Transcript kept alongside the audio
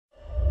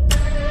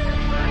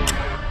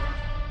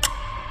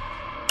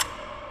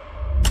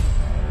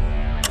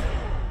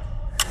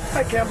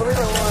I can't believe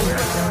I won.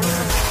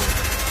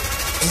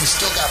 And you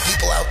still got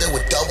people out there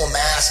with double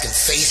masks and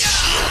face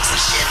shields and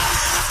shit.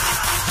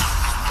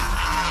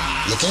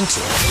 Look into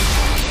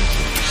it.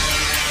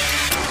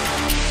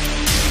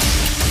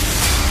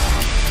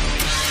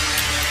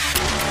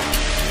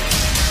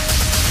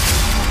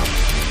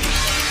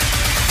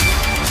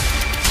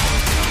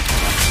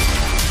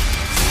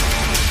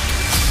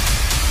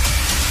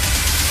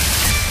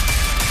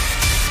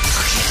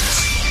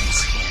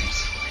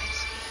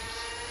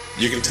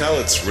 You can tell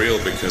it's real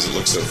because it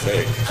looks so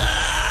fake.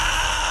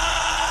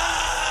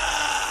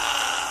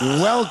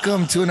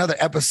 Welcome to another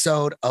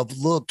episode of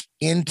Look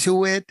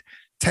Into It.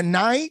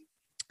 Tonight,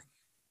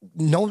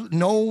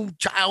 no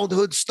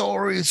childhood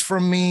stories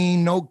from me,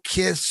 no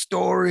Kiss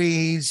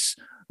stories,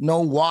 no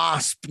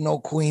Wasp, no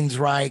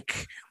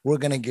Queensryche. We're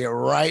going to get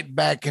right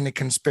back into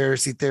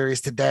conspiracy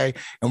theories today,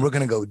 and we're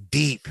going to go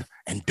deep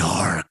and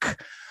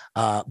dark.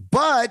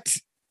 But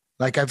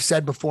like I've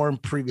said before in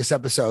previous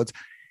episodes,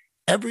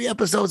 every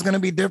episode is going to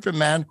be different,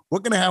 man. We're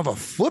going to have a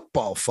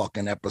football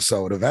fucking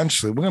episode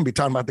eventually. We're going to be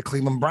talking about the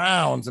Cleveland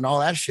Browns and all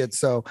that shit.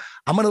 So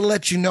I'm going to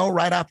let you know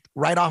right off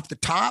the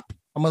top.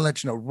 I'm going to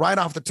let you know right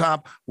off the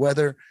top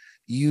whether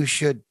you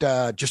should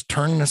just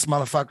turn this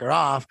motherfucker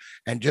off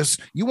and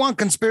just, you want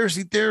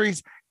conspiracy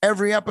theories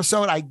every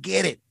episode. I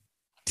get it.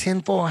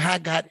 Tinfoil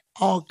Hat got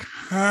all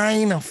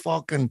kind of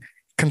fucking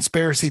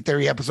conspiracy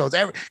theory episodes.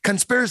 Every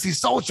Conspiracy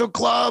Social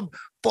Club,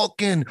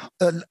 fucking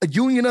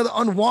Union of the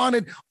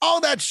Unwanted,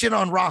 all that shit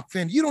on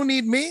Rockfin. You don't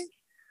need me.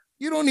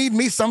 You don't need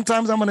me.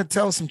 Sometimes I'm going to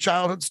tell some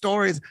childhood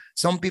stories.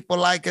 Some people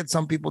like it.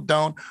 Some people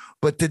don't.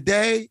 But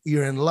today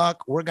you're in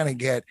luck. We're going to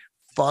get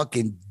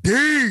fucking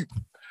deep.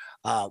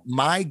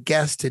 My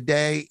guest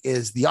today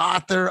is the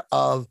author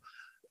of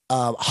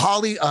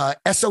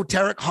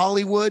Esoteric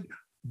Hollywood,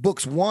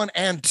 books 1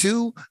 and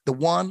 2, the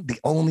one, the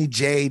only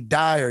Jay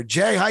Dyer.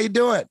 Jay, how you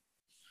doing?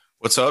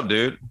 What's up,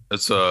 dude?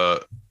 It's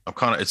kind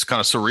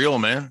of surreal,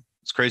 man.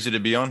 It's crazy to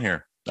be on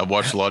here. I've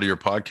watched a lot of your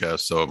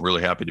podcasts, so I'm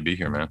really happy to be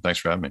here, man. Thanks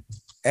for having me.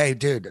 Hey,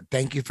 dude,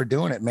 thank you for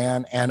doing it,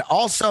 man. And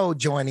also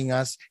joining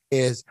us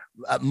is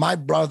my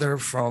brother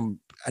from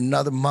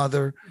another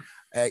mother.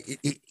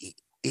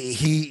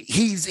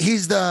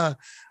 He's the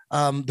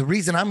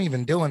reason I'm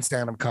even doing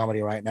stand-up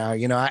comedy right now.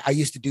 You know, I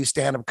used to do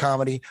stand-up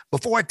comedy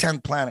before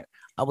 10th Planet.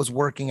 I was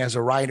working as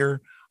a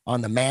writer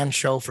on the Man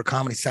Show for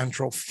Comedy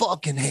Central.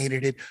 Fucking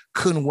hated it.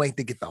 Couldn't wait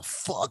to get the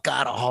fuck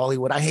out of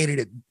Hollywood. I hated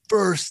it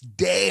first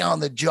day on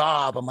the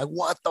job. I'm like,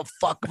 what the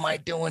fuck am I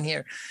doing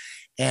here?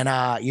 And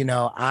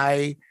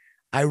I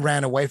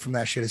ran away from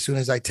that shit as soon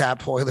as I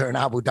tapped Hoyler in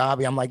Abu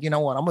Dhabi. I'm like, you know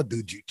what? I'm gonna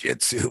do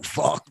jujitsu.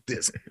 Fuck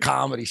this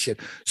comedy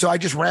shit. So I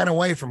just ran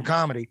away from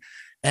comedy.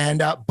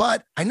 And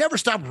but I never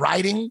stopped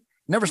writing.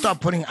 Never stopped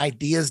putting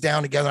ideas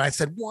down together. I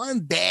said,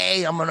 one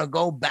day I'm going to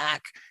go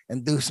back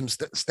and do some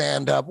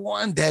stand-up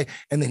one day.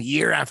 And then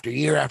year after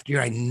year after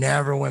year, I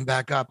never went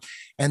back up.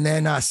 And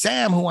then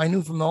Sam, who I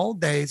knew from the old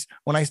days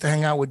when I used to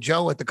hang out with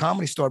Joe at the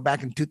Comedy Store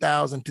back in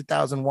 2000,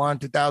 2001,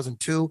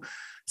 2002,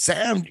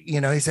 Sam,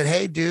 he said,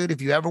 hey, dude,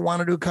 if you ever want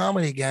to do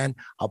comedy again,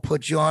 I'll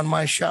put you on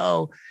my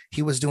show.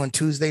 He was doing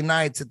Tuesday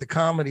nights at the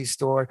Comedy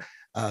Store,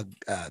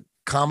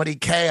 Comedy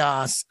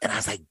Chaos. And I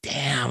was like,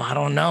 damn, I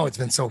don't know. It's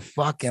been so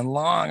fucking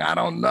long. I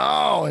don't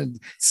know. And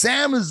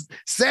Sam was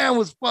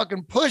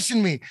fucking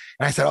pushing me.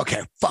 And I said,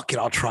 okay, fuck it.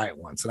 I'll try it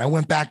once. And I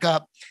went back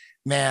up,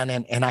 man.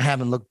 And I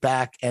haven't looked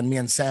back. And me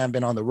and Sam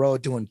been on the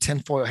road doing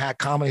tinfoil hat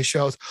comedy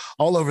shows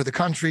all over the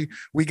country.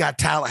 We got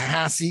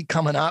Tallahassee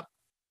coming up.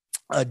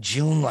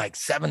 June like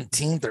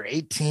 17th or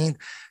 18th,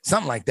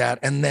 something like that.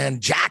 And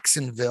then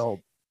Jacksonville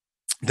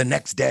the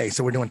next day.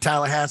 So we're doing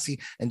Tallahassee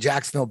and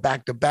Jacksonville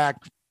back to back.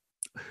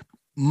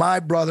 My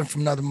brother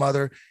from another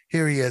mother,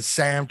 here he is,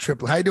 Sam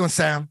Tripoli. How you doing,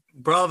 Sam?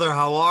 Brother,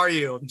 how are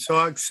you? I'm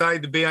so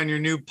excited to be on your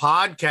new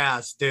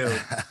podcast, dude.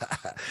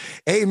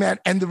 Hey, man.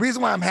 And the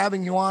reason why I'm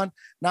having you on,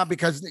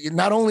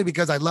 not only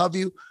because I love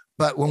you,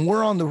 but when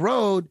we're on the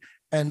road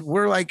and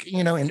we're like,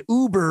 in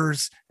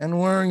Ubers and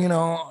we're,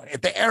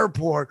 at the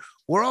airport,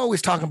 we're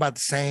always talking about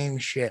the same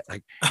shit.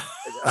 Like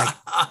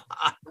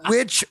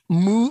which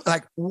movie,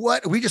 like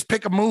what, we just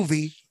pick a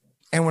movie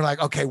and we're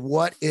like, okay,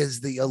 what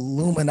is the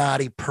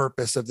Illuminati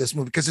purpose of this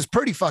movie? Because it's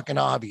pretty fucking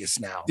obvious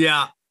now.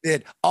 Yeah.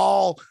 It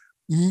all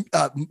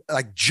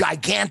like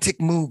gigantic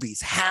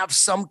movies have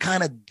some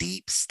kind of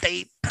deep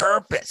state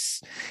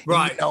purpose.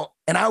 Right.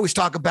 And I always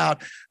talk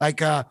about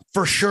like,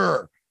 for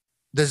sure,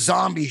 the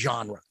zombie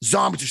genre.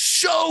 Zombies are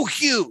so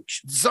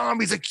huge.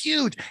 Zombies are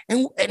huge.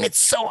 And it's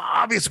so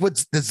obvious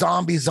what the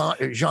zombie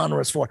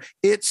genre is for.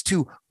 It's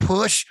to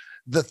push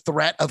the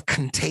threat of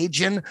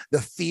contagion,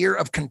 the fear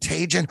of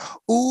contagion.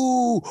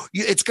 Ooh,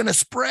 it's going to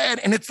spread.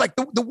 And it's like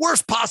the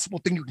worst possible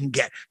thing you can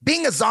get.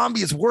 Being a zombie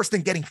is worse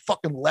than getting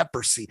fucking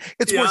leprosy.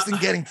 It's worse than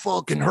getting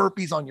fucking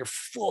herpes on your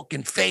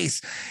fucking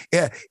face.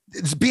 Yeah,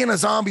 being a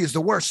zombie is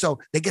the worst. So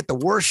they get the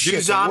worst shit.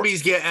 Do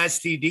zombies get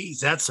STDs?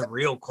 That's a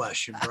real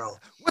question, bro.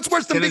 What's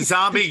worse than a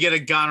zombie get a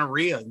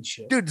gonorrhea and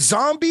shit? Dude,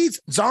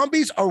 zombies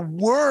are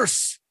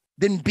worse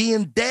than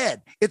being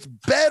dead. It's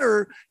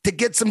better to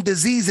get some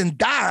disease and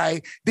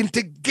die than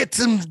to get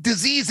some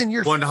disease in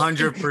your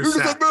 100%.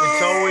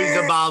 It's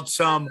always about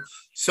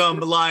some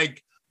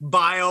like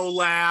bio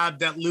lab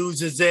that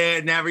loses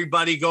it and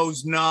everybody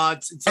goes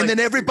nuts. And then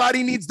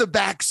everybody needs the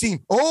vaccine.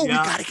 Oh, we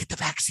got to get the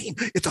vaccine.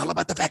 It's all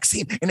about the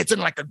vaccine. And it's in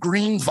like a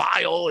green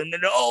vial. And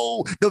then,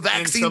 the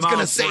vaccine's going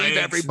to save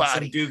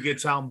everybody. Some dude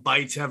gets out and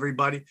bites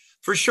everybody.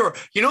 For sure.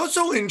 You know what's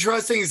so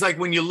interesting is like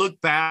when you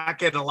look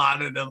back at a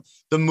lot of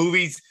the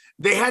movies,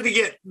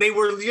 they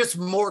were just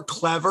more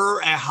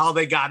clever at how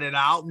they got it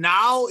out.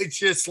 Now it's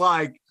just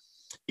like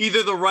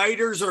either the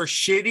writers are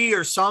shitty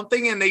or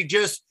something, and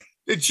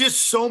it's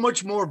just so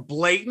much more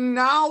blatant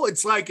now.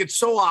 It's like, it's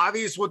so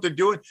obvious what they're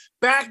doing.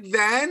 Back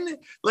then,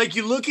 like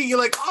you look at, you're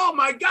like, oh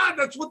my God,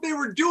 that's what they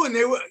were doing.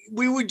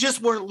 We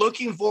weren't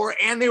looking for it,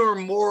 and they were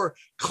more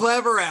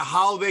clever at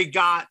how they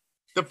got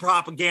the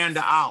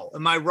propaganda out.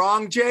 Am I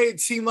wrong, Jay? It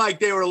seemed like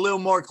they were a little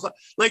more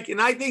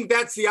and I think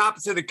that's the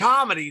opposite of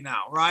comedy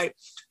now, right?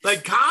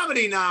 Like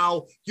comedy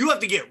now, you have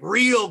to get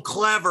real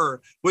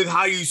clever with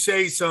how you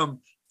say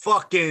some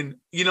fucking,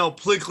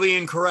 politically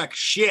incorrect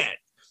shit.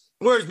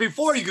 Whereas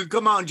before you could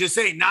come out and just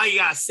say, now you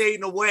got to say it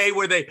in a way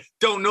where they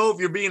don't know if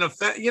you're being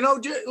offended.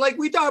 Like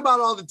we talk about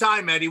all the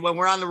time, Eddie, when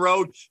we're on the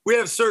road, we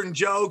have certain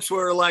jokes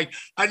where like,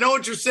 I know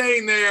what you're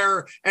saying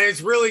there. And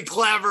it's really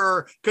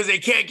clever because they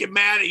can't get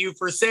mad at you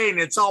for saying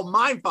it. It's all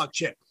mindfuck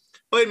shit.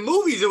 But in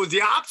movies, it was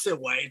the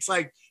opposite way. It's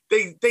like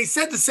they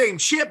said the same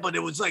shit, but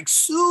it was like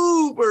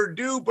super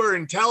duper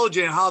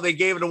intelligent how they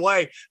gave it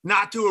away,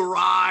 not to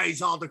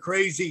arise all the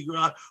crazy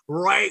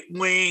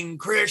right-wing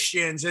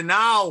Christians. And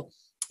now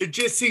it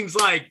just seems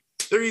like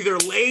they're either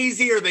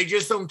lazy or they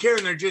just don't care,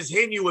 and they're just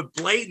hitting you with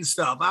blatant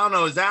stuff. I don't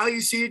know. Is that how you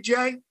see it,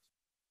 Jay?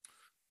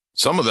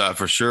 Some of that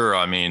for sure.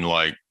 I mean,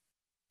 like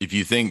if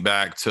you think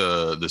back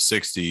to the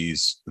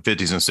 60s,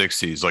 50s and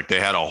 60s, like they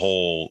had a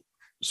whole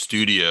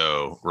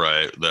studio,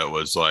 right, that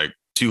was like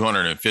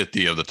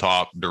 250 of the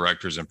top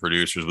directors and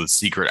producers with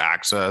secret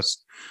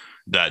access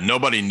that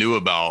nobody knew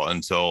about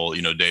until,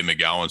 Dave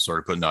McGowan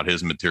started putting out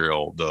his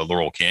material, the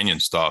Laurel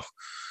Canyon stuff.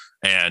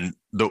 And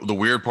the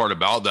weird part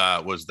about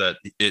that was that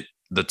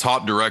the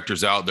top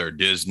directors out there,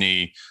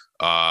 Disney,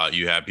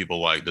 you had people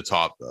like the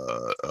top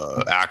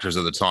actors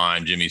of the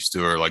time, Jimmy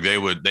Stewart, like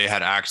they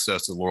had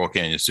access to Laurel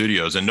Canyon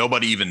Studios, and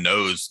nobody even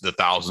knows the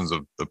thousands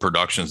of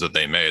productions that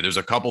they made. There's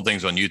a couple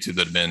things on YouTube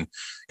that have been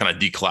kind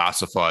of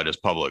declassified as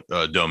public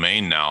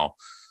domain now,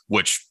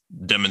 which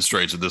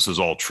demonstrates that this is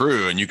all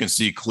true. And you can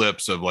see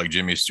clips of like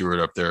Jimmy Stewart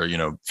up there,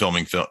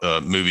 filming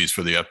movies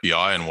for the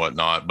FBI and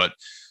whatnot. But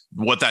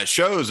what that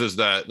shows is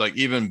that like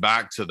even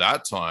back to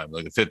that time,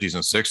 like the 50s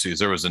and 60s,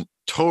 there was a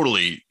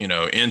totally,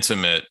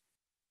 intimate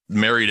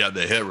married at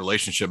the hip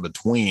relationship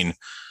between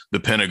the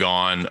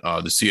Pentagon,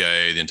 the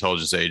CIA, the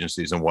intelligence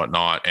agencies and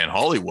whatnot, and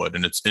Hollywood.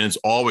 And it's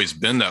always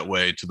been that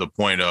way, to the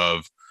point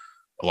of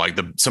like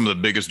some of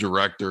the biggest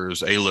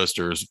directors,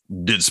 A-listers,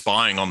 did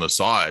spying on the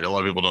side. A lot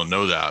of people don't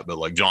know that, but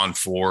like John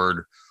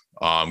Ford,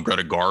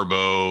 Greta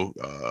Garbo,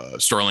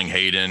 Sterling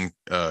Hayden,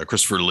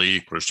 Christopher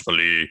Lee,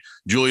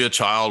 Julia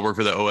Child worked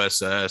for the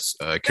OSS.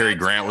 Cary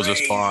Grant was a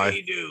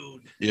spy.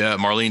 Dude. Yeah,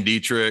 Marlene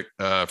Dietrich,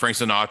 Frank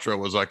Sinatra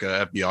was like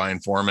a FBI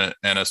informant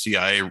and a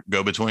CIA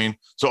go-between.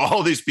 So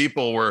all these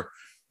people were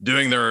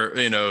doing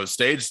their,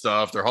 stage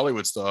stuff, their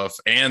Hollywood stuff,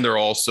 and they're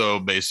also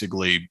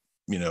basically,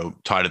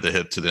 tied at the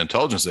hip to the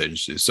intelligence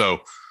agency. So,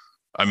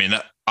 I mean,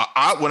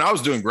 when I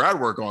was doing grad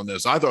work on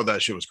this, I thought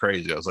that shit was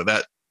crazy. I was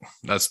like,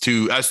 that's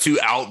too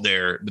out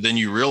there. But then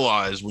you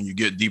realize when you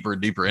get deeper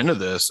and deeper into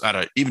this,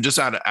 even just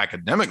at an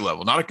academic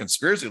level, not a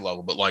conspiracy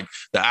level, but like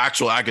the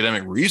actual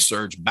academic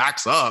research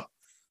backs up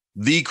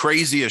the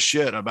craziest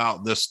shit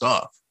about this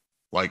stuff.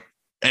 Like,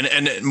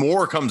 and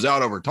more comes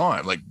out over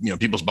time. Like,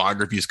 people's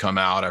biographies come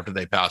out after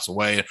they pass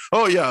away.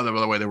 Oh yeah, by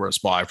the way, they were a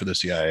spy for the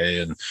CIA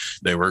and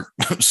they were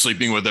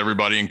sleeping with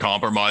everybody and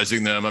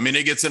compromising them. I mean,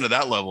 it gets into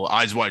that level,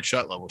 eyes wide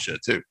shut level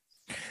shit too.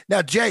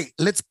 Now, Jay,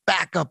 let's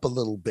back up a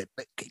little bit.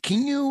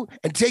 Can you,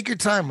 and take your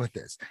time with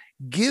this,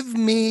 give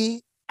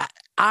me,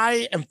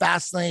 I am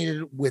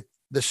fascinated with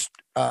this,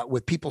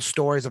 with people's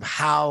stories of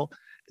how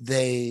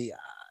they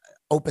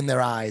opened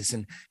their eyes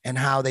and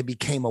how they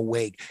became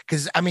awake.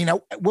 Because I mean,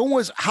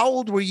 how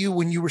old were you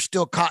when you were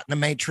still caught in the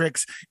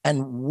Matrix?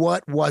 And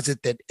what was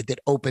it that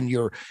opened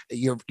your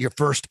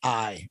first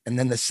eye, and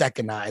then the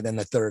second eye, then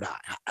the third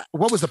eye?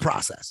 What was the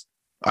process?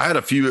 I had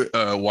a few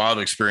wild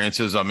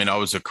experiences. I mean, I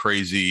was a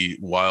crazy,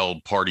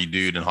 wild party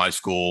dude in high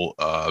school.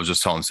 I was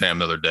just telling Sam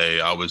the other day,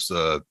 I was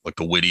like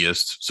the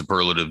wittiest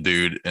superlative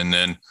dude. And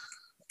then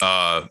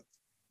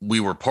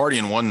we were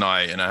partying one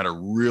night and I had a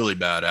really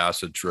bad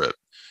acid trip.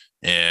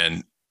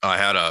 And I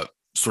had a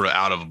sort of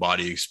out of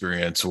body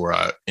experience where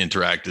I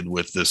interacted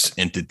with this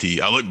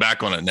entity. I look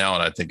back on it now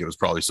and I think it was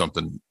probably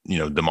something,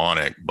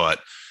 demonic, but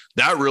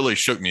that really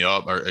shook me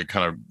up. It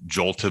kind of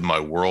jolted my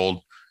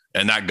world.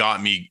 And that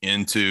got me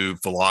into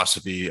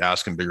philosophy,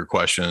 asking bigger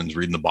questions,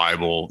 reading the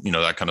Bible,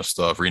 that kind of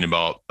stuff, reading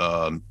about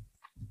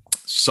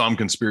some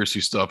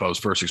conspiracy stuff. I was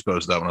first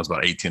exposed to that when I was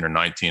about 18 or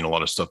 19. A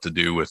lot of stuff to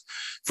do with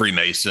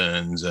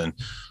Freemasons and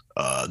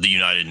the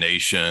United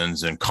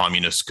Nations and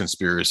communist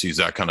conspiracies,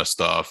 that kind of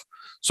stuff.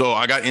 So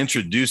I got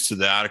introduced to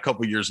that a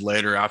couple of years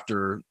later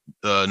after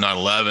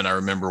 9/11. I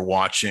remember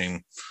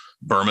watching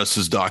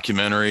Burmas's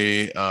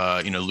documentary.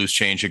 Loose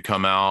Change had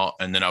come out,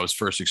 and then I was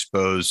first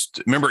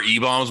exposed. Remember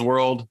E-Bombs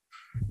World,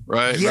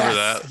 right?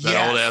 Yes, remember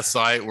that old ass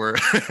site where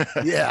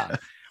yeah,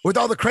 with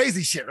all the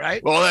crazy shit,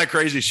 right? All that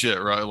crazy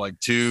shit, right? Like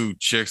 2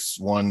 chicks,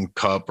 1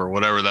 cup, or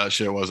whatever that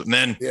shit was. And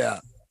then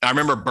I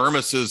remember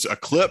Burmas's a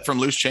clip from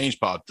Loose Change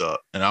popped up,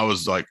 and I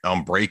was like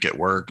on break at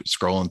work,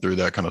 scrolling through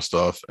that kind of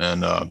stuff,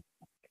 and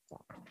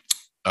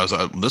I was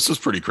like, this is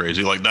pretty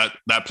crazy. Like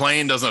that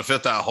plane doesn't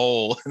fit that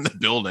hole in the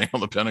building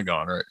on the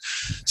Pentagon, right?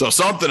 So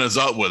something is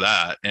up with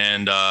that.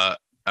 And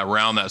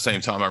around that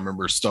same time, I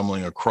remember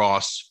stumbling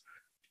across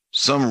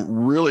some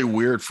really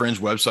weird fringe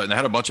website, and they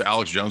had a bunch of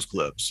Alex Jones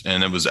clips.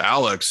 And it was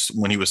Alex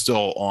when he was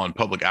still on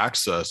public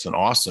access in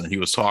Austin. He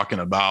was talking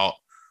about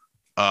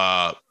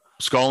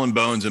Skull and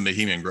Bones in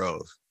Bohemian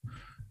Grove.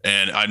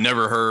 And I'd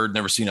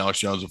never seen Alex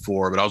Jones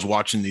before, but I was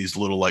watching these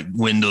little like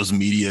Windows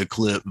Media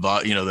clip,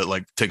 that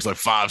like takes like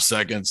 5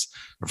 seconds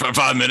or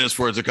 5 minutes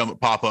for it to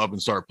pop up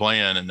and start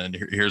playing. And then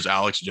here's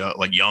Alex Jones,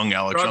 like young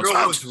Alex Jones.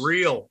 It was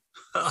real.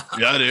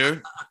 Yeah,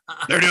 dude.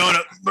 They're doing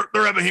it.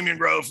 They're at Bohemian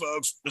Grove,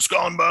 folks. The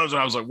Skull and Bones.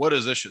 And I was like, what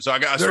is this shit? So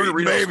I started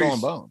reading about Skull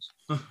and Bones.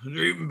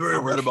 I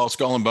read about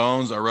Skull and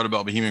Bones. I read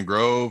about Bohemian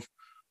Grove.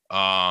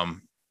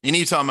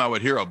 Anytime I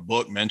would hear a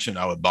book mentioned,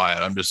 I would buy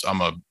it.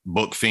 I'm a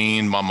book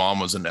fiend. My mom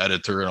was an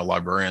editor and a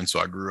librarian, so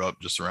I grew up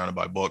just surrounded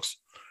by books.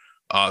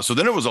 So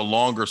then it was a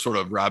longer sort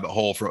of rabbit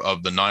hole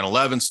of the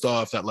 9/11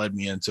 stuff that led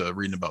me into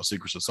reading about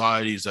secret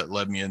societies. That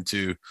led me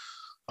into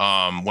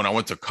when I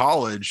went to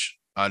college,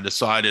 I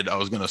decided I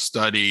was going to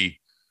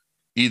study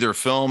either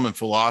film and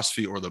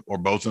philosophy or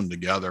both of them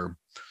together.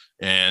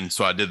 And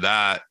so I did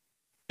that.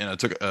 And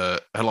I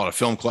had a lot of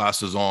film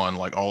classes on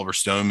like Oliver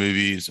Stone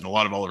movies, and a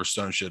lot of Oliver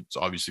Stone shit's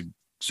obviously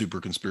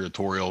super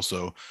conspiratorial.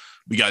 So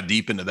we got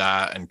deep into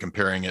that and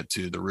comparing it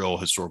to the real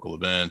historical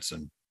events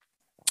and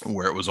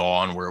where it was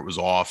on, where it was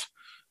off.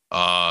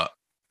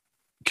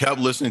 Kept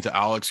listening to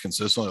Alex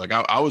consistently. Like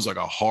I was like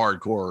a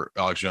hardcore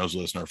Alex Jones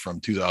listener from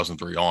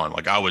 2003 on.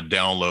 Like I would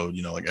download,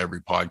 like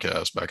every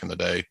podcast back in the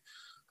day.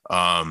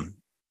 And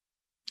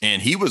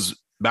he was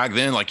back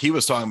then, like he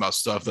was talking about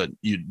stuff that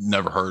you'd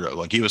never heard of.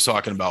 Like he was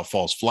talking about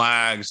false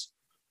flags.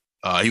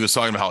 He was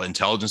talking about how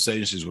intelligence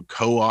agencies would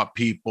co-opt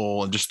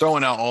people and just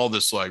throwing out all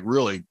this like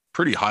really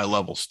pretty high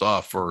level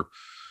stuff for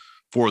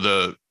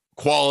the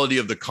quality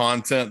of the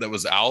content that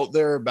was out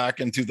there back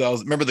in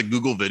 2000. Remember the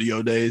Google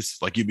video days?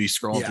 Like you'd be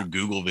scrolling through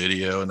Google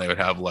video and they would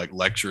have like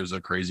lectures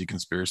of crazy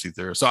conspiracy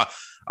theorists. So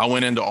I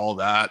went into all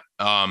that.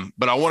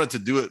 But I wanted to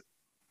do it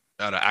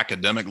at an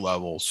academic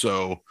level.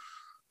 So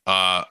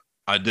I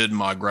did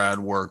my grad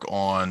work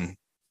on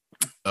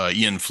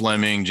Ian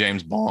Fleming,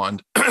 James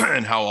Bond,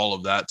 and how all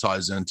of that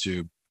ties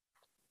into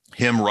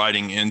him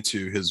writing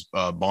into his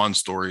Bond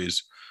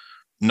stories,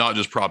 not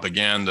just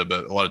propaganda,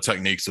 but a lot of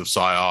techniques of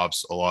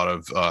psyops, a lot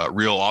of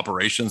real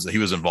operations that he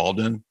was involved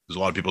in. Because a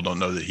lot of people don't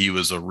know that he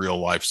was a real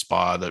life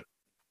spy that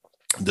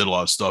did a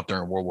lot of stuff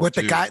during World War II.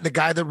 With the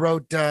guy that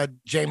wrote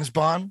James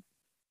Bond,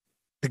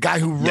 the guy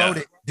who wrote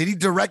it, did he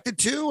direct it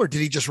too, or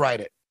did he just write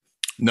it?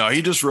 No,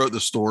 he just wrote the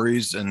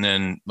stories, and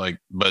then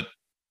but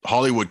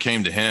Hollywood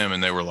came to him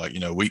and they were like,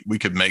 we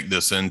could make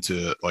this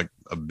into like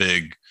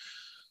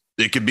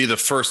it could be the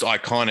first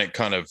iconic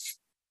kind of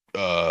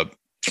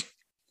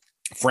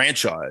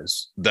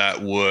franchise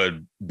that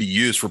would be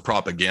used for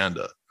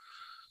propaganda.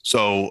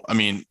 So, I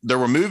mean, there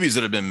were movies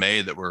that had been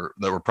made that were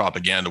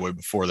propaganda way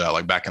before that,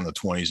 like back in the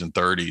 20s and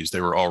 30s,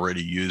 they were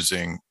already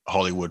using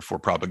Hollywood for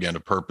propaganda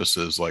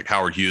purposes. Like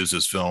Howard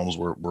Hughes's films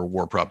were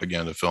war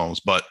propaganda films,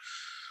 but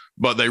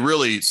they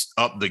really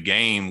upped the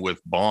game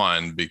with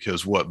Bond,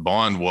 because what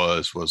Bond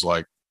was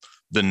like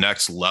the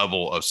next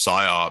level of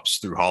psyops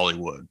through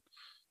Hollywood.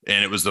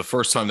 And it was the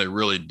first time they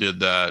really did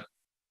that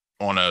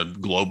on a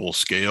global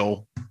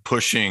scale,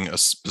 pushing a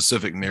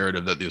specific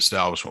narrative that the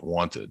establishment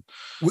wanted.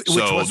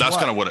 So that's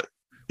kind of what it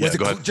was.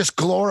 It just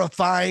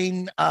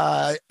glorifying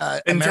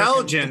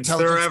intelligence.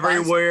 They're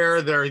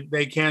everywhere.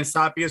 They can't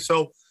stop you.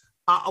 So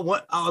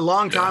a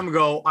long time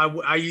ago,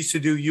 I used to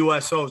do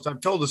USOs. I've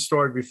told the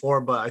story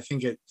before, but I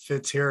think it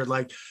fits here.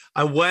 Like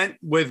I went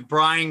with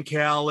Brian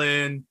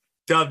Callen,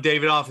 Dov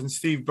Davidoff, and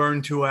Steve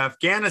Byrne to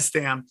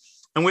Afghanistan.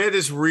 And we had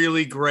this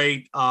really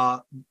great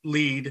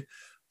lead.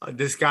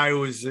 This guy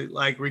who was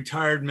like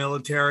retired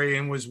military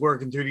and was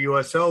working through the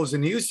USOs.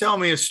 And he was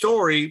telling me a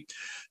story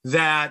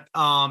that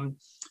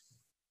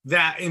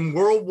that in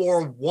World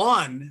War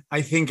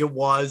I think it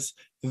was,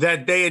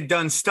 that they had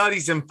done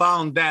studies and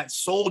found that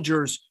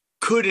soldiers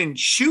couldn't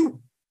shoot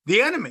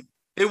the enemy.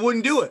 They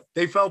wouldn't do it.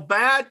 They felt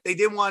bad. They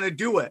didn't want to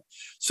do it.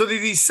 So they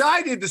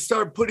decided to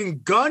start putting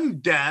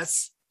gun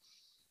deaths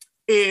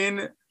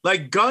in,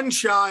 like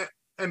gunshot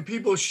and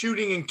people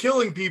shooting and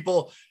killing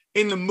people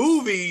in the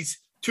movies,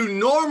 to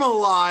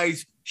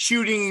normalize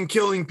shooting and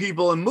killing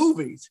people in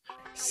movies.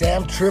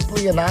 Sam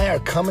Tripoli and I are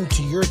coming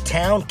to your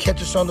town.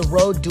 Catch us on the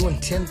road doing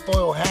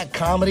tinfoil hat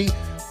comedy.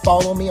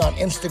 Follow me on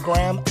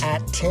Instagram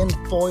at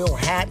tinfoil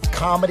hat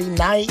comedy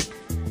night.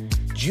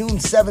 June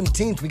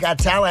 17th, we got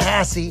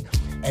Tallahassee,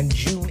 and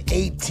June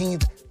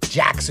 18th,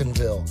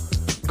 Jacksonville.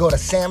 Go to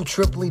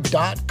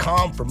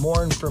samtripoli.com for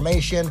more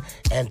information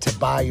and to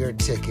buy your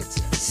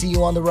tickets. See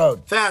you on the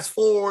road. Fast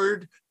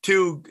forward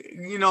to,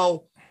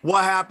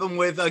 what happened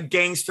with a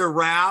gangster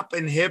rap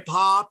and hip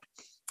hop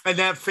and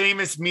that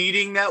famous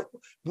meeting that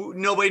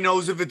nobody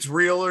knows if it's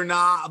real or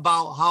not,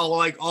 about how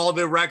like all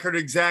the record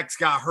execs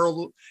got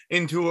herded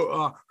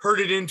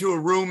into a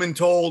room and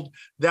told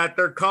that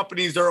their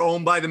companies are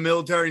owned by the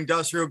military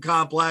industrial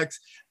complex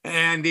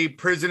and the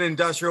prison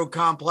industrial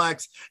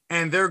complex,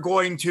 and they're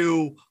going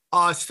to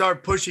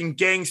start pushing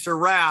gangster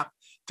rap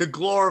to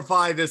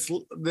glorify this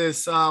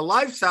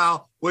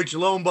lifestyle, which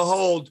lo and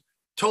behold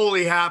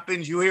totally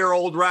happens. You hear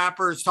old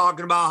rappers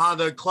talking about how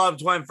the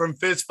clubs went from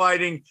fist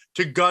fighting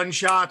to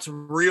gunshots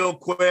real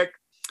quick.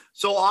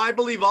 So I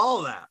believe all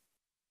of that.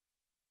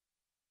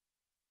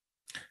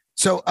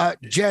 So,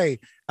 Jay,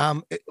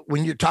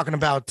 when you're talking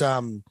about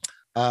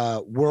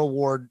World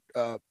War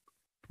I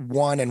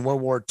and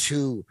World War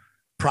II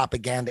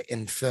propaganda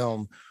in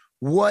film,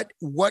 what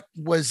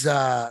was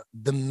the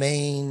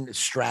main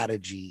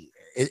strategy?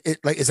 Is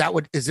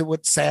it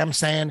what Sam's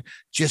saying?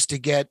 Just to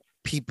get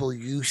people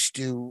used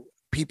to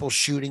people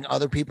shooting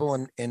other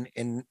people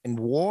in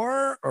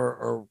war,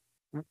 or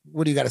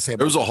what do you got to say about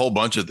There was a whole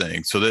bunch of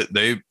things. So that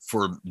they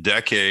for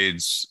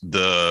decades,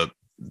 the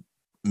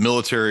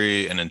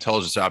military and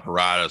intelligence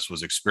apparatus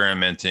was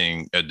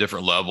experimenting at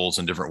different levels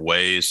in different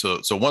ways. So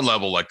one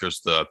level, like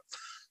there's the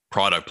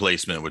product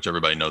placement, which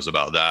everybody knows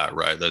about that,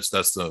 right? That's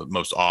the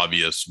most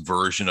obvious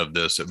version of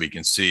this that we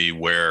can see,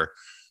 where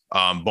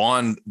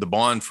the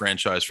Bond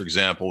franchise, for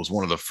example, was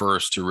one of the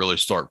first to really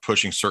start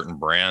pushing certain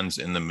brands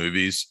in the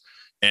movies.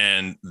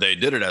 And they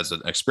did it as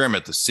an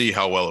experiment to see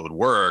how well it would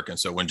work. And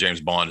so when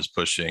James Bond is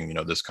pushing,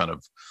 this kind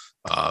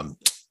of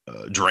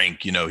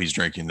drink, he's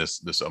drinking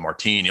this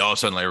martini, all of a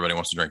sudden everybody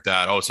wants to drink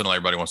that. All of a sudden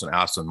everybody wants an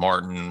Aston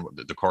Martin,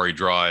 the car he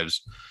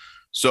drives.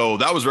 So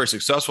that was very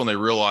successful. And they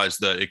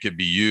realized that it could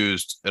be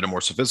used at a more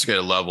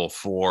sophisticated level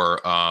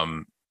for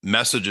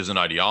messages and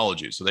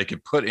ideologies. So they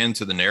could put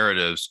into the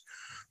narratives.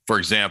 For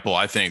example,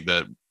 I think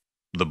that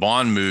the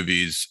Bond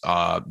movies,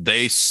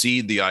 they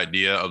seed the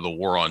idea of the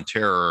war on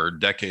terror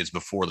decades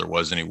before there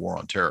was any war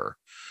on terror.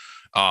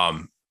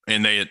 And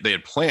they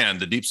had planned,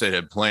 the deep state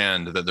had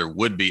planned that there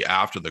would be,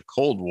 after the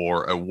Cold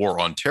War, a war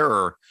on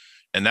terror.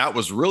 And that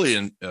was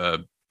really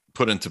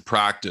put into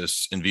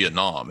practice in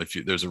Vietnam.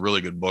 There's a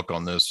really good book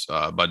on this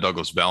by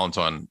Douglas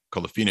Valentine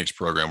called The Phoenix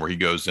Program, where he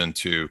goes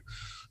into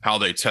how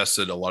they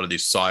tested a lot of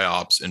these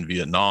psyops in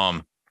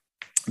Vietnam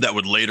that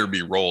would later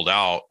be rolled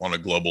out on a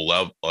global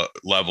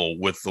level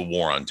with the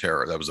war on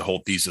terror. That was the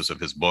whole thesis of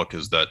his book,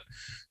 is that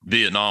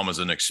Vietnam was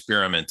an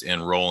experiment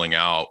in rolling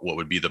out what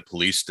would be the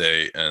police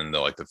state and the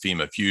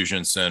FEMA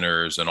fusion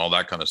centers and all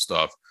that kind of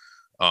stuff.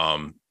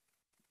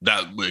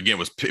 That again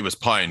was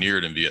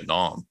pioneered in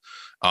Vietnam.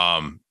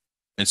 And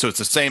so it's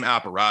the same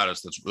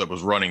apparatus that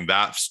was running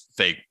that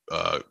fake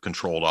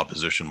controlled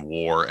opposition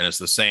war. And it's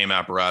the same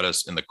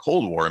apparatus in the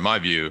Cold War, in my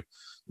view,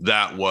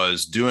 that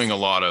was doing a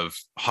lot of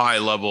high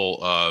level.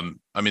 I'm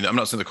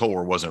not saying the Cold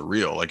War wasn't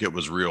real. Like, it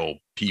was real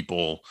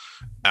people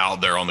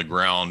out there on the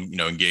ground,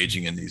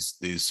 engaging in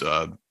these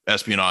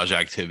espionage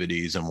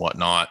activities and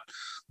whatnot.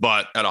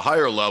 But at a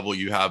higher level,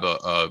 you have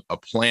a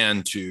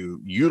plan to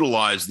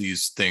utilize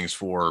these things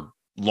for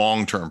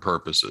long-term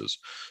purposes.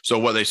 So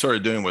what they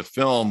started doing with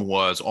film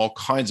was all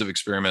kinds of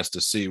experiments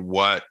to see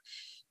what,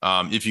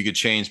 if you could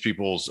change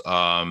people's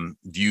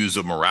views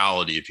of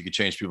morality, if you could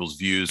change people's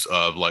views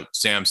of, like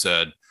Sam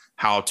said,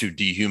 how to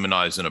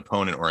dehumanize an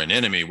opponent or an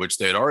enemy, which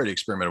they had already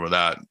experimented with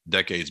that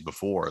decades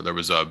before. There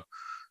was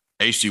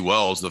H.G.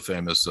 Wells, the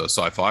famous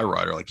sci-fi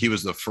writer, he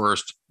was the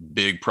first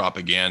big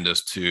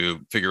propagandist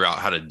to figure out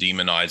how to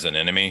demonize an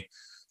enemy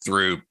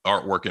through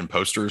artwork and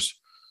posters.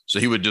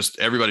 So he would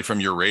everybody from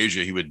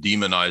Eurasia, he would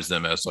demonize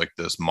them as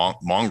this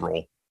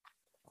mongrel.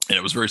 And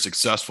it was very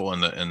successful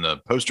in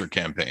the poster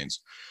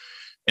campaigns.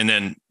 And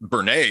then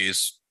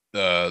Bernays,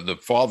 the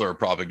father of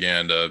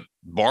propaganda,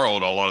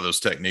 borrowed a lot of those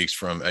techniques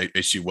from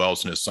H.G.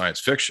 Wells and his science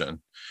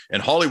fiction.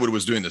 And Hollywood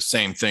was doing the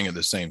same thing at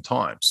the same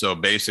time. So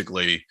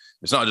basically,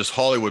 it's not just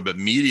Hollywood, but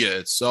media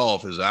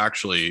itself is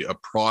actually a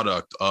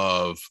product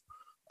of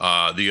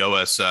the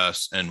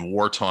OSS and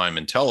wartime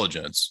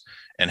intelligence,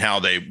 and how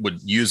they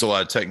would use a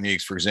lot of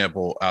techniques, for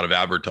example, out of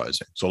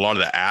advertising. So a lot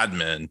of the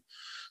admin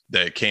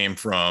that came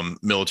from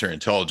military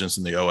intelligence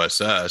and the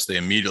OSS, they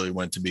immediately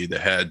went to be the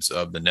heads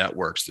of the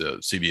networks, the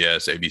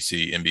CBS,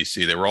 ABC,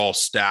 NBC. They were all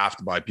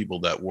staffed by people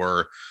that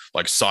were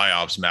like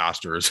psyops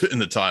masters in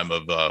the time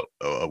of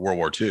World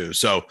War II.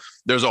 So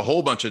there's a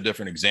whole bunch of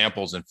different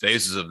examples and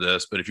phases of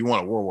this. But if you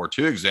want a World War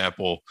II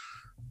example,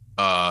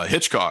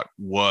 Hitchcock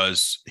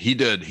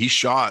he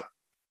shot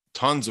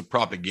tons of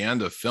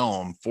propaganda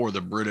film for the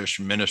British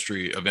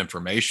Ministry of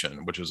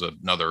Information, which was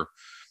another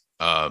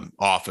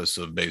office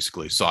of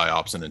basically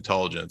psyops and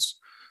intelligence.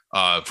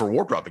 for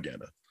war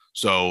propaganda.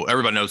 So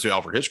everybody knows who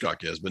Alfred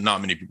Hitchcock is, but not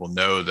many people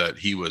know that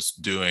he was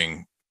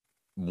doing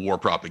war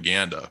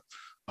propaganda.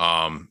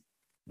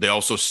 They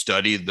also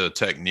studied the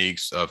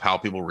techniques of how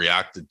people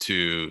reacted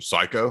to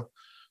Psycho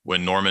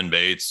when Norman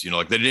Bates,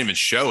 like they didn't even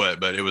show it,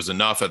 but it was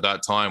enough at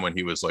that time when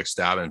he was like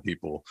stabbing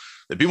people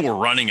that people were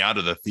running out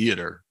of the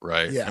theater,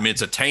 right? Yeah. I mean,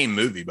 it's a tame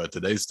movie by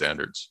today's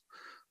standards,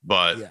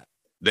 but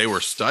they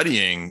were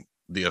studying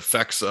the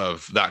effects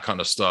of that kind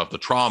of stuff, the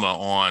trauma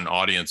on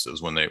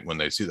audiences when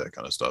they see that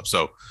kind of stuff.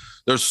 So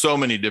there's so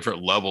many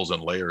different levels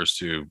and layers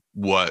to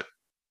what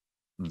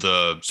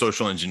the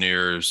social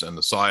engineers and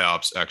the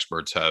psyops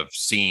experts have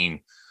seen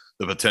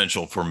the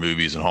potential for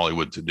movies in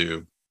Hollywood to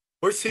do.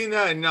 We're seeing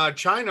that in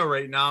China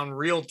right now in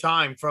real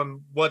time,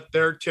 from what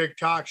their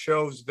TikTok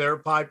shows, their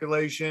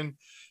population,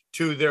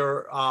 to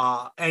their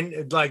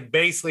and like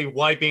basically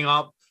wiping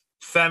up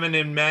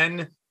feminine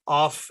men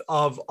off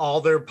of all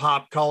their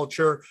pop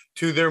culture,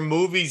 to their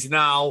movies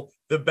now.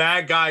 The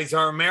bad guys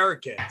are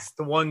Americans.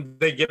 The ones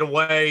they get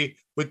away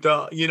with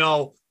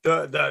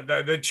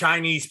the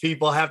Chinese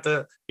people have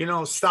to,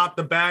 stop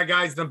the bad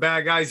guys. And the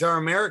bad guys are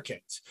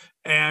Americans.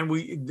 And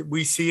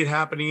we see it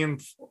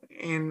happening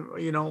in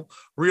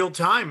real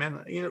time.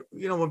 And,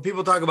 when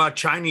people talk about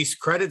Chinese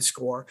credit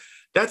score,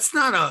 that's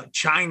not a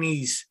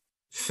Chinese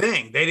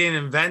thing. They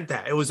didn't invent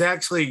that. It was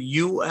actually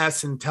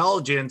U.S.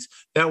 intelligence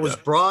that was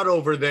brought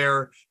over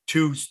there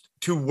to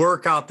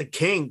work out the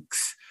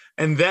kinks.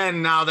 And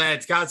then now that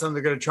it's got something,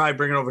 they're going to try to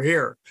bring it over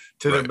here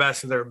to the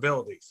best of their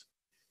abilities.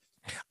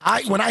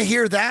 When I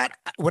hear that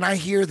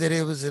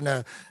it was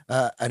an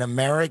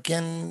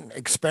American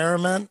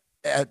experiment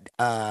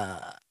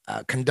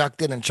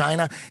conducted in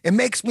China, it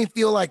makes me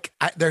feel like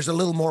there's a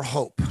little more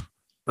hope,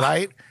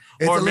 right?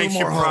 Or it makes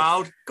you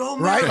proud. Go,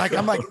 right? Like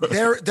I'm like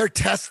they're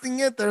testing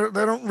it.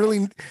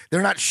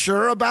 They're not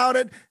sure about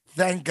it.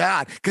 Thank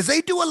God, because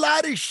they do a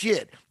lot of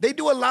shit. They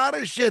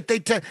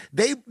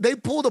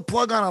pull the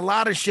plug on a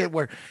lot of shit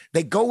where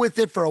they go with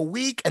it for a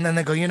week and then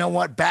they go, you know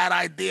what? Bad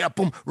idea.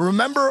 Boom.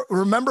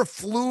 Remember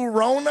flu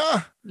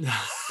Rona?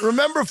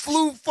 Remember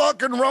flu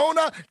fucking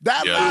Rona?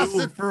 That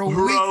lasted for a week.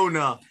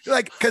 Rona.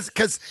 Like,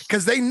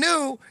 because they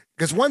knew,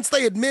 because once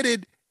they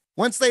admitted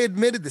the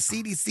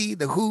CDC,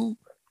 the WHO,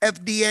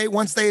 FDA,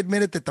 once they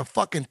admitted that the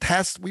fucking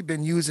test we've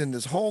been using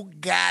this whole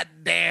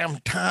goddamn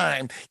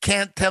time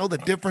can't tell the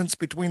difference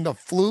between the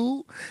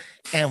flu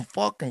and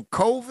fucking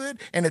COVID.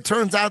 And it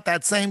turns out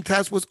that same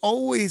test was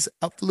always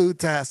a flu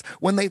test.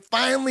 When they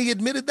finally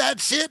admitted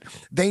that shit,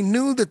 they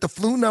knew that the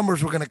flu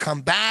numbers were going to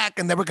come back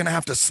and they were going to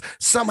have to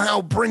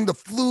somehow bring the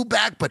flu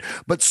back,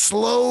 but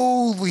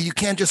slowly. You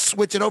can't just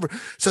switch it over.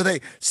 So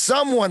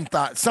someone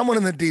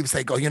in the deep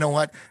state go, you know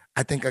what?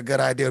 I think a good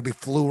idea would be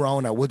flu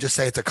Rona. We'll just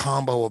say it's a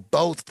combo of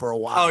both for a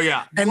while. Oh,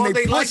 yeah. And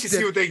they like to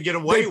see what they can get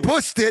away with. They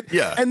pushed it.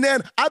 Yeah. And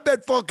then I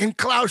bet fucking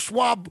Klaus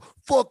Schwab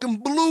fucking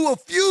blew a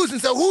fuse and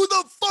said, who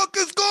the fuck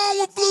is going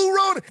with flu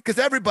Rona? Because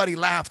everybody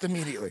laughed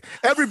immediately.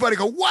 Everybody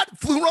go, what?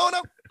 Flu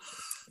Rona?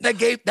 That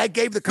gave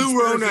the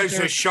flu Rona is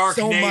a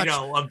Sharknado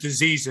so of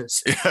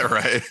diseases. Yeah,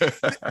 right.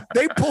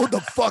 They pulled the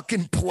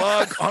fucking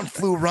plug on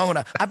flu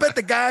Rona. I bet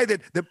the guy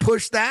that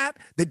pushed that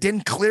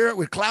didn't clear it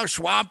with Klaus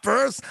Schwab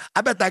first,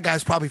 I bet that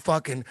guy's probably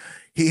fucking,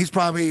 he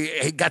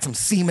got some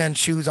cement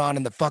shoes on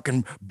in the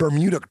fucking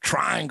Bermuda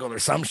Triangle or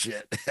some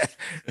shit.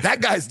 That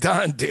guy's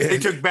done, dude. They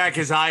took back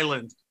his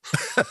island.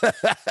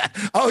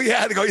 Oh,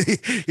 yeah,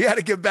 he had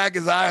to give back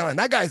his island.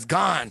 That guy's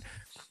gone.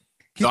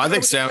 No, I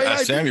think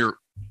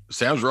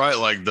Sam's right.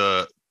 Like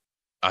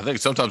I think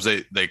sometimes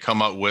they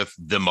come up with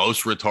the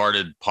most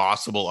retarded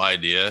possible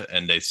idea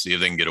and they see if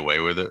they can get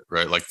away with it,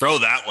 right? Like throw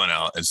that one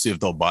out and see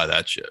if they'll buy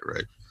that shit,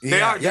 right?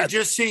 They're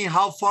just seeing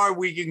how far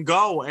we can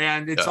go,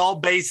 and it's all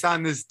based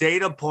on this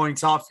data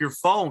points off your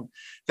phone.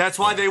 That's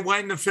why they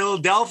went into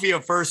Philadelphia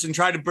first and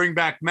tried to bring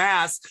back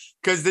masks,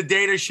 because the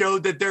data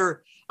showed that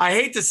I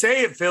hate to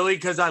say it, Philly,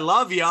 because I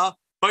love you,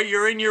 but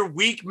you're in your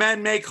weak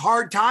men make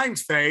hard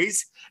times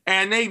phase.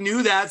 And they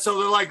knew that. So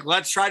they're like,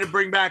 let's try to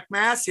bring back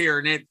masks here.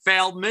 And it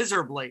failed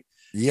miserably.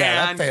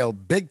 Yeah, that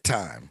failed big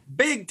time.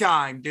 Big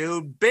time,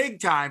 dude. Big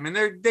time.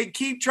 And they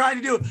keep trying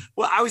to do it.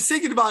 Well, I was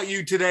thinking about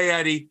you today,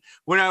 Eddie,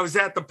 when I was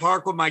at the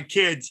park with my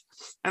kids.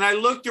 And I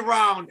looked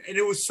around and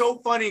it was so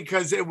funny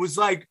because it was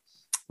like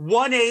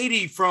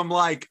 180 from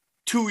like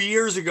 2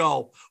 years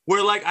ago,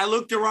 where like I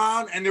looked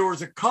around and there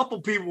was a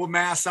couple people with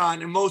masks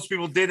on and most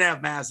people didn't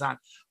have masks on.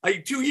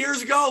 Like 2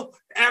 years ago,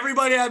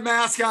 everybody had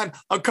masks on.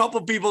 A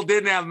couple people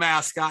didn't have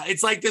masks on.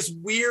 It's like this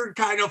weird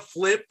kind of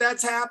flip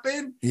that's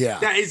happened. Yeah.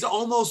 That is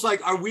almost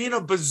like, are we in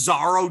a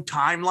bizarro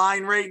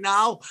timeline right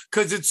now?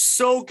 Because it's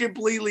so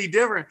completely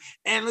different.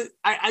 And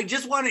I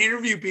just want to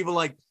interview people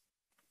like,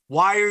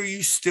 why are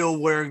you still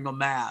wearing the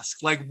mask?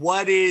 Like,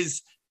 what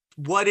is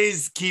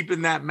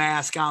keeping that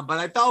mask on? But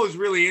I thought it was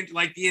really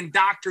like the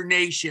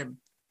indoctrination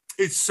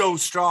is so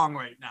strong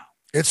right now.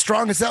 It's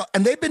strong as hell.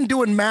 And they've been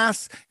doing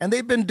masks and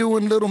they've been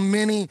doing little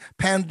mini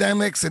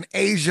pandemics in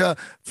Asia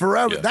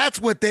forever. Yeah.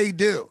 That's what they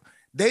do.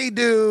 They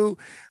do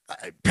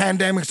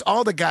pandemics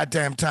all the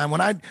goddamn time.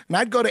 When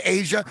I'd go to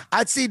Asia,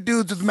 I'd see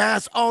dudes with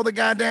masks all the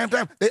goddamn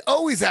time. They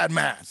always had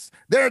masks.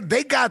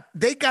 They got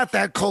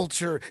that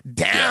culture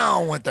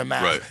down with the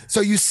mask. Right.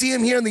 So you see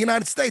them here in the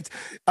United States.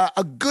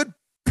 A good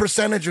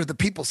percentage of the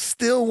people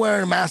still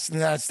wearing masks in the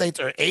United States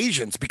are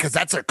Asians because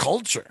that's their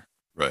culture.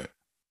 Right.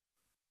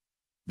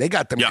 They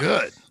got them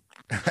good.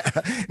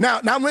 Now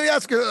let me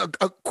ask you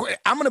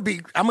I'm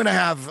going to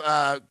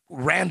have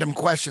random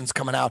questions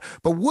coming out,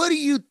 but what do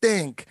you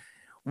think?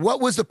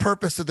 What was the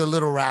purpose of the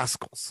Little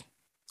Rascals?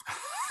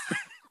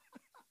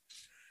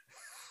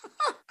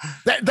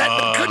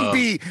 that couldn't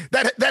be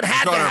that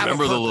had to have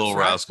remember a purpose, the Little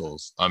right?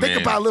 Rascals. Think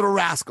about Little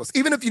Rascals.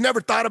 Even if you never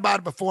thought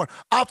about it before,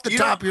 off the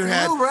top of your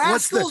head. Little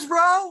Rascals,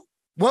 bro?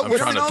 What's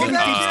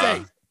Deep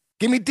State?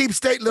 Give me Deep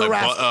State, Little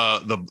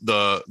Rascals.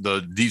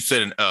 The Deep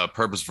State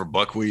purpose for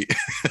buckwheat,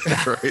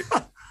 right?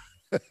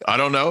 I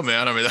don't know,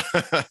 man. I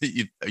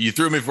mean, you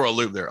threw me for a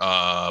loop there.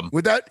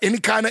 Without any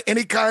kind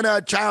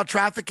of child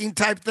trafficking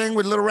type thing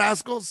with Little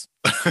Rascals.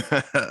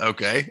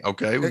 Okay, we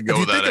can go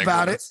with that. Think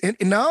about it.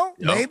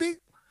 Maybe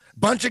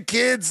bunch of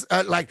kids.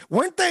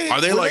 Weren't they?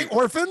 Are they like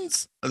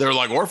orphans? They're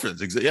like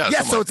orphans. Yeah.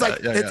 Yeah. So it's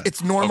that.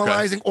 It's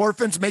normalizing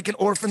orphans, making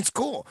orphans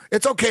cool.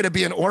 It's okay to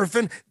be an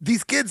orphan.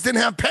 These kids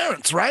didn't have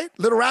parents, right?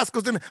 Little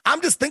Rascals didn't.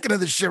 I'm just thinking of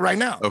this shit right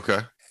now. Okay.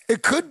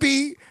 It could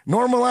be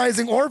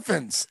normalizing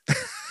orphans.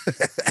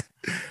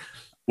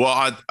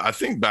 Well, I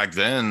think back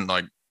then,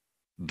 like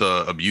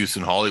the abuse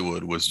in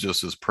Hollywood was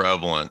just as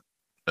prevalent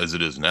as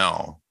it is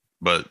now,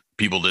 but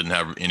people didn't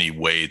have any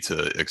way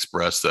to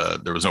express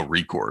that. There was no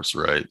recourse,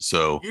 right?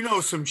 So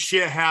some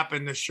shit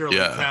happened to Shirley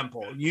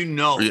Temple.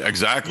 Yeah,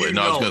 exactly.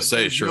 I was gonna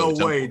say Shirley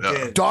Temple. Way it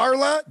did.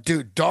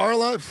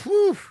 Darla,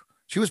 whew,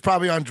 she was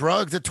probably on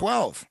drugs at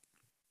 12.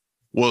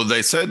 Well,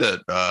 they said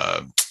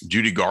that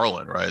Judy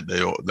Garland, right?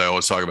 They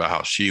always talk about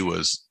how she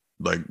was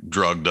like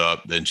drugged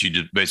up and she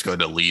just basically had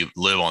to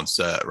live on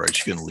set, right?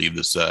 She couldn't leave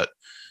the set,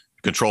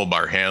 controlled by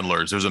her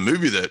handlers. There's a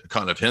movie that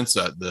kind of hints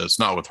at this,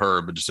 not with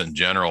her, but just in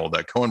general,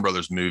 that Coen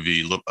Brothers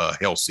movie,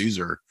 Hail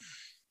Caesar.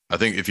 I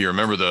think if you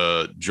remember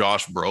the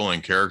Josh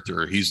Brolin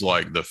character, he's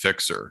like the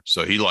fixer.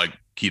 So he like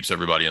keeps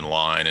everybody in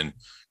line and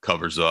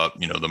covers up,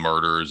 the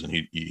murders, and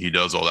he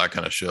does all that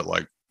kind of shit.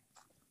 Like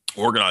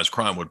organized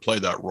crime would play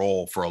that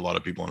role for a lot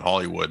of people in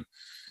Hollywood.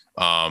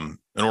 And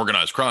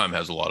organized crime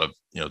has a lot of,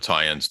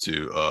 tie-ins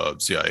to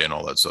CIA and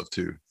all that stuff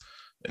too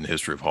in the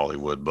history of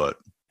Hollywood. But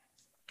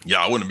yeah,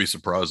 I wouldn't be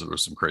surprised if there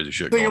was some crazy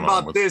shit going on. The thing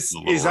about this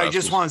is I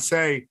just want to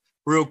say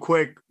real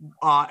quick,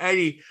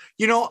 Eddie,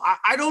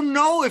 I don't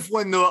know if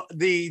when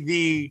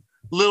the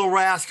Little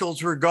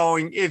Rascals were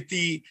going, if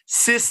the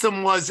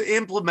system was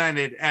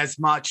implemented as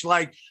much,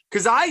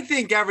 because I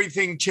think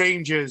everything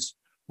changes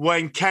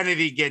when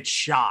Kennedy gets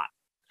shot.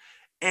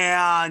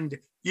 And,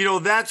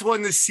 that's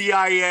when the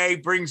CIA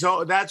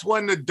that's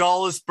when the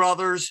Dulles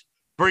brothers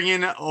bring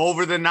in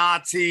over the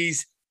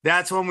Nazis.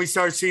 That's when we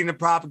start seeing the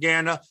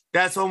propaganda.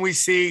 That's when we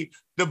see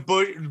the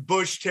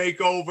Bush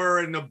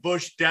takeover and the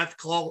Bush death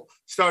cult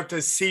start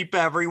to seep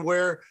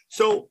everywhere.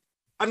 So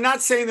I'm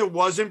not saying there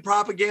wasn't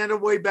propaganda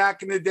way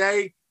back in the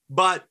day,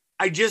 but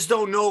I just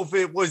don't know if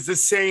it was the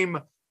same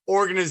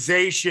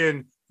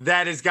organization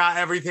that has got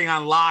everything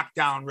on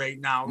lockdown right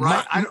now,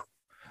 right?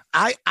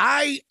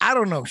 I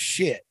don't know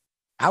shit.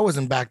 I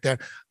wasn't back there,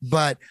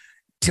 but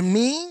to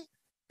me,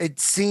 it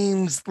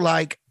seems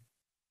like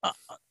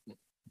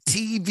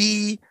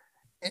TV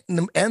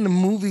and the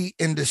movie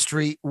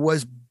industry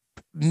was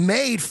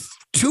made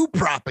to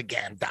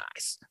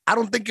propagandize. I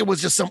don't think it was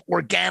just some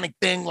organic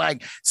thing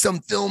like some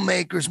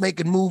filmmakers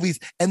making movies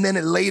and then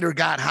it later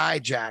got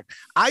hijacked.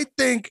 I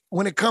think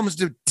when it comes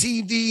to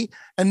TV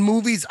and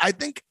movies, I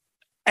think,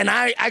 and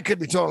I could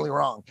be totally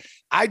wrong,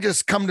 I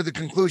just come to the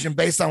conclusion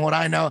based on what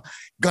I know,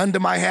 gun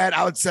to my head,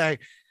 I would say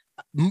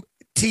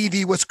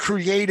TV was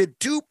created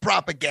to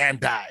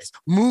propagandize.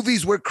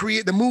 Movies were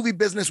created, the movie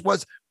business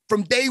was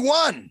from day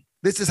one.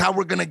 This is how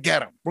we're going to get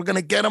them. We're going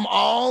to get them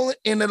all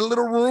in a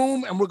little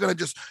room and we're going to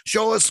just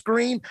show a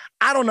screen.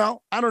 I don't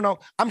know.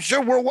 I'm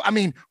sure World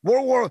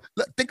War,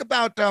 think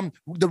about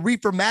the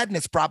Reefer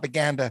Madness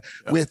propaganda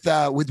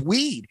with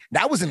weed.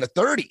 That was in the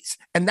 30s.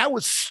 And that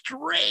was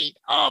straight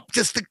up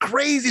just the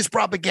craziest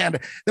propaganda,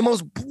 the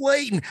most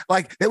blatant,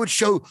 like they would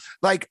show,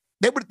 like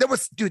there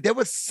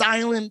was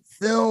silent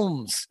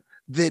films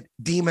that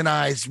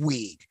demonized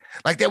weed.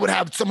 Like they would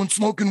have someone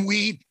smoking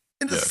weed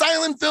in the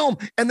silent film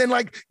and then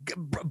like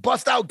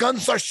bust out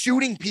guns, start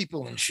shooting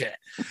people and shit.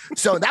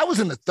 So that was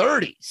in the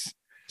 30s.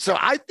 So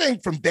I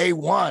think from day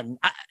one,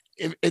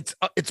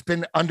 it's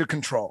been under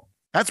control.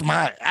 That's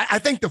I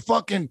think the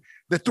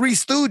Three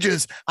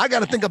Stooges, I got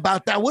to think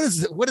about that. What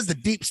is the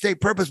deep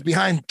state purpose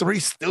behind Three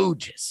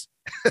Stooges?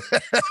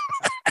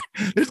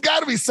 There's got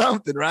to be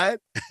something, right?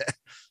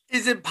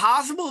 Is it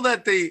possible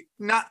that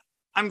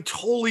I'm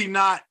totally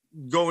not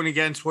going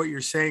against what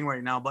you're saying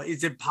right now, but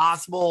is it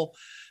possible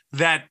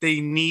that the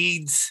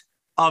needs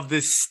of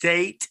the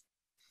state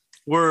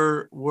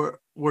were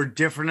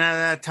different at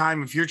that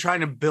time? If you're trying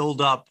to build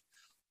up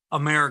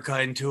America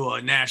into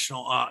a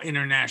national,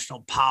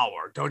 international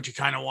power? Don't you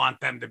kind of want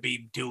them to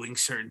be doing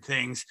certain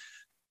things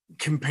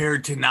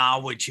compared to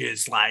now, which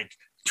is like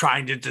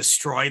trying to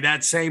destroy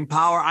that same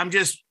power? I'm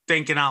just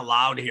thinking out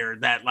loud here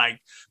that like,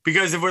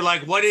 because if we're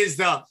like, what is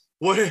the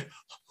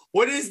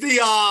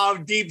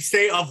deep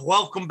state of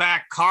Welcome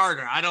Back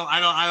Carter? I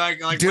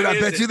like dude, I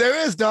bet you there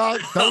is,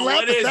 dog. Don't laugh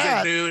what at is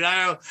that. it, dude?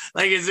 I don't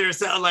like, is there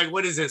something like,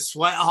 what is it?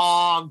 Sweat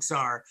hogs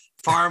or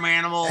farm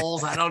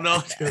animals? I don't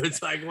know, dude.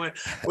 It's like, what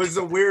was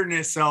the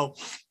weirdness? So,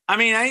 I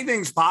mean,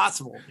 anything's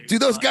possible.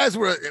 Dude, those guys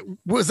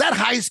was that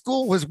high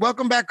school? Was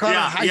Welcome Back Carter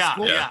high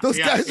school? Yeah. Those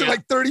guys are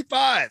like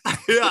 35.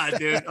 Yeah,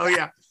 dude. Oh,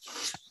 yeah.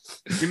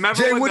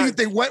 Remember Jay, what do you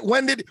think?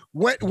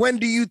 When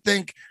do you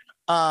think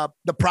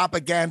the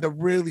propaganda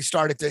really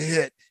started to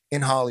hit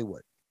in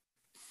Hollywood?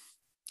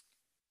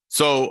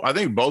 So I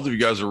think both of you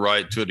guys are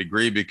right to a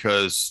degree,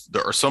 because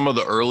there are some of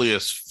the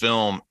earliest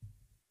film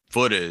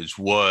footage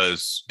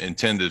was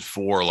intended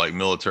for like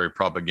military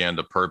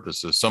propaganda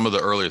purposes. Some of the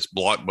earliest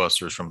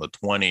blockbusters from the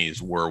 20s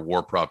were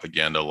war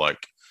propaganda,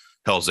 like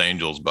Hell's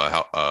Angels by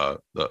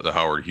the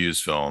Howard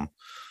Hughes film.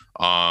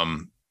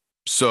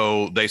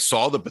 So they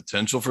saw the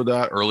potential for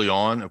that early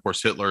on. Of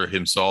course, Hitler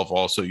himself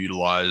also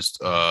utilized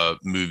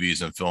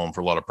movies and film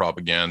for a lot of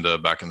propaganda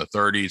back in the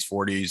 30s,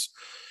 40s.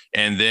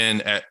 And then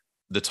by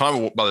the time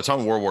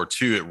of World War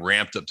II, it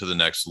ramped up to the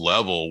next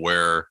level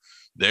where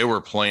they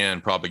were playing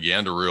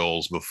propaganda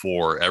reels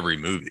before every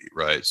movie,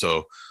 right?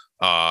 So,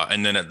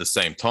 and then at the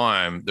same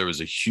time, there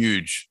was a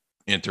huge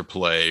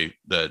interplay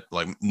that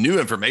like new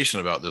information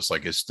about this,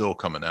 like, is still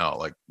coming out.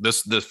 Like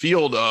the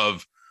field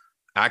of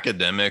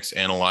academics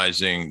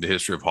analyzing the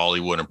history of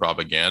Hollywood and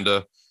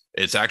propaganda,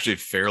 it's actually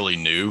fairly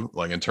new,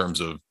 like in terms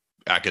of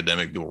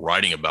academic people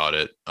writing about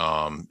it.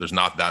 There's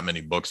not that many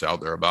books out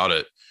there about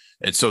it.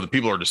 And so the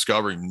people are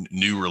discovering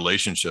new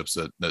relationships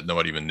that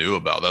nobody even knew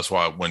about. That's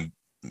why when,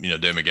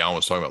 Dave McGowan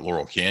was talking about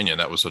Laurel Canyon,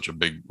 that was such a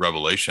big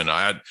revelation.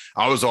 I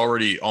was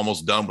already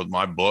almost done with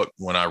my book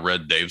when I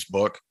read Dave's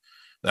book.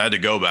 I had to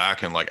go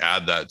back and like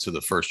add that to the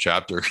first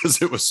chapter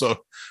because it was so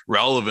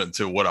relevant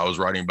to what I was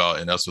writing about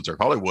in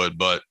Esoteric Hollywood.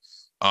 But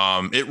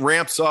it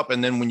ramps up.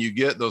 And then when you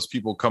get those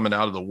people coming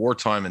out of the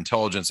wartime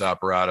intelligence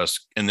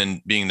apparatus and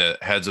then being the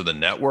heads of the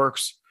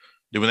networks,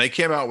 when they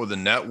came out with the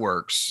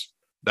networks,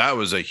 that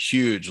was a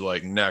huge,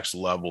 like, next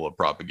level of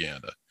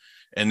propaganda.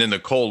 And then the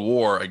Cold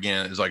War,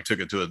 again, is like took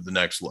it to the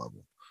next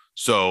level.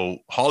 So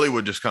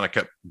Hollywood just kind of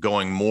kept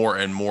going more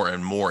and more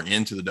and more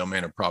into the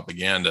domain of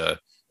propaganda.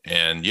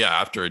 And yeah,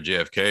 after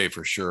JFK,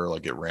 for sure,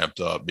 like it ramped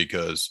up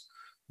because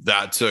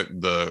that took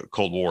the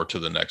Cold War to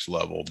the next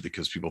level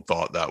because people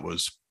thought that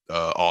was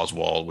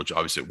Oswald, which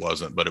obviously it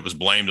wasn't, but it was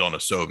blamed on a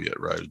Soviet,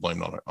 right? It was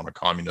blamed on a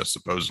communist,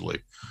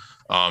 supposedly,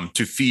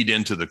 to feed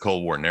into the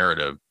Cold War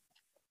narrative.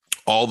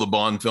 All the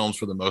Bond films,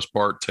 for the most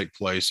part, take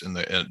place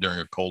during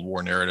a Cold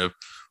War narrative.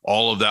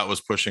 All of that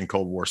was pushing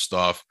Cold War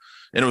stuff.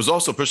 And it was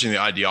also pushing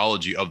the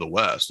ideology of the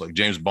West. Like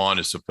James Bond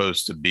is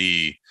supposed to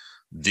be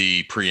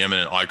the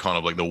preeminent icon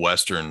of like the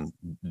Western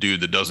dude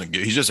that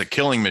he's just a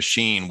killing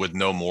machine with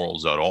no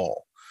morals at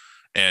all.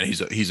 And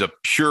he's a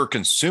pure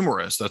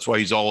consumerist. That's why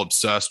he's all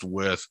obsessed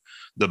with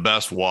the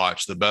best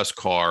watch, the best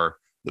car,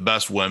 the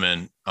best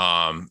women.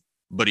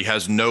 But he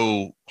has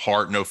no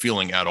heart, no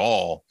feeling at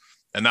all.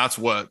 And that's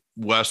what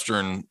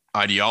Western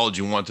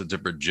ideology wanted to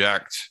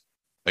project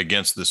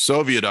against the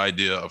Soviet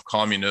idea of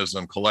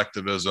communism,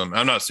 collectivism.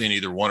 I'm not saying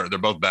either one, they're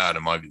both bad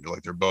in my view.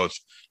 Like they're both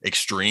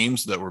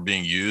extremes that were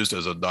being used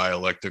as a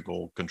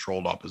dialectical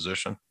controlled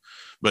opposition.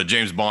 But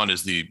James Bond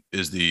is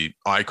the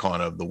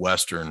icon of the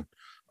Western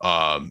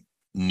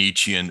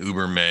Nietzschean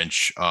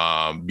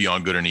Übermensch,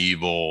 beyond good and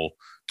evil,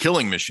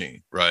 killing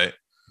machine, right?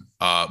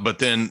 But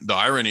then the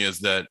irony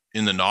is that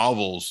in the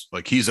novels,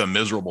 like he's a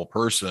miserable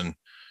person.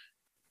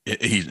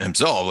 He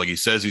himself, like he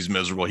says he's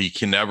miserable. He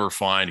can never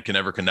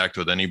connect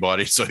with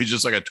anybody. So he's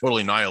just like a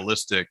totally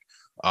nihilistic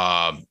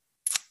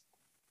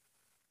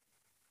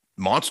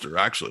monster,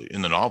 actually,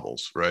 in the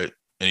novels, right?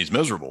 And he's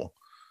miserable.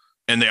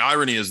 And the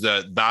irony is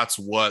that that's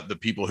what the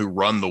people who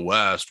run the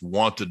West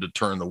wanted to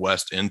turn the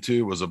West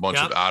into, was a bunch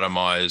of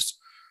atomized,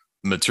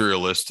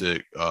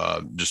 materialistic,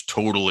 just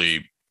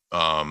totally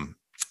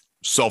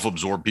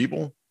self-absorbed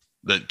people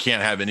that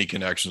can't have any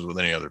connections with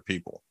any other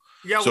people.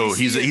 Yeah, so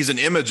he's an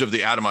image of the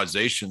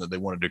atomization that they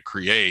wanted to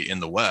create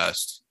in the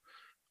West,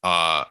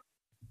 and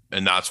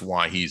that's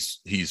why he's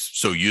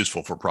so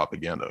useful for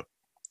propaganda.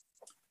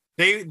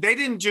 They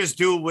didn't just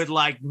do it with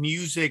like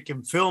music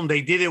and film;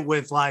 they did it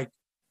with like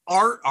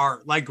art,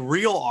 like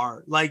real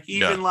art, like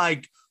even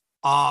like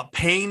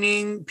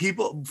painting.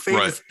 People,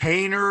 famous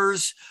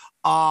painters,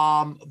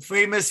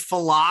 famous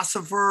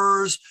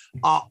philosophers,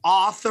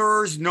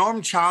 authors.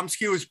 Noam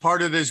Chomsky was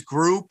part of this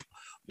group.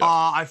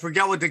 I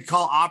forget what they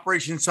call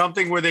Operation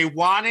something, where they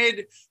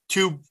wanted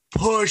to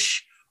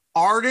push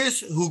artists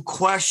who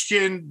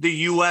questioned the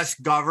U.S.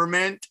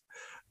 government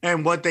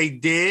and what they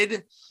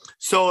did.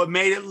 So it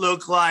made it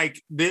look like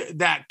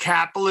that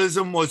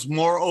capitalism was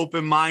more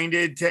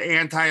open-minded to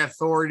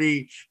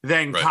anti-authority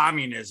than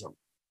communism.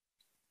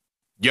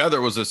 Yeah,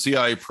 there was a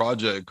CIA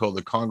project called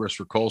the Congress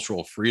for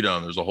Cultural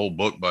Freedom. There's a whole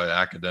book by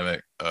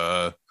academic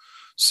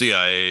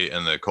CIA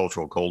and the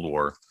Cultural Cold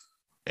War.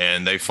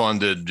 And they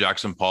funded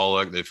Jackson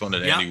Pollock, they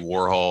funded Andy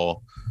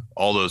Warhol,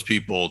 all those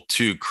people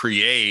to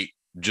create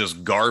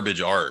just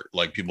garbage art,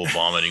 like people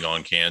vomiting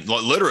on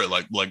literally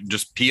like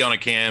just pee on a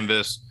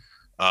canvas,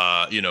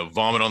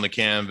 vomit on the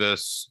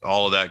canvas,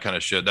 all of that kind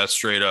of shit. That's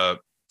straight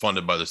up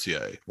funded by the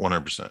CIA,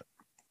 100%.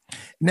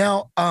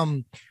 Now,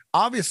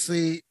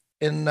 obviously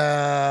in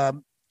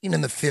the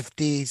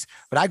 50s,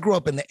 but I grew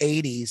up in the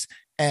 80s,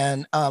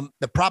 and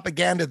the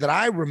propaganda that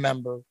I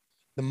remember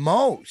the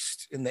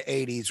most in the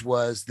 80s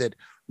was that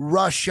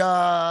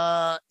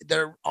Russia,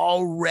 they're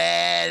all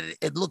red.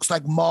 It looks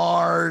like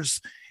Mars.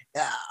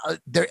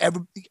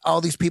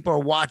 All these people are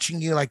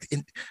watching you like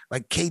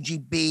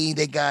KGB.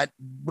 They got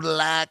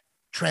black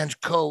trench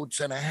coats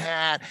and a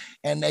hat,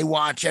 and they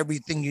watch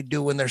everything you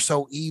do, and they're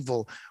so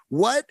evil.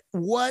 What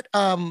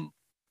was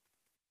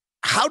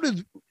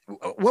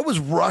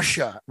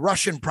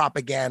Russian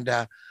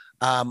propaganda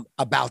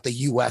about the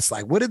U.S.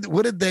 like? What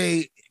did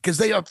they? Because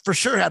they for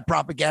sure had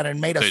propaganda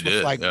and made us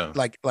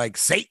look like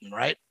Satan,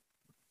 right?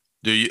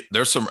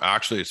 There's some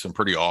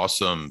pretty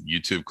awesome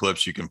YouTube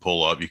clips you can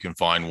pull up. You can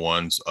find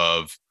ones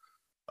of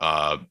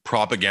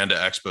propaganda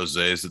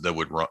exposés that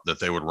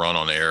they would run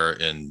on air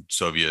in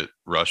Soviet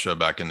Russia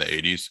back in the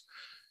 80s.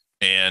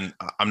 And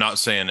I'm not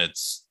saying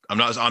I'm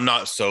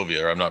not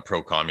Soviet, or I'm not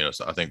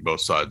pro-communist. I think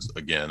both sides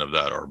again of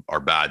that are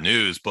bad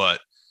news.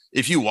 But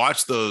if you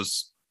watch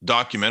those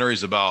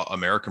documentaries about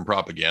American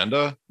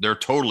propaganda, they're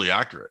totally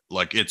accurate.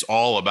 Like, it's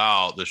all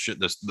about the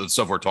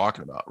stuff we're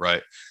talking about,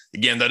 right?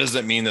 Again, that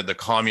doesn't mean that the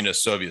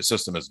communist Soviet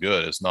system is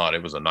good. It's not.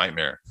 It was a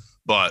nightmare.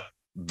 But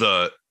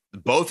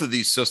both of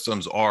these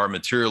systems are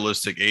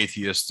materialistic,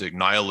 atheistic,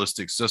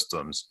 nihilistic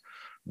systems.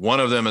 One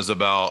of them is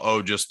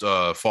about, just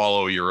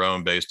follow your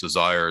own base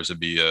desires and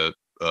be a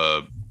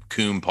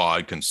coon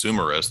pod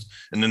consumerist.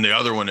 And then the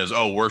other one is,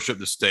 worship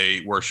the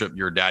state, worship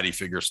your daddy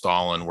figure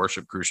Stalin,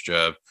 worship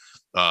Khrushchev.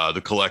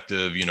 The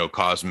collective,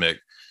 cosmic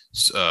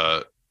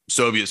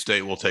Soviet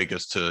state will take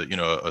us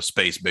to, a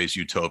space-based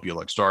utopia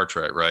like Star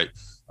Trek, right?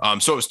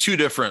 So it's two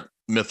different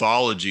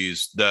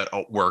mythologies that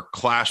were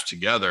clashed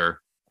together,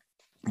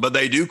 but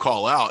they do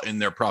call out in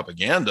their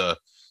propaganda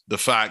the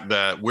fact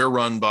that we're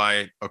run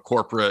by a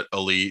corporate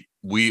elite.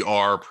 We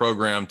are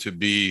programmed to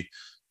be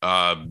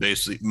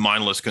basically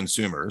mindless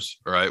consumers,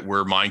 right?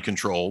 We're mind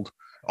controlled.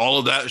 All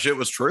of that shit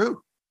was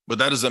true. But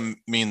that doesn't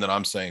mean that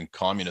I'm saying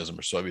communism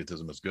or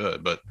Sovietism is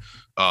good. But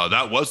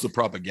that was the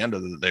propaganda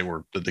that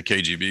the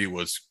KGB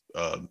was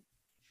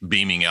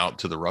beaming out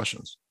to the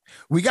Russians.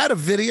 We got a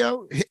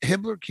video.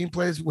 Hibbler, can you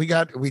play this? We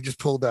just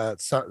pulled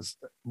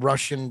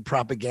Russian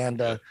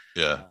propaganda.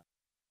 Yeah,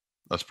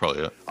 that's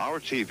probably it. Our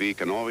TV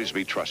can always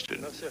be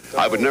trusted.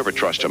 I would never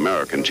trust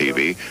American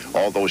TV,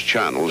 all those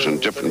channels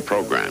and different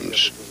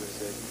programs.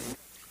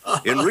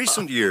 In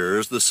recent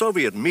years, the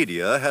Soviet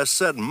media has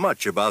said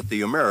much about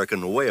the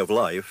American way of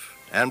life,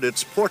 and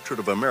its portrait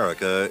of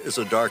America is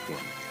a dark one.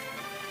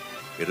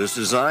 It is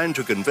designed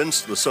to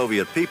convince the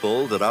Soviet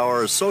people that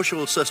our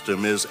social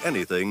system is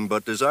anything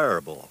but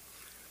desirable.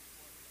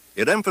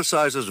 It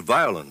emphasizes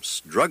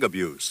violence, drug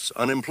abuse,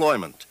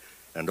 unemployment,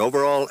 and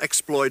overall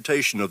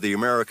exploitation of the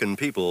American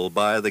people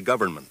by the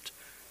government.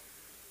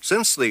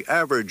 Since the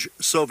average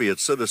Soviet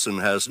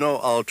citizen has no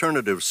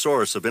alternative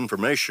source of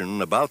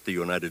information about the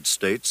United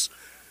States,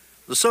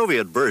 the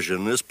Soviet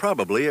version is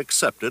probably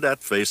accepted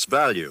at face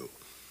value.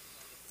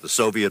 The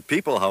Soviet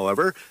people,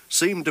 however,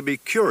 seem to be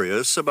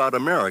curious about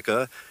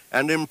America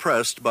and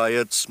impressed by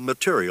its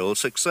material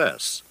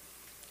success.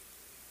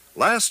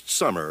 Last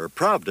summer,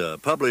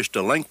 Pravda published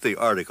a lengthy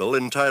article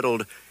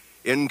entitled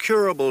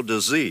Incurable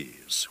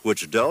Disease,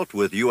 which dealt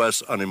with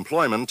U.S.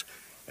 unemployment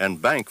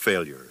and bank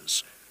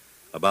failures.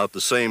 About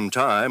the same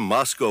time,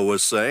 Moscow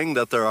was saying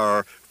that there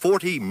are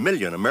 40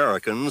 million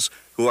Americans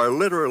who are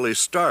literally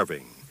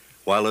starving,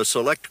 while a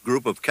select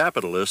group of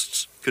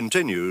capitalists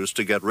continues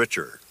to get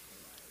richer.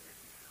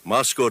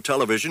 Moscow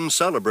television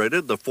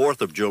celebrated the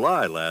 4th of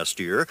July last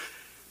year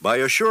by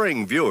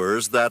assuring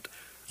viewers that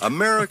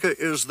America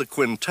is the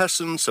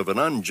quintessence of an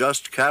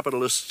unjust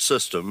capitalist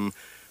system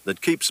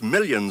that keeps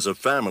millions of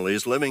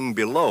families living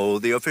below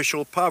the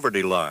official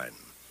poverty line.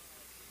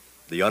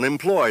 The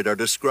unemployed are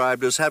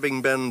described as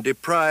having been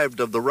deprived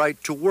of the right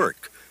to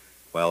work,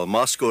 while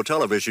Moscow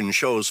television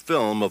shows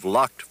film of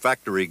locked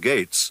factory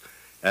gates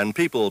and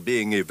people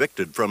being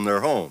evicted from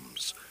their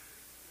homes.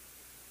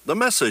 The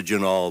message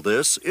in all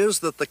this is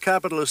that the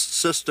capitalist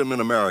system in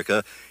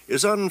America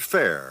is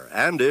unfair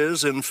and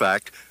is, in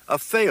fact, a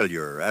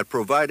failure at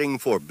providing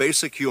for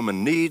basic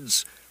human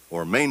needs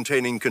or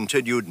maintaining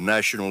continued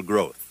national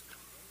growth.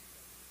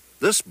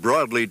 This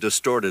broadly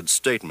distorted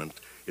statement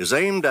is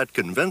aimed at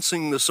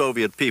convincing the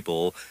Soviet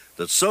people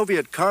that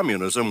Soviet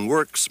communism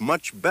works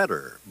much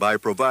better by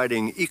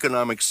providing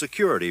economic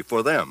security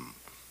for them.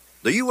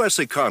 The U.S.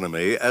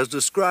 economy, as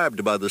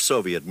described by the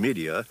Soviet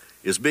media,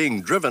 is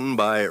being driven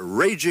by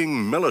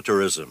raging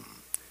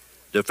militarism.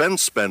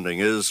 Defense spending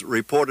is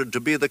reported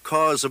to be the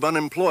cause of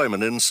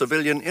unemployment in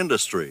civilian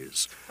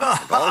industries,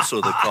 and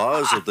also the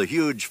cause of the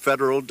huge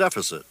federal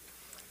deficit.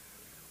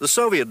 The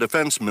Soviet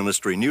Defense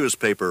Ministry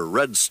newspaper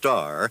Red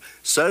Star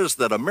says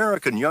that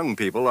American young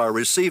people are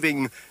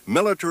receiving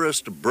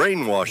militarist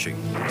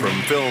brainwashing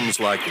from films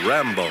like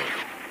Rambo.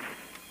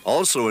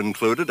 Also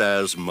included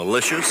as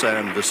malicious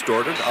and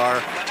distorted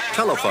are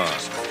Telephone,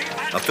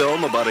 a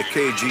film about a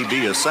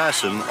KGB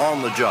assassin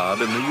on the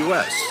job in the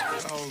U.S.,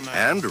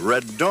 and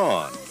Red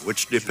Dawn,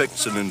 which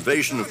depicts an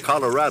invasion of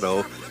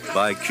Colorado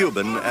by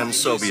Cuban and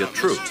Soviet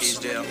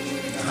troops.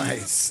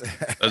 Nice.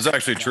 That's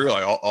actually true.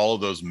 Like all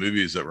of those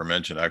movies that were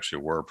mentioned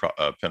actually were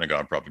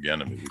Pentagon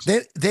propaganda movies.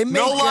 They make,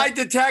 no lie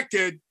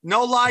detected.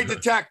 No lie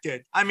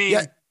detected. I mean,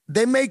 yeah,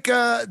 they make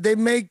the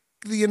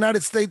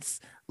United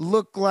States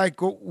look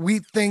like what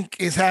we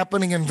think is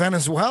happening in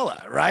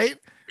Venezuela, right?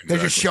 Exactly. They're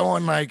just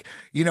showing like,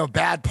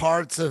 bad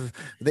parts of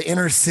the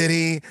inner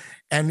city.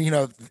 And,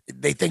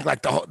 they think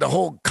like the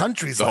whole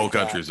country's the whole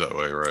country's that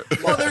way, right?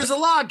 Well, there's a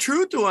lot of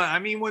truth to it. I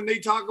mean, when they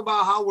talk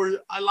about how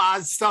a lot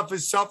of stuff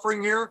is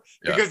suffering here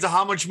because of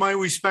how much money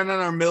we spend on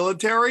our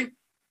military,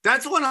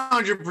 that's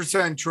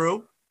 100%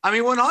 true. I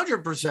mean,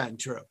 100%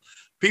 true.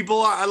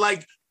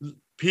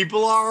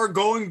 People are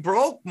going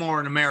broke more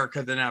in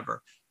America than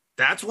ever.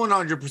 That's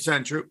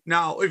 100% true.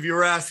 Now, if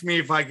you're asking me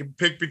if I can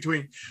pick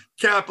between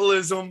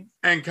capitalism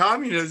and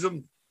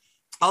communism,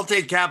 I'll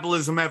take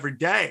capitalism every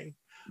day.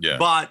 Yeah.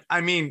 But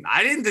I mean,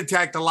 I didn't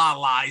detect a lot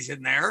of lies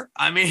in there.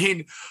 I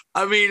mean,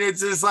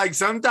 it's just like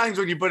sometimes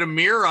when you put a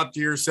mirror up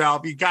to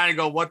yourself, you kind of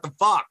go, what the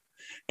fuck?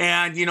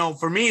 And,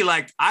 for me,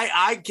 like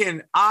I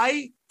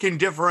can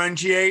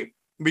differentiate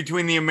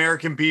between the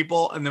American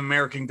people and the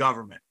American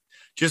government,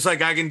 just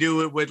like I can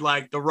do it with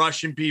like the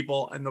Russian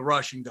people and the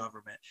Russian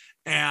government.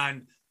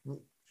 And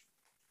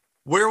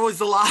where was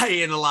the lie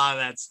in a lot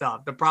of that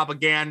stuff? The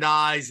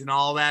propagandize and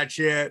all that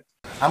shit.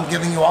 I'm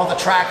giving you all the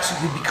tracks.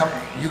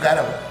 You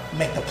gotta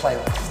make the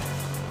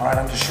playlist. All right,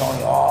 I'm just showing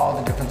you all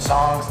the different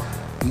songs.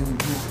 You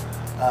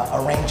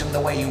arrange them the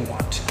way you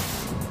want to.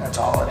 That's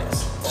all it is.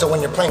 So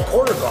when you're playing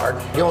quarter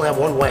guard, you only have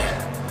one way.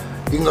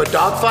 You can go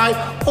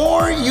dogfight,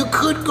 or you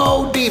could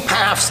go deep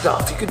half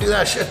stuff. You could do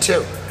that shit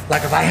too.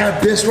 Like if I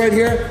have this right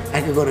here,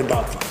 I can go to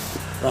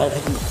dogfight. Right? I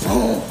can go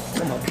boom,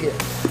 come up here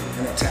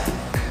and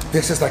attack.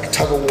 This is like a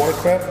tug of war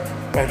grip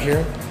right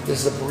here.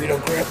 This is a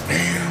burrito grip,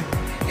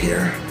 bam,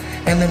 here.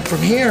 And then from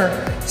here,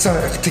 so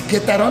to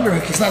get that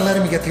underhook, he's not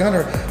letting me get the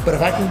underhook, but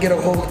if I can get a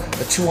hold of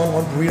a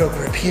 2-on-1 burrito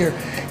grip here,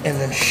 and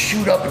then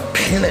shoot up and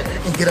pin it,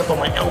 and get up on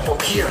my elbow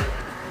here.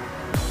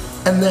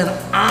 And then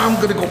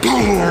I'm gonna go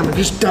bam, and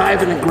just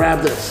dive in and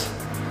grab this.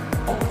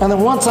 And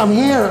then once I'm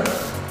here,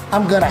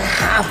 I'm gonna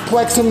half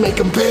flex him, make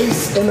him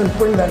base, and then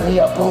bring that knee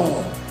up,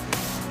 boom.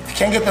 If you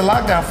can't get the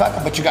lockdown, fuck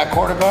it, but you got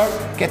quarter guard,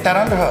 get that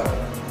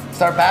underhook.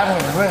 Start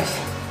battling your wrist.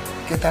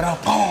 Get that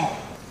up, boom.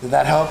 Did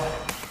that help?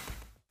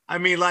 I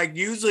mean, like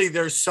usually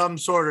there's some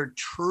sort of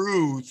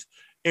truth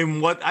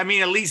in what, I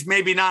mean, at least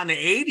maybe not in the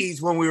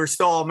 80s when we were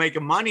still all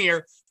making money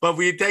here, but if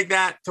we take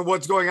that to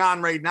what's going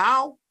on right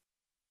now,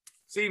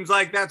 seems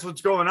like that's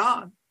what's going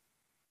on.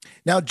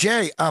 Now,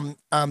 Jay,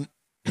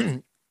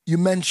 you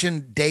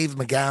mentioned Dave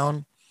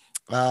McGowan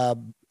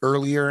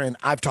earlier, and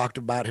I've talked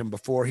about him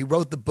before. He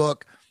wrote the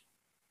book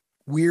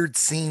Weird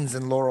Scenes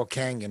in Laurel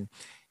Canyon.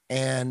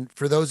 And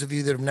for those of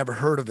you that have never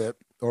heard of it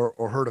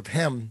or heard of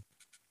him,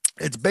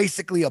 it's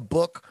basically a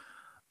book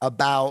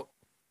about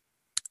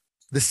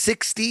the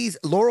 60s,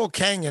 Laurel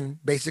Canyon,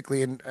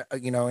 basically in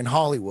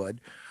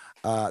Hollywood,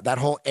 that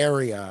whole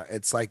area.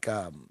 It's like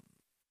a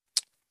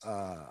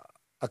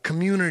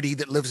community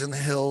that lives in the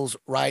hills,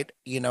 right?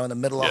 In the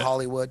middle of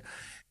Hollywood.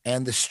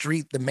 And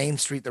the main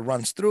street that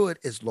runs through it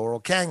is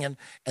Laurel Canyon.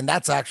 And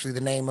that's actually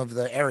the name of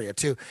the area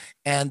too.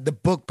 And the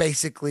book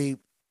basically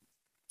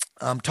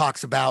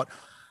talks about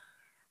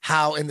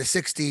how in the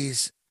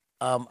 60s,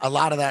 a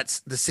lot of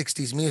that's the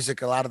 60s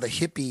music, a lot of the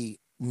hippie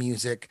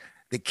music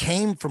that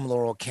came from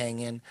Laurel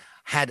Canyon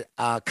had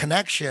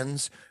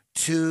connections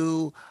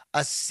to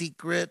a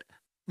secret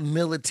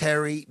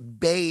military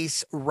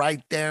base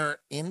right there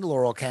in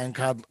Laurel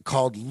Canyon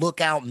called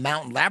Lookout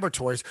Mountain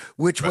Laboratories,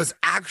 which was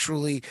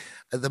actually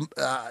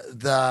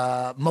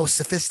the most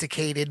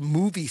sophisticated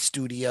movie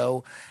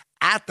studio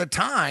at the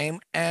time.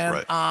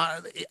 And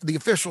the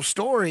official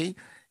story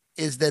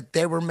is that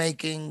they were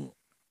making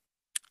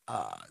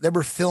they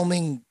were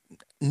filming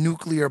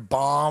nuclear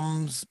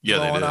bombs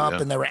blowing up,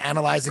 and they were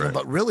analyzing them.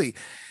 But really,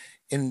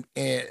 in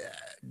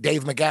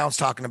Dave McGowan's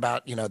talking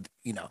about,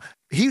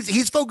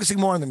 he's focusing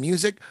more on the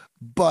music,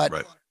 but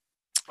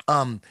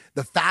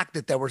the fact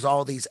that there was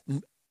all these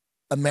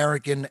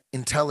American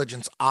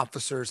intelligence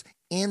officers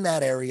in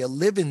that area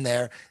living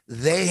there,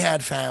 they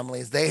had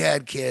families, they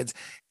had kids.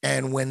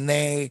 And when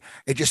it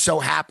just so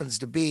happens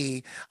to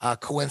be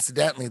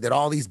coincidentally that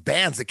all these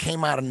bands that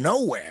came out of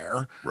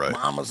nowhere,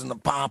 Mamas and the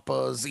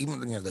Papas, even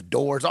the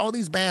Doors, all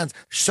these bands,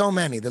 so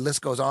many, the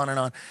list goes on and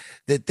on,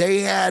 that they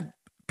had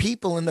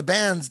people in the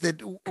bands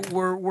that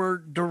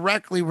were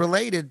directly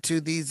related to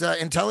these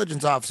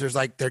intelligence officers,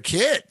 like their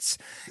kids.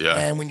 Yeah.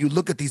 And when you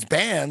look at these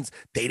bands,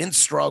 they didn't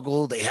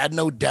struggle. They had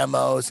no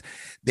demos.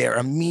 They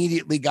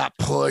immediately got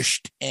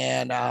pushed.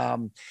 And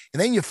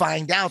then you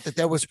find out that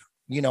there was,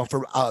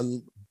 for a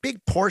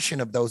big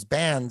portion of those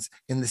bands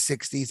in the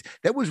 60s,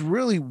 there was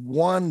really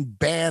one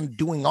band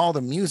doing all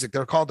the music.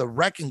 They're called the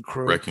Wrecking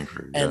Crew.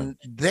 And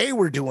they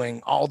were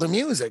doing all the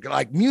music.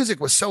 Like, music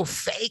was so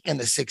fake in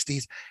the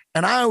 60s.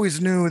 And I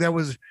always knew there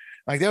was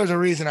a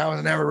reason I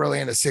was never really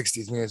into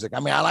 60s music. I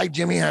mean, I like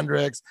Jimi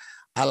Hendrix.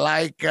 I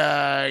like,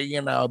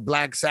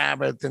 Black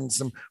Sabbath and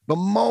but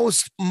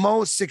most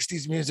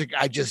 60s music,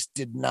 I just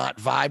did not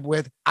vibe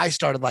with. I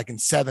started liking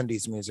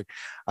 70s music.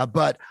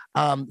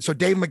 So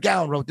Dave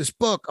McGowan wrote this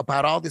book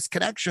about all these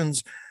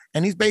connections.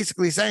 And he's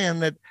basically saying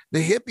that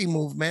the hippie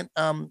movement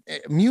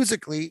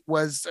musically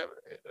was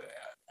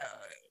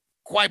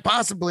quite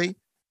possibly,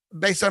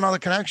 based on all the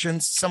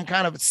connections, some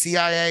kind of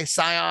CIA,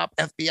 PSYOP,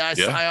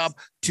 FBI,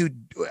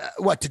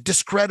 PSYOP to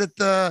discredit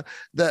the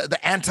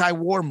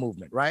anti-war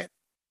movement, right?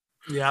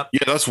 Yeah.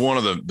 That's one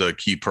of the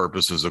key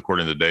purposes,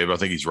 according to Dave. I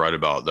think he's right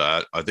about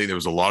that. I think there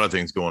was a lot of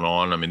things going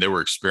on. I mean, they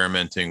were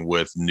experimenting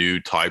with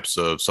new types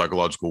of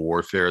psychological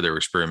warfare. They were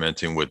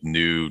experimenting with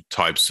new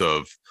types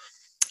of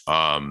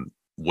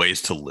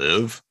ways to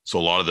live. So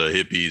a lot of the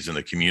hippies and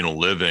the communal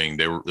living,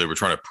 they were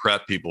trying to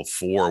prep people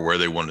for where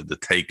they wanted to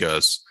take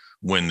us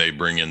when they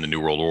bring in the New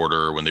World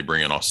Order, when they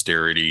bring in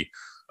austerity.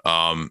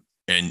 And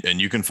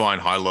you can find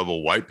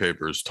high-level white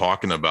papers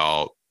talking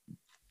about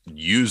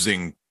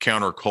using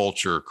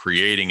counterculture,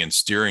 creating and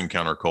steering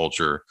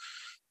counterculture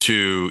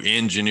to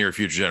engineer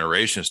future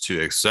generations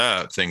to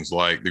accept things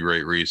like the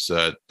Great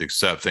Reset,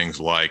 accept things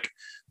like,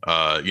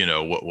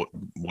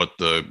 what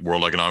the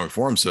World Economic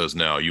Forum says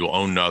now: you'll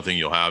own nothing,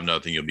 you'll have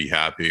nothing, you'll be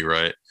happy,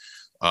 right?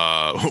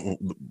 I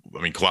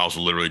mean, Klaus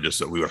literally just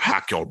said, we would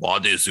hack your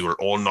bodies, you would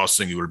own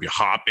nothing, you would be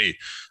happy.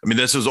 I mean,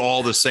 this is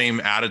all the same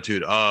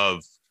attitude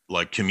of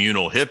like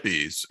communal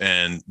hippies,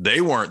 and they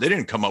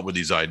didn't come up with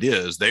these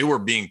ideas. They were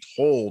being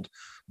told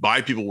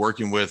by people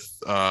working with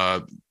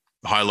high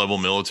level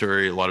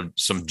military.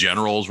 Some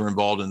generals were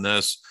involved in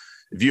this.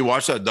 If you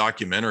watch that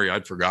documentary,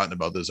 I'd forgotten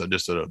about this. I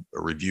just did a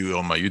review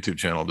on my YouTube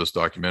channel of this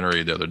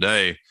documentary the other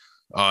day.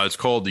 It's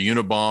called The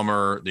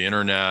Unabomber, the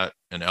Internet,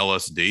 and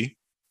LSD.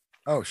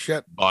 Oh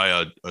shit!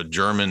 By a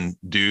German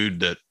dude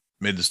that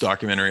made this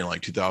documentary in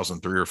like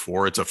 2003 or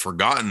 4. It's a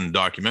forgotten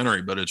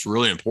documentary, but it's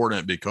really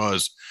important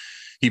because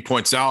he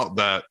points out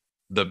that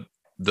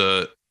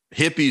the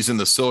hippies in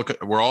the Silicon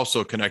were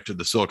also connected to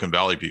the Silicon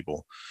Valley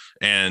people,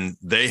 and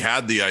they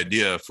had the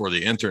idea for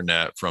the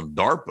internet from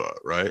DARPA,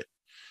 right?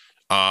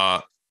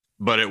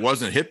 But it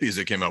wasn't hippies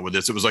that came up with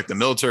this. It was like the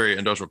military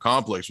industrial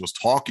complex was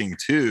talking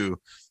to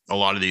a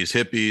lot of these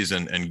hippies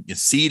and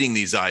seeding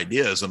these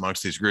ideas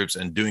amongst these groups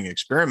and doing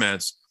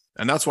experiments.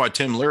 And that's why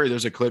Tim Leary,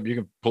 there's a clip, you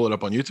can pull it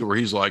up on YouTube, where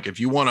he's like, if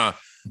you want to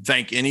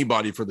thank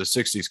anybody for the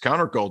 60s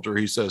counterculture,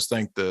 he says,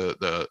 thank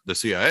the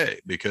CIA,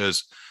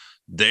 because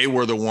they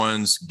were the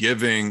ones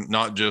giving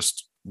not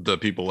just the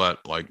people at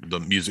like the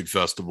music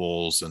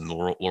festivals and the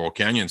Laurel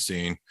Canyon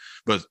scene,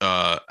 but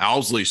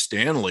Owsley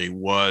Stanley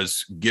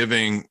was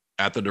giving,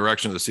 at the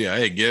direction of the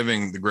CIA,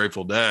 giving the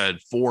Grateful Dead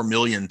 4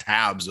 million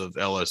tabs of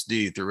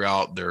LSD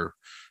throughout their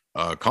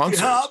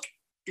concerts.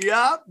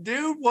 Yeah,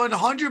 dude,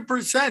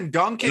 100%.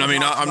 Duncan. And I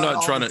mean, I'm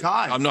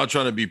not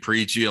trying to be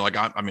preachy. Like,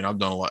 I mean, I've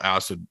done a lot of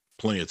acid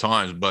plenty of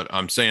times, but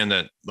I'm saying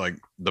that like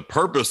the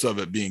purpose of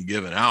it being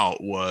given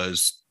out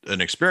was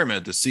an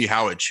experiment to see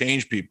how it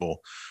changed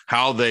people,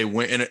 how they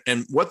went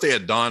and what they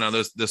had done. Now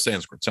this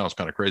sounds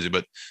kind of crazy,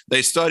 but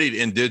they studied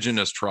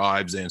indigenous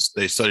tribes and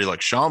they studied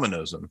like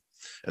shamanism.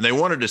 And they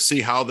wanted to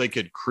see how they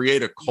could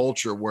create a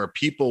culture where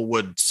people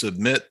would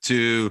submit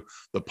to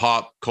the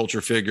pop culture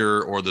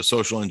figure or the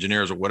social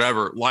engineers or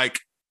whatever,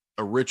 like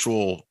a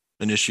ritual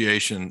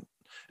initiation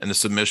and the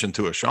submission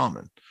to a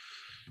shaman.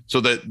 So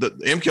that the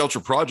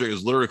MKUltra project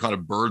is literally kind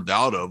of birthed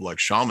out of like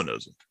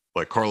shamanism,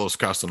 like Carlos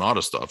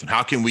Castaneda stuff. And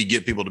how can we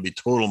get people to be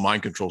total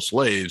mind control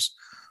slaves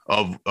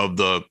of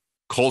the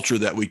culture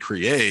that we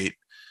create?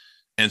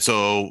 And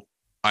so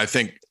I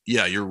think,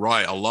 yeah, you're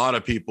right. A lot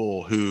of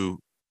people who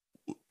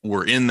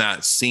were in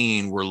that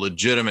scene were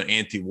legitimate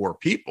anti-war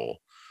people,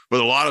 but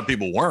a lot of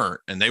people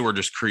weren't, and they were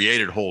just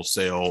created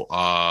wholesale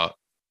out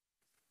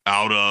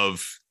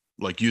of,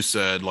 like you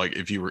said, like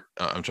if you were,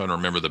 I'm trying to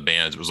remember the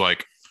bands. It was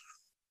like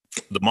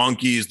the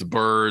Monkees, the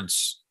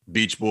Byrds,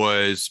 Beach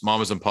Boys,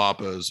 Mamas and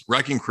Papas.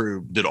 Wrecking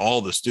Crew did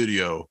all the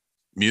studio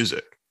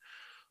music.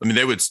 I mean,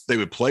 they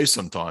would play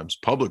sometimes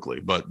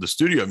publicly, but the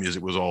studio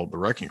music was all the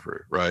Wrecking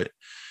Crew, right?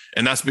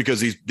 And that's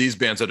because these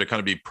bands had to kind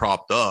of be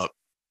propped up.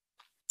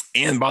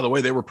 And by the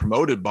way, they were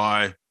promoted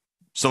by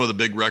some of the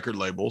big record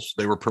labels.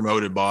 They were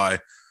promoted by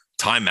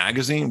Time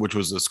Magazine, which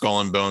was the Skull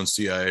and Bones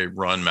CIA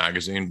run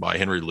magazine by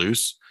Henry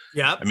Luce.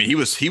 Yeah. I mean, he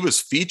was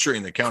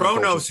featuring the counterculture.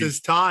 Chronos is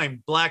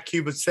Time, Black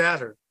Cubit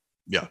Saturn.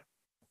 Yeah.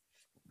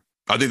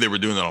 I think they were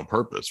doing that on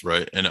purpose,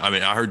 right? And I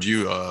mean, I heard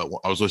you, I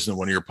was listening to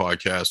one of your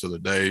podcasts the other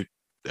day,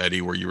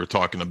 Eddie, where you were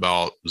talking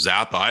about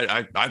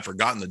Zappa. I'd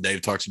forgotten that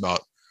Dave talks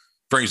about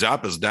Frank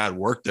Zappa's dad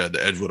worked at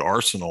the Edgewood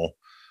Arsenal,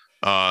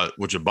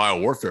 which is a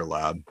biowarfare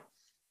lab.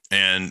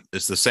 And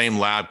it's the same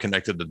lab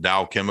connected to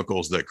Dow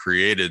Chemicals that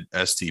created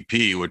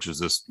STP, which is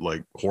this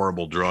like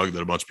horrible drug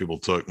that a bunch of people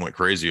took and went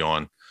crazy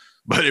on.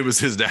 But it was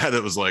his dad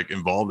that was like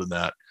involved in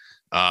that.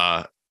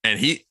 And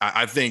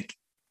I think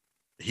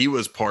he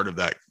was part of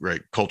that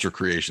culture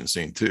creation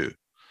scene too.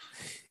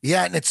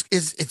 Yeah, and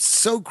it's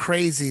so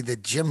crazy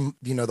that Jim,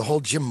 the whole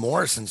Jim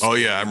Morrison story. Oh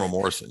yeah, Admiral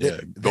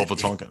Morrison, Gulf of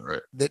Tonkin,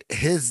 right? That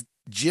his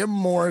Jim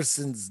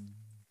Morrison's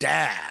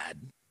dad.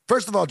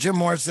 First of all, Jim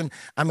Morrison,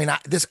 I mean,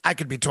 I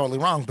could be totally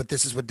wrong, but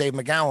this is what Dave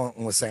McGowan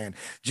was saying.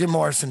 Jim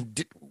Morrison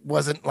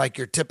wasn't like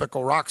your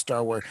typical rock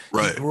star where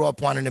he grew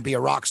up wanting to be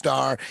a rock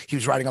star. He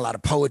was writing a lot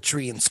of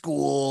poetry in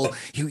school.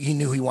 He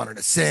knew he wanted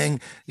to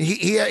sing.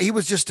 He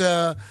was just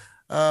a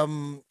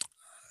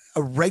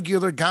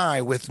regular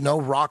guy with no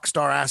rock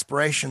star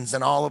aspirations.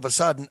 And all of a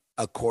sudden,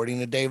 according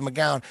to Dave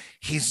McGowan,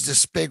 he's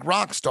this big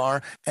rock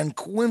star. And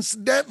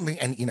coincidentally,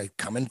 and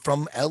coming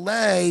from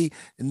LA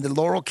in the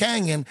Laurel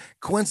Canyon,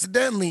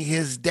 coincidentally,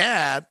 his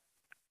dad,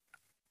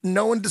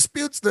 no one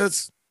disputes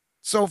this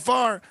so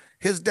far,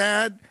 his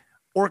dad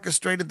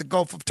orchestrated the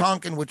Gulf of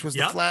Tonkin, which was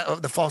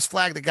the false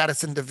flag that got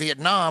us into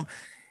Vietnam.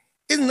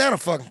 Isn't that a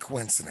fucking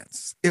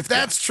coincidence? If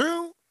that's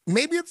true,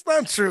 maybe it's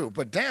not true,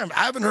 but damn,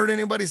 I haven't heard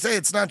anybody say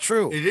it's not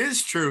true. It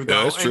is true,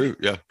 though. Yeah, it's true.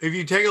 Yeah. If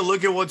you take a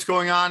look at what's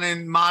going on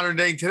in modern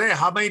day today,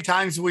 how many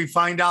times do we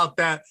find out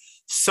that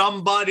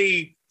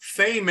somebody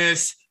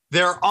famous,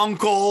 their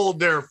uncle,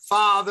 their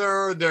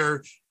father,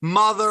 their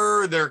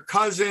mother, their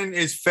cousin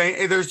is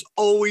famous? There's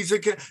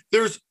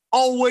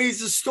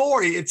always a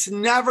story. It's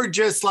never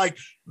just like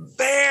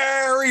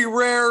very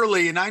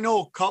rarely, and I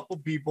know a couple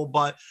people,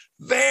 but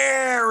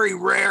very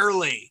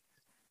rarely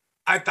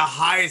at the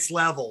highest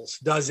levels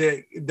does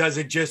it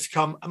just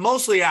come,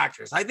 mostly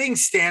actors. I think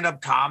stand-up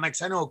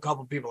comics, I know a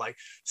couple people like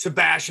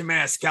Sebastian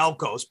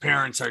Maniscalco's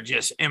parents are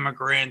just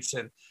immigrants,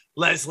 and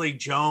Leslie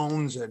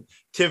Jones and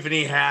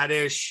Tiffany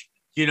Haddish,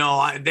 they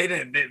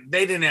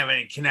didn't have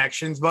any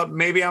connections, but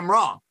maybe I'm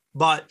wrong.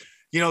 But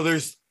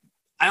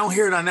I don't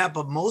hear it on that,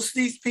 but most of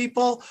these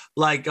people,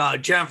 like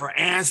Jennifer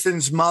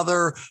Aniston's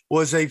mother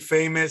was a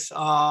famous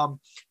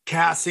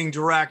casting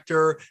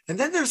director. And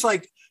then there's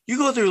you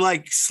go through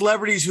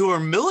celebrities who are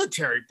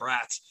military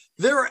brats.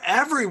 They're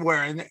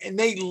everywhere, and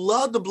they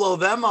love to blow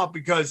them up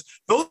because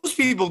those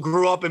people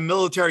grew up in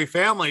military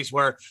families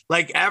where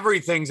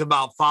everything's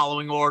about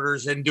following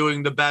orders and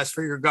doing the best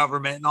for your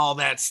government and all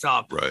that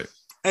stuff. Right.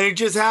 And it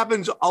just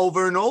happens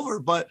over and over.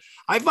 But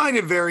I find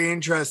it very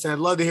interesting. I'd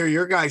love to hear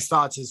your guys'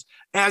 thoughts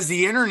as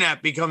the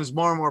internet becomes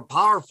more and more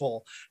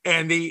powerful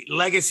and the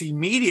legacy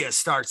media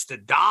starts to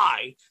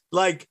die.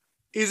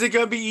 Is it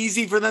going to be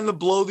easy for them to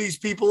blow these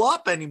people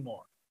up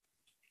anymore?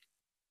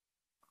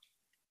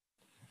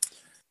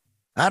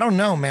 I don't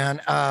know, man.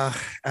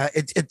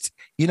 It's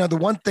the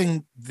one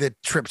thing that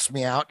trips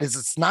me out is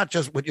it's not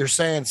just what you're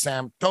saying,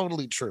 Sam.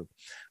 Totally true.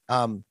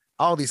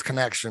 All these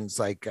connections,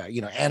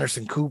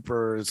 Anderson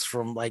Cooper is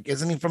from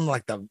isn't he from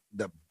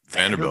the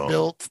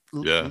Vanderbilt?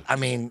 Yeah. I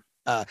mean,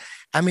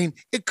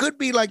 it could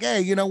be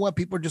hey, you know what?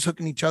 People are just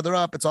hooking each other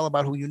up. It's all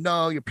about who you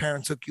know. Your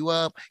parents hook you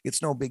up.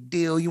 It's no big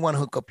deal. You want to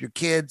hook up your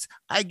kids.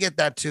 I get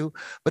that too.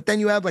 But then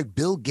you have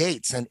Bill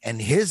Gates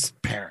and his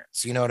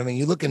parents. You know what I mean?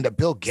 You look into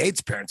Bill Gates'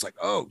 parents,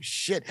 oh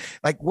shit.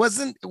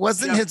 Wasn't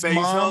Jeff his Bezos?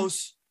 mom?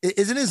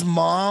 Isn't his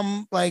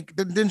mom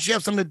didn't she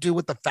have something to do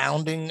with the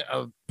founding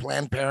of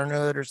Planned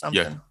Parenthood or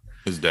something? Yeah,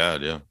 his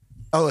dad. Yeah.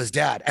 Oh, his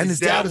dad. And his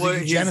dad was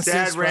a eugenicist. His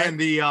dad ran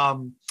the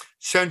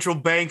Central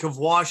Bank of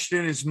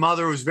Washington. His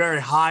mother was very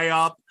high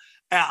up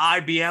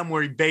at IBM,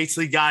 where he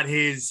basically got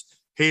his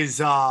what's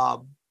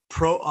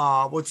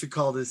it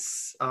called?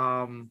 His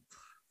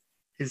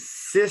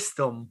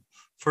system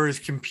for his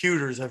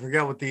computers. I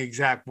forget what the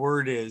exact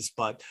word is,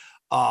 but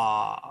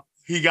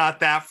he got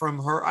that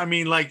from her. I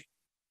mean,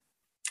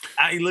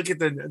 I look at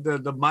the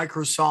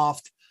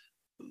Microsoft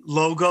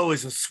logo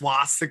is a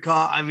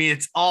swastika. I mean,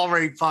 it's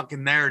already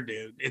fucking there,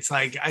 dude. It's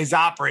his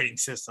operating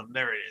system.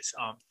 There it is.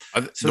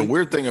 The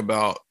weird thing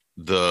about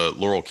the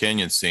Laurel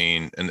Canyon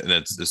scene, and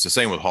it's the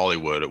same with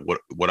Hollywood.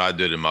 What I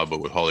did in my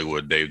book with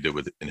Hollywood, Dave did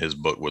in his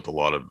book with a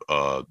lot of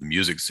the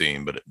music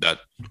scene, but that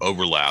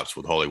overlaps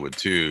with Hollywood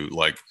too.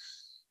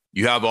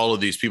 You have all of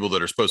these people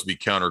that are supposed to be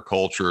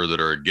counterculture, that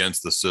are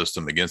against the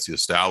system, against the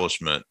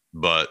establishment,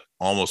 but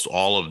almost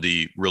all of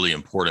the really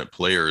important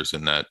players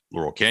in that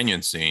Laurel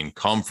Canyon scene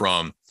come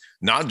from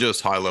not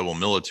just high-level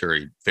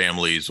military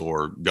families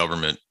or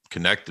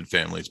government-connected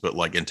families, but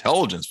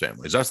intelligence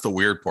families. That's the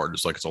weird part.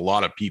 It's a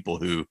lot of people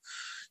who,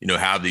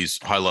 have these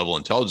high-level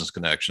intelligence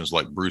connections,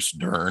 like Bruce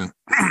Dern.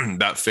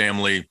 That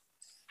family,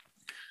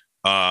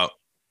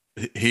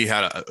 he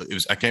had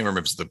I can't remember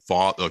if it's the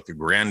father, the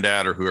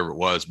granddad or whoever it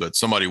was, but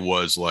somebody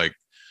was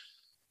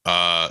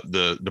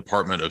the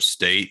Department of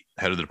State,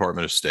 head of the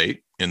Department of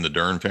State in the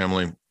Dern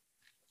family.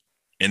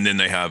 And then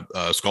they have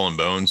Skull and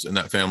Bones in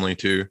that family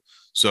too.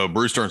 So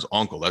Bruce Dern's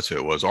uncle, that's who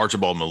it was.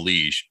 Archibald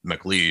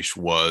McLeish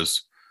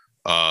was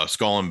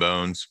Skull and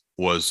Bones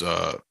was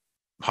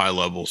high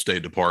level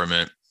State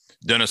Department.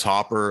 Dennis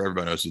Hopper,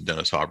 everybody knows who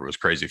Dennis Hopper was.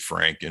 Crazy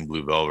Frank in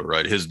Blue Velvet,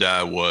 right? His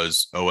dad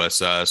was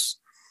OSS.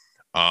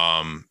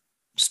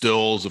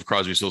 Stills of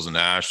Crosby, Stills and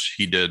Nash.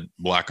 He did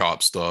Black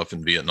Ops stuff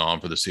in Vietnam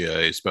for the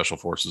CIA Special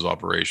Forces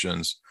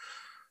operations.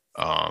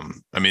 I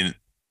mean,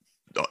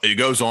 it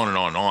goes on and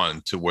on and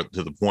on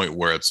to the point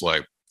where it's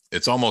like,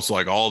 it's almost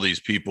like all these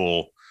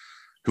people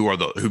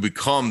who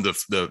become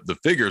the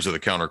figures of the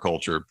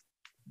counterculture.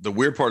 The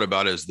weird part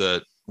about it is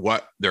that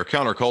they're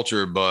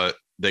counterculture, but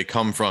they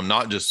come from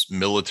not just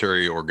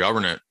military or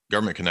government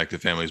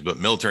connected families, but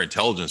military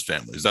intelligence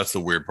families. That's the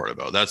weird part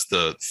about it. That's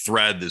the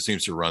thread that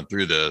seems to run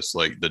through this,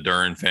 like the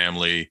Dern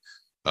family,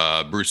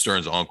 Bruce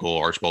Stern's uncle,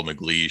 Archibald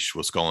McLeish,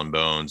 was Skull and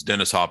Bones.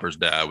 Dennis Hopper's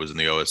dad was in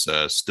the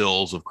OSS.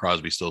 Stills of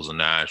Crosby, Stills and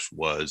Nash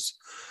was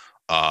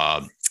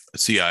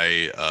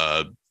CIA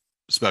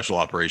special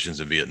operations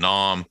in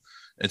Vietnam.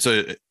 And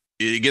so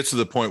it gets to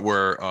the point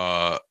where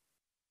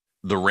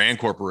the Rand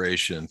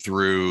Corporation,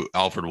 through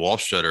Alfred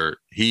Wolfstetter,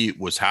 he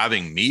was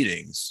having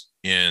meetings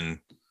in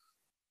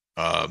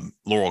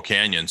Laurel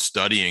Canyon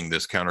studying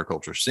this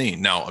counterculture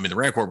scene. Now, I mean, the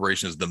Rand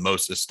Corporation is the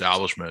most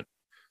establishment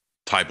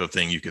type of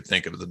thing you could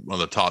think of, one of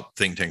the top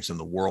think tanks in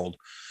the world.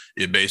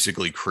 It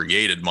basically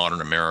created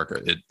modern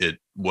America. It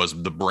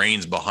was the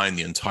brains behind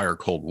the entire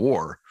Cold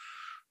War.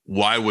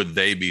 Why would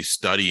they be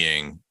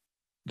studying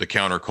the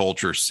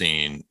counterculture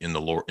scene in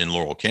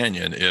Laurel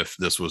Canyon if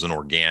this was an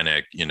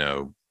organic,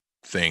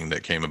 thing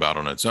that came about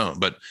on its own?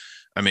 But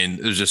I mean,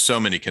 there's just so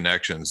many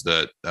connections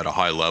that at a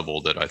high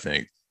level that I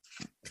think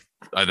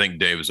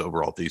Dave's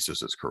overall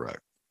thesis is correct.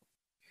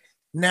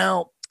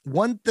 Now,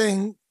 one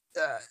thing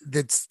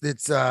that's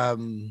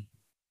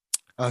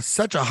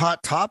such a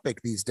hot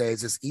topic these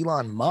days is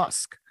Elon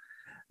Musk.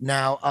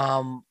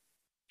 Now,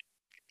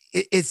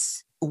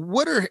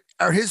 what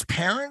are his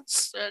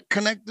parents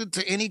connected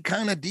to any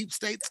kind of deep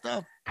state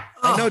stuff?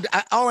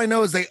 All I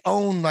know is they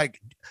own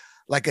like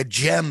a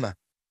gem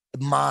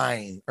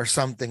mine or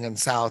something in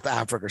South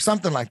Africa or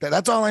something like that.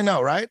 That's all I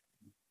know, right?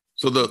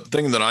 So the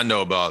thing that I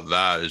know about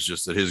that is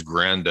just that his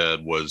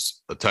granddad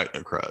was a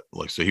technocrat.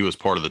 So he was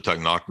part of the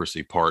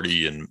technocracy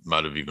party and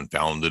might have even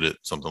founded it,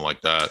 something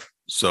like that.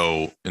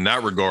 So in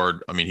that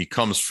regard, I mean, he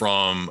comes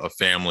from a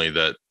family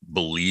that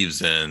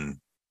believes in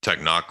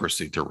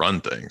technocracy to run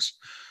things.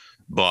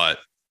 But,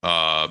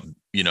 I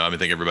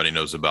think everybody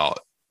knows about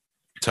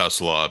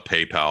Tesla,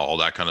 PayPal, all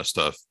that kind of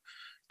stuff,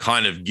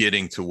 kind of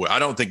getting to where I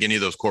don't think any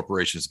of those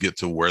corporations get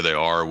to where they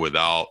are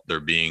without there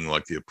being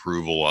like the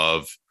approval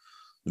of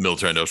the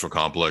military industrial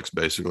complex,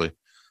 basically.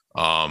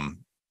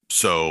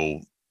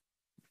 So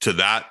to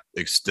that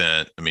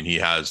extent, I mean, he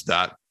has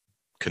that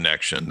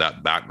connection,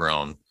 that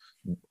background.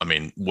 I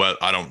mean,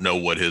 I don't know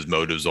what his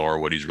motives are,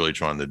 what he's really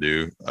trying to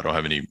do. I don't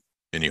have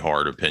any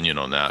hard opinion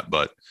on that,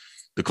 but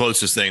the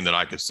closest thing that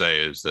I could say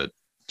is that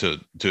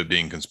to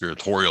being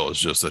conspiratorial is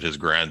just that his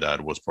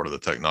granddad was part of the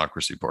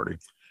technocracy party.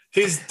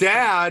 His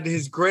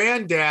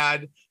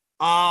granddad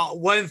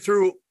went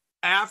through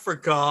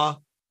Africa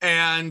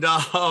and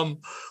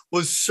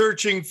was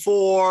searching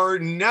for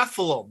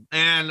Nephilim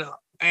and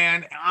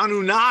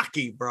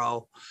Anunnaki,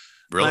 bro.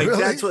 Really? Like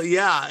that's what,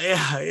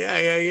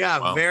 yeah.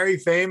 Wow. Very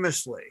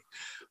famously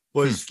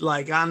was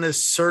like on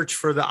this search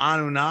for the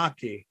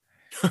Anunnaki.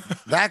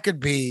 That could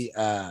be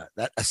a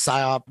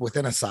psyop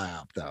within a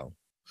psyop, though.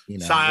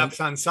 Psyops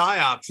on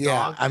psyops,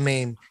 yeah, dog. I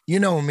mean, you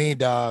know me,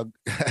 dog.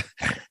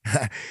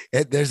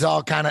 There's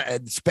all kind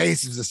of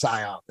spaces of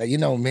psyop. You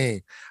know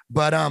me.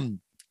 But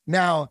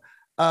now,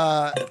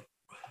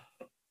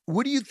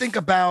 what do you think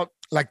about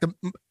like the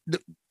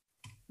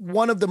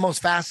one of the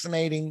most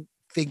fascinating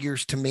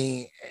figures to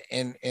me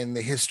in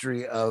the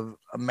history of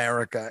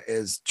America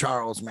is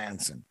Charles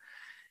Manson.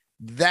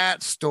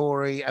 That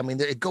story, I mean,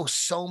 it goes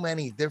so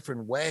many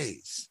different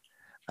ways.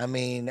 I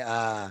mean,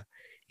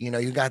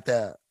 you got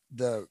the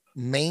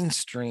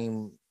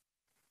mainstream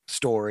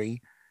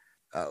story,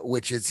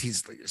 which is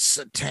he's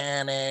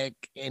satanic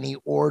and he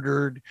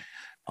ordered,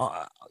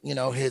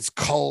 his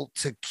cult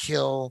to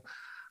kill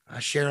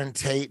Sharon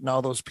Tate and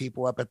all those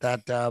people up at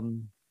that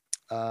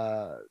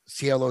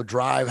Cielo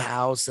Drive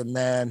house. And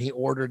then he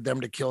ordered them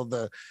to kill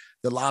the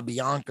La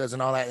Biancas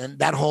and all that, and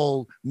that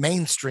whole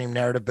mainstream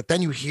narrative. But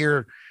then you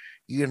hear,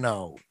 he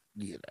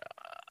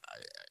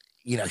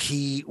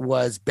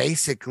was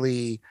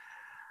basically,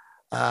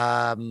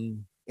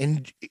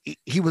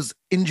 he was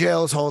in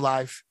jail his whole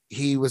life.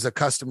 He was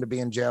accustomed to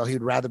being in jail.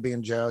 He'd rather be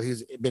in jail.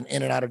 He's been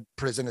in and out of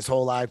prison his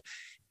whole life.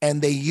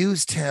 And they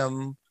used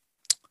him,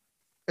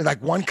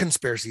 like one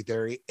conspiracy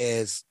theory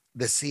is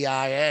the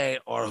CIA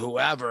or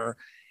whoever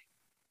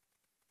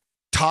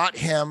taught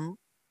him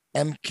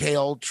MK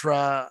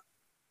Ultra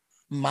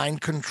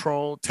mind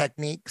control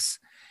techniques.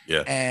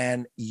 Yeah.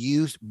 And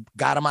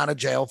got him out of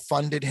jail,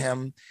 funded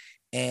him.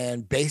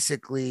 And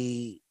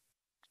basically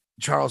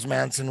Charles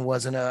Manson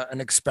was an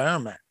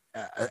experiment,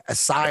 a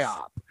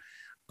psyop.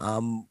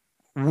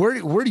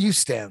 Where do you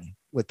stand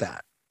with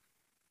that?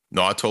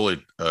 No, I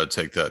totally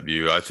take that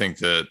view. I think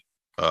that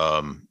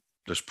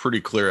there's pretty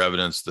clear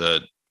evidence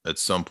that at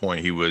some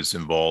point he was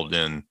involved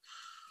in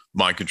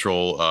mind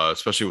control,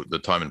 especially with the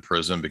time in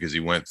prison, because he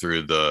went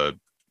through the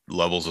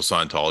levels of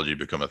Scientology,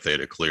 become a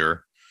theta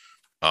clear.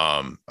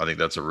 I think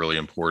that's a really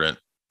important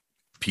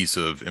piece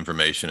of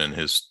information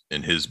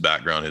in his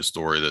background, his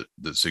story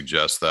that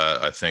suggests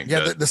that. I think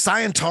the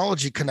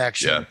Scientology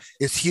connection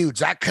is huge.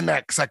 That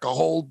connects like a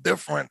whole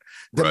different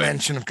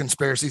dimension of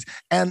conspiracies,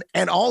 and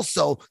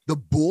also the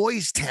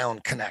Boys Town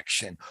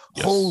connection.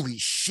 Yes. Holy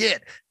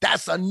shit,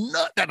 that's a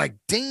nut. That like,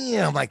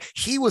 damn, like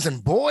he was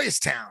in Boys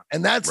Town,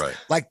 and that's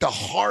like the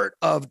heart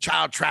of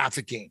child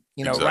trafficking.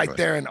 Right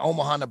there in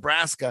Omaha,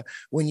 Nebraska.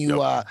 When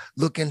you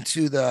look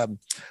into the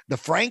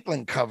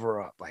Franklin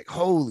cover up, like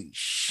holy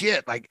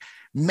shit, like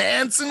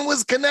Manson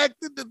was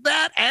connected to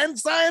that and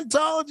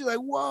Scientology. Like,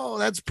 whoa,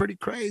 that's pretty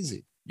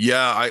crazy.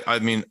 Yeah, I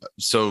mean,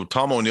 so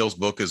Tom O'Neill's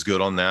book is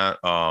good on that.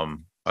 I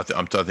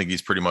think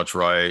he's pretty much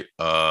right.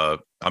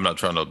 I'm not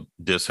trying to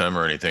diss him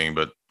or anything,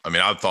 but I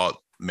mean, I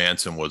thought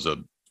Manson was a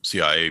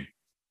CIA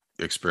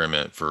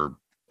experiment for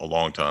a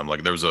long time.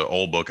 Like there was an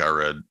old book I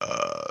read,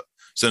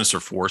 Sinister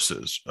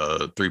Forces,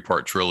 a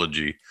 3-part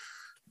trilogy.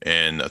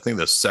 And I think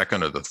the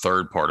second or the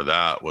third part of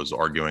that was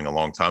arguing a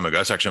long time ago.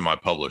 That's actually my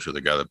publisher,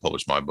 the guy that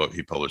published my book.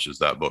 He publishes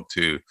that book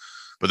too.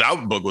 But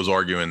that book was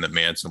arguing that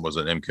Manson was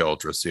an MK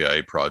Ultra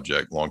CIA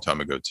project a long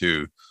time ago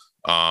too.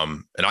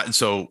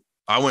 So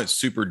I went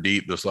super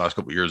deep this last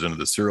couple of years into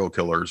the serial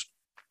killers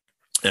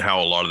and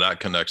how a lot of that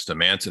connects to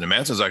Manson. And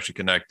Manson's actually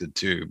connected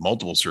to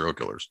multiple serial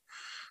killers.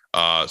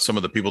 Some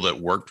of the people that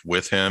worked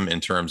with him in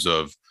terms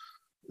of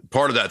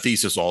part of that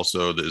thesis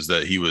also is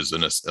that he was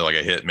like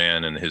a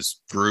hitman, and his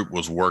group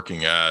was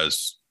working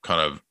as kind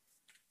of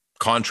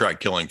contract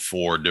killing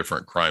for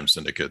different crime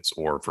syndicates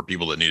or for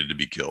people that needed to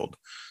be killed.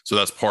 So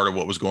that's part of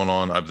what was going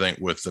on, I think,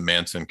 with the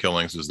Manson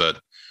killings, is that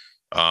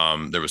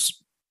there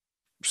was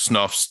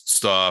snuff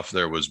stuff,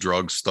 there was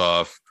drug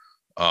stuff,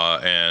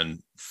 and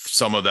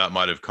some of that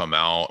might have come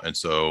out. And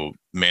so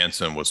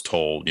Manson was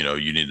told,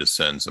 you need to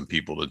send some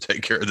people to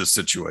take care of this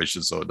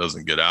situation so it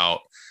doesn't get out.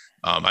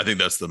 I think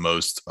that's the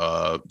most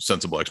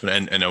sensible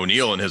explanation. And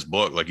O'Neill in his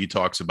book, like he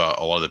talks about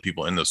a lot of the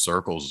people in the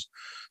circles,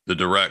 the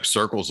direct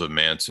circles of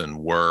Manson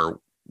were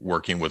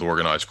working with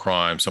organized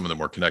crime. Some of them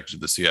were connected to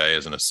the CIA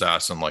as an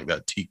assassin, like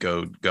that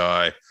Tico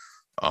guy.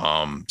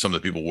 Some of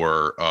the people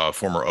were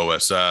former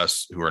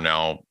OSS who are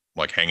now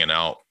like hanging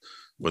out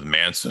with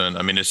Manson.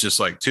 I mean, it's just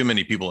like too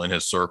many people in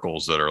his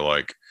circles that are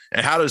like,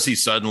 and how does he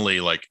suddenly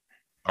like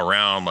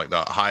around like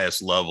the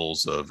highest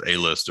levels of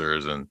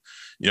A-listers? And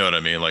you know what I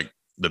mean? Like,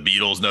 the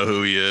Beatles know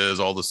who he is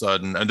all of a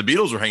sudden. And the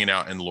Beatles were hanging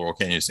out in the Laurel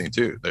Canyon scene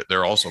too.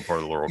 They're also part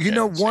of the Laurel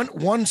Canyon scene.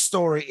 One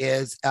story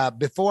is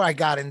before I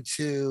got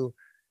into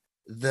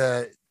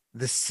the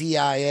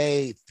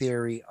CIA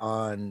theory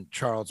on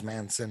Charles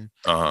Manson,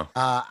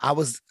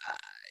 I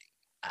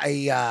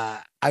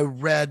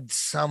read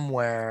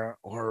somewhere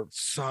or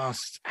saw,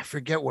 I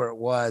forget where it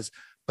was,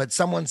 but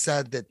someone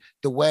said that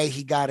the way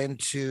he got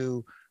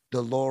into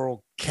the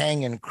Laurel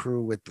Canyon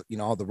crew with,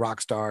 all the rock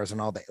stars and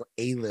all the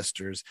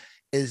A-listers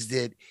is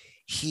that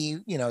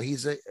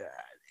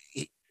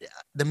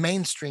the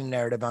mainstream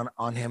narrative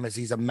on him is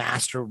he's a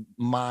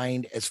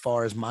mastermind as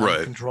far as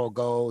mind control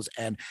goes,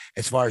 and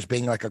as far as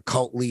being like a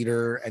cult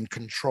leader and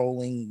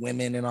controlling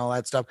women and all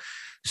that stuff.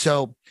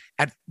 So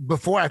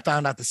before I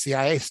found out the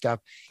CIA stuff,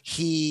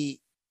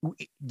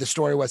 the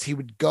story was he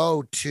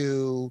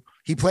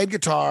played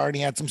guitar and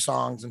he had some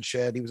songs and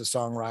shit. He was a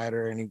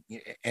songwriter,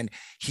 and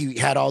he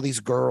had all these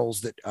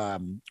girls that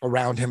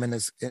around him in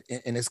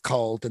his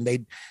cult, and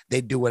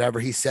they'd do whatever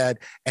he said.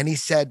 And he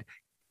said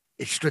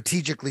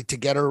strategically, to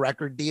get a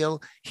record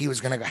deal, he was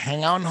going to go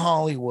hang out in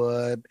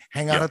Hollywood,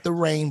 hang out at the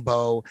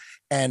Rainbow,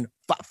 and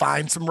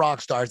find some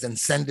rock stars and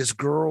send his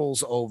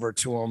girls over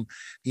to him,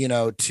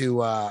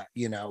 to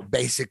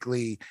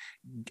basically,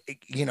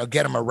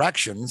 get him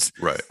erections.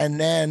 Right. And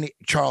then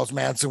Charles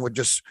Manson would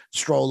just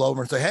stroll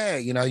over and say, hey,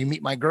 you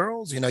meet my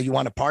girls, you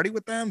want to party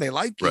with them? They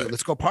like you.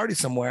 Let's go party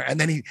somewhere. And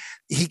then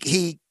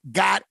he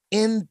got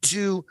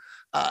into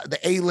the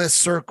A-list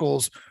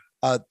circles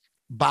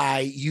by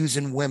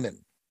using women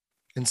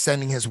and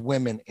sending his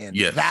women in.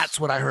 Yes. That's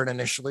what I heard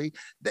initially.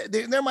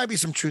 There might be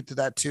some truth to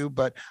that too,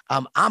 but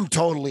I'm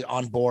totally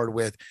on board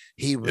with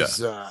he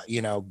was,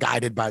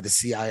 guided by the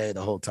CIA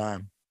the whole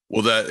time.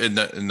 Well, that in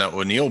that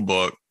O'Neill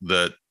book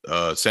that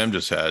Sam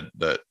just had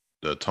that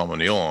Tom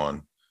O'Neill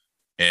on,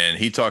 and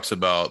he talks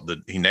about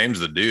he names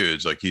the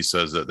dudes, like he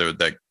says that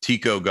that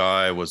Tico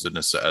guy was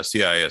a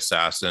CIA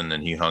assassin,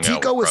 and he hung out.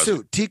 Tico was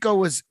who? Tico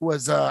was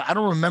I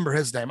don't remember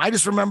his name. I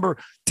just remember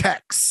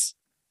Tex.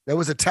 There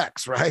was a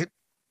Tex, right?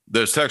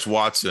 There's Tex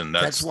Watson.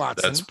 Tex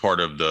Watson. That's part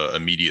of the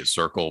immediate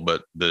circle.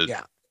 But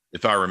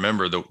if I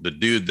remember, the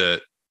dude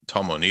that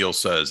Tom O'Neill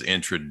says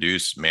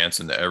introduced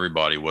Manson to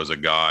everybody was a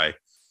guy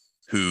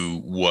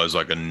who was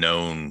like a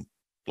known,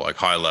 like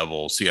high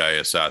level CIA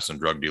assassin,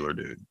 drug dealer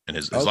dude. And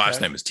his last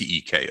name is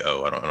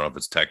Teko. I don't know if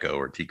it's Teco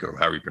or Tico,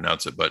 however you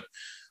pronounce it, but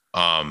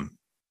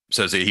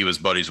says that he was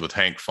buddies with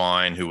Hank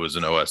Fine, who was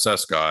an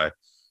OSS guy.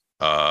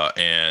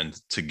 And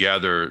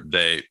together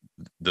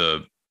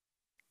the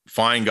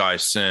Fine guy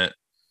sent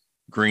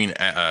Green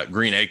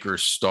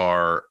Acres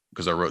star,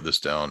 because I wrote this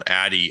down,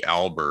 Addie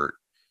Albert,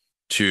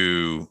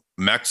 to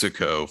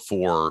Mexico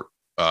for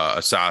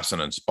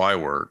assassin and spy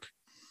work.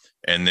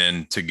 And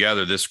then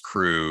together, this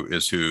crew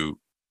is who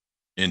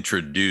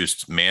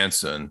introduced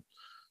Manson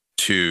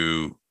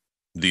to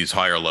these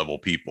higher level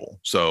people.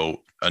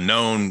 So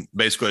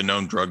basically a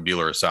known drug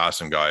dealer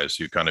assassin guys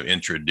who kind of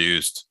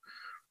introduced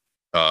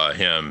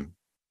him.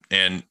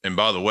 And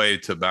by the way,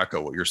 to back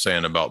up what you're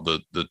saying about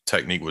the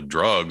technique with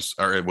drugs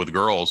or with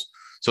girls.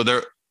 So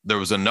there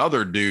was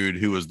another dude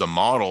who was the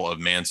model of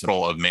Manson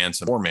Gowan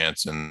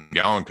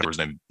covers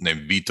named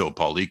Vito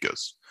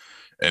Paulikas.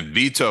 And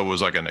Vito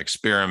was like an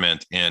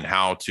experiment in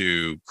how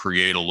to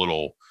create a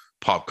little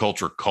pop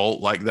culture cult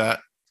like that.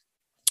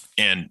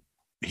 And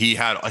he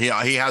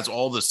has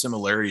all the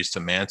similarities to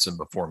Manson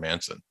before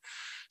Manson.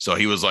 So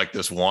he was like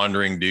this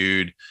wandering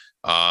dude.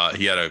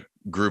 He had a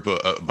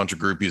bunch of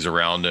groupies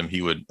around him.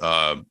 He would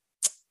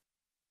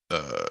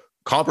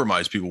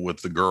compromise people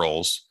with the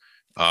girls.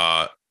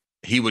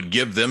 He would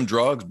give them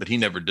drugs, but he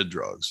never did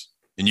drugs.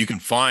 And you can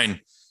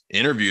find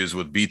interviews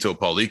with Vito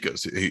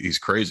Paulikas. He's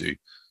crazy,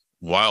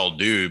 wild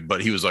dude,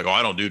 but he was like, "Oh,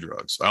 I don't do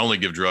drugs. I only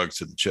give drugs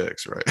to the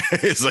chicks." Right?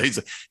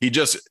 He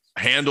just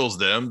handles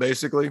them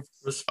basically.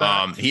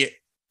 Respect.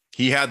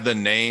 He had the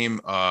name.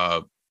 He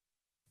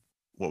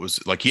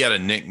had a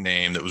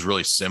nickname that was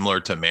really similar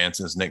to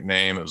Manson's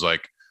nickname. It was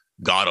like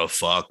God of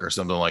Fuck or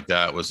something like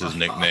that was his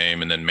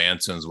nickname, and then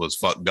Manson's was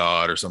Fuck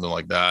God or something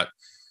like that.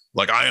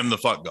 Like, I am the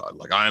fuck God.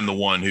 Like, I am the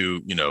one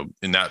who,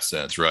 in that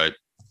sense, right?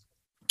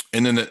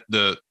 And then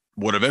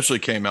what eventually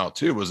came out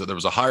too was that there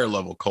was a higher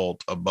level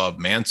cult above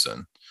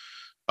Manson,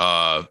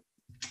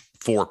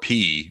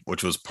 4P,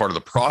 which was part of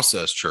the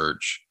Process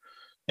Church.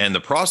 And the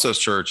Process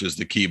Church is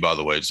the key, by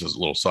the way, just as a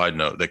little side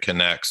note, that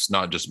connects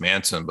not just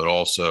Manson, but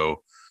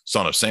also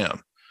Son of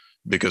Sam,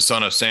 because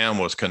Son of Sam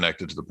was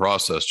connected to the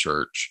Process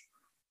Church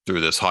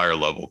through this higher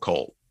level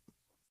cult.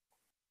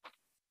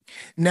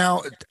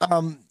 Now,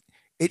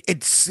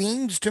 it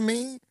seems to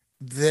me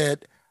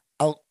that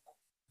a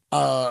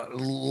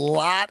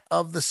lot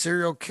of the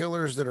serial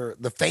killers that are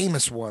the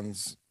famous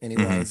ones,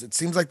 anyways, it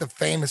seems like the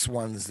famous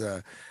ones,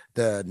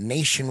 the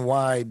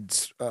nationwide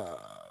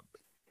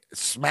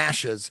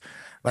smashes,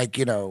 like,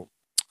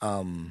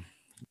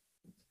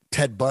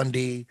 Ted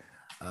Bundy,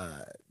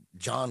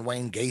 John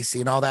Wayne Gacy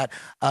and all that.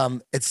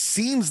 It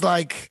seems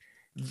like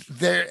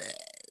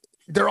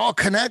they're all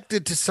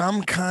connected to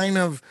some kind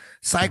of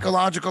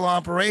psychological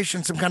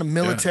operation, some kind of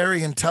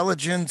military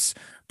intelligence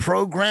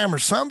program or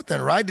something,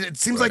 right? It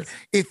seems like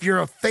if you're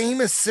a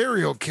famous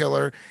serial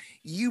killer,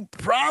 you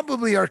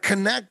probably are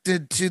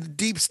connected to the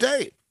deep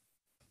state.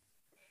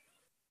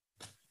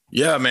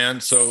 Yeah, man.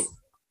 So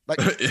like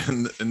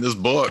in this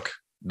book,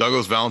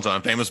 Douglas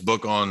Valentine, famous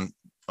book on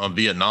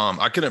Vietnam,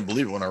 I couldn't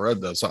believe it when I read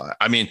this.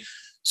 I mean,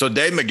 so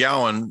Dave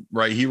McGowan,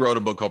 right, he wrote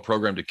a book called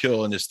Program to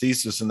Kill, and his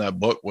thesis in that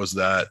book was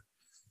that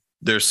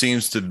there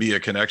seems to be a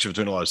connection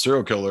between a lot of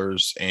serial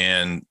killers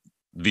and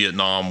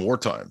Vietnam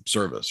wartime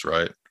service,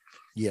 right?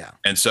 Yeah.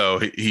 And so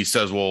he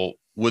says, well,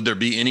 would there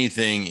be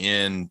anything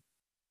in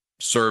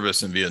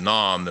service in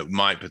Vietnam that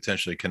might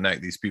potentially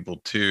connect these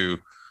people to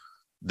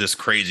this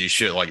crazy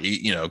shit, like,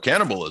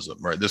 cannibalism,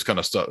 right? This kind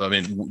of stuff. I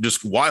mean,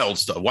 just wild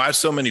stuff. Why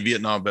so many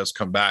Vietnam vets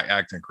come back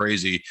acting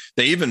crazy?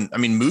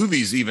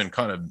 Movies even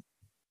kind of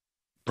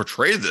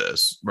portray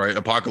this, right?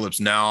 Apocalypse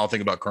Now,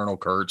 think about Colonel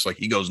Kurtz, like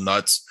he goes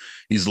nuts.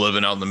 He's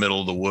living out in the middle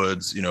of the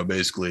woods,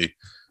 basically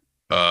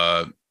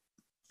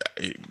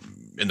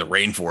in the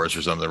rainforest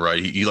or something,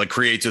 right? He like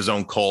creates his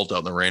own cult out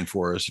in the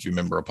rainforest. If you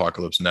remember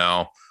Apocalypse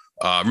Now,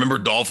 remember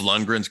Dolph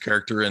Lundgren's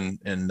character in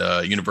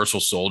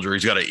Universal Soldier?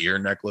 He's got an ear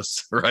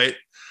necklace, right?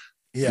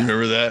 Yeah. You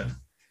remember that?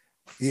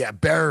 Yeah,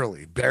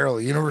 barely.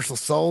 Universal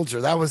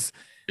Soldier. That was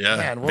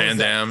Van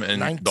Damme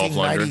and Dolph Lundgren.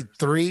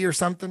 1993 or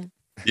something.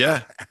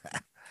 Yeah.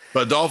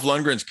 But Dolph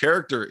Lundgren's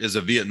character is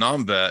a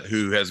Vietnam vet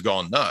who has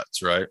gone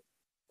nuts, right?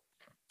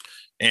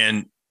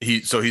 And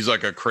he's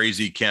like a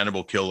crazy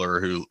cannibal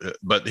killer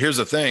but here's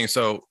the thing.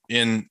 So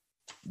in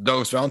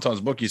Douglas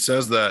Valentine's book, he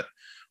says that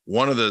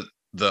one of the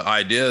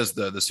ideas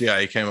that the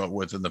CIA came up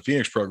with in the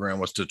Phoenix program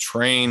was to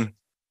train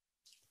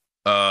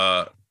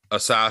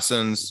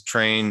assassins,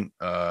 train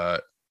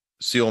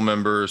SEAL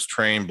members,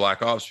 train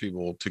Black Ops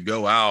people to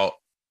go out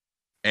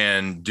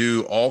and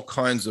do all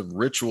kinds of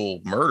ritual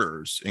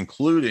murders,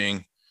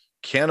 including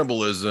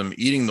cannibalism,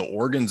 eating the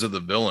organs of the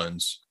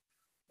villains,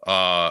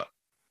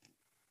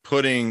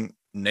 putting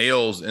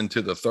nails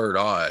into the third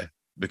eye,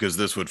 because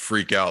this would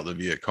freak out the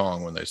Viet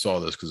Cong when they saw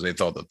this, because they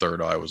thought the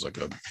third eye was like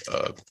a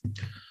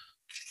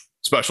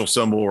special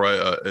symbol,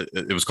 right?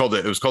 It was called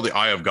the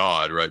Eye of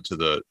God, right, to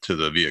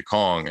the Viet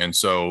Cong, and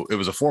so it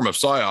was a form of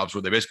psyops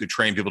where they basically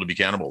trained people to be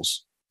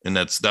cannibals, and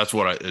that's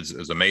what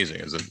is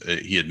amazing, is that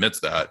he admits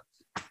that.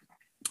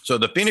 So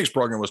the Phoenix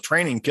program was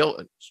training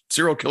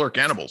serial killer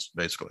cannibals,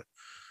 basically.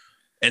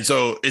 And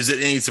so is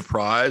it any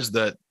surprise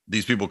that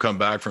these people come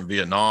back from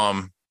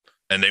Vietnam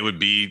and they would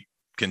be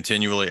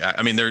continually,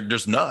 they're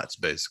just nuts,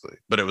 basically,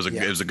 but it was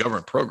a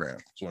government program.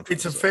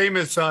 It's a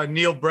famous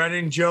Neil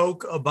Brennan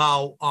joke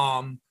about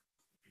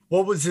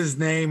what was his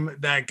name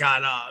that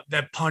got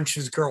that punched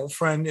his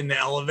girlfriend in the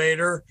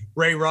elevator?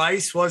 Ray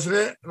Rice, wasn't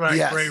it? Right,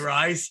 Yes. Ray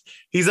Rice.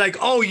 He's like,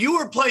 oh, you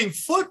were playing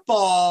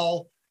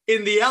football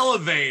in the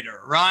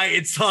elevator, right?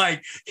 It's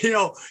like,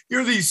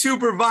 you're these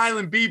super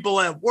violent people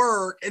at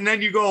work, and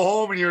then you go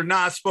home and you're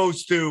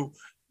supposed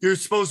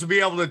to be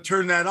able to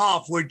turn that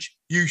off, which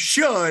you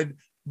should,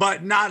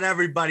 but not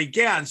everybody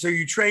can. So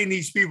you train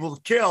these people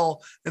to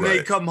kill, and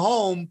they come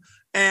home,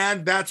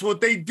 and that's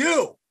what they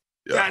do.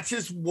 Yeah. That's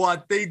just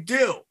what they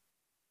do.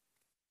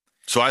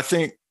 So I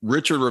think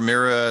Richard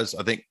Ramirez,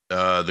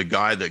 the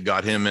guy that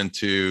got him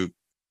into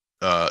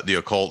the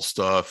occult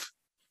stuff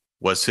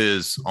was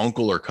his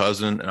uncle or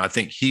cousin. And I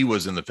think he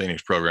was in the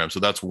Phoenix program. So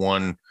that's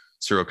one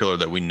serial killer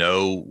that we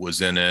know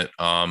was in it.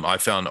 I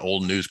found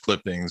old news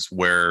clippings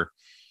where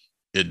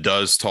it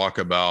does talk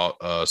about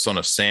Son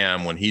of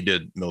Sam. When he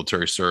did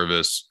military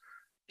service,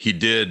 he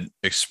did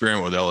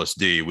experiment with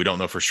LSD. We don't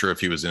know for sure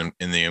if he was in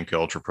the MK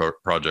Ultra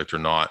project or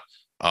not.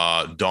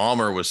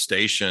 Dahmer was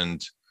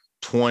stationed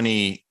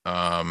 20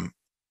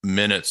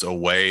 minutes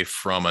away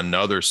from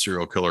another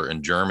serial killer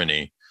in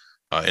Germany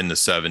in the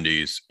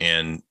 70s.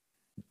 And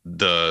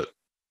the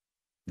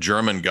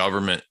German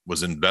government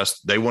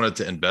they wanted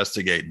to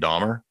investigate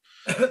Dahmer.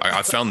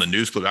 I found the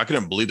news clip. I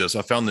couldn't believe this.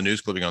 I found the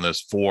news clipping on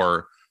this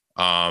for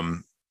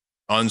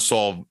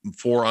unsolved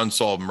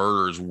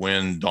murders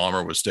when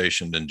Dahmer was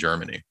stationed in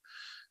Germany.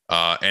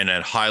 And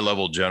a high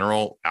level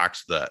general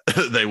asked that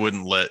he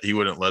wouldn't let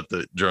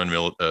the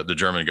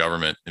German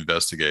government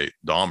investigate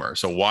Dahmer.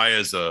 So why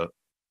is a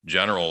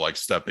general like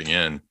stepping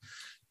in?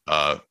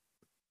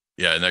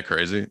 Yeah, isn't that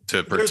crazy?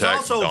 To protect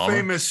There's also Dahmer? A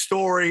famous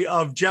story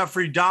of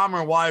Jeffrey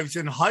Dahmer while he was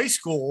in high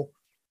school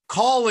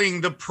calling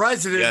the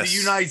president of the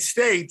United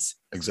States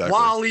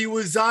while he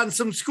was on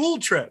some school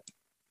trip.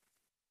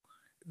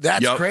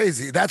 That's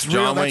crazy. That's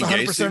real. That's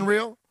 100%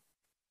 real.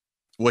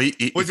 Well,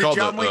 was it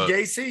John Wayne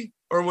Gacy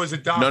or was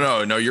it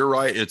Dahmer? No, you're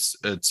right. It's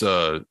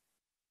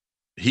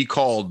he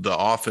called the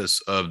office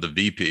of the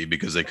VP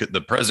because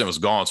the president was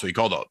gone. So he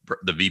called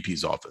the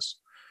VP's office.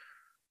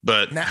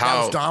 But that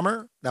was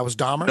Dahmer? That was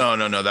Dahmer?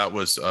 No, that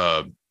was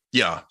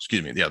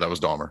excuse me. Yeah, that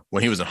was Dahmer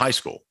when he was in high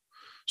school.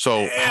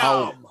 So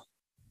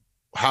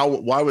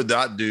why would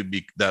that dude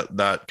be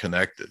that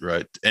connected,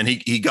 right? And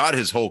he got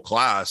his whole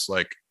class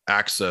like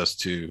access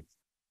to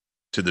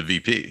the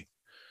VP,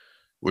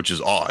 which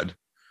is odd.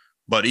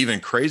 But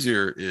even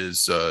crazier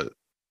is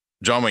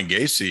John Wayne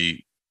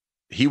Gacy.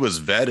 He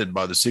was vetted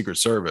by the Secret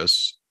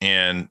Service,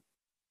 and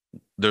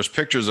there's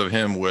pictures of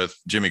him with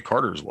Jimmy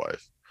Carter's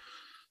wife,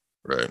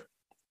 right?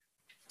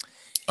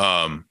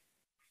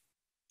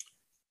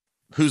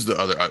 Who's the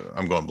other?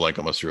 I'm going blank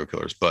on my serial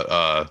killers, but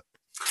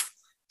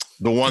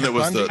the one that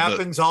was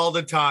happens all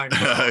the time.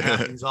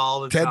 Happens all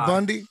the time. Ted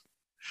Bundy.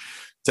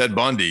 Ted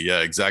Bundy, yeah,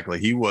 exactly.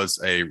 He was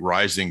a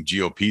rising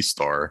GOP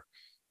star,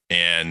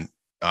 and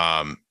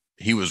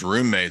he was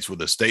roommates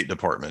with a State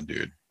Department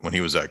dude when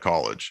he was at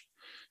college,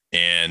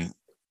 and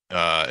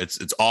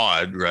it's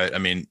odd, right? I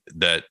mean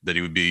that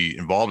he would be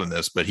involved in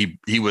this, but he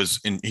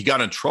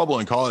got in trouble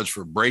in college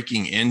for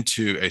breaking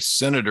into a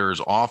senator's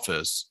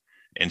office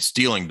and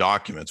stealing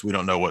documents. We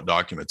don't know what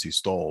documents he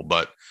stole,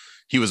 but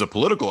he was a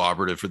political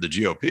operative for the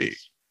GOP.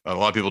 A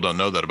lot of people don't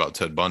know that about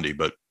Ted Bundy,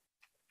 but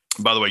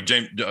by the way,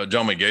 John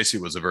Wayne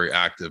Gacy was a very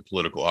active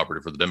political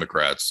operative for the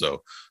Democrats.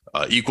 So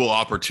equal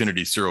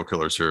opportunity serial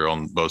killers here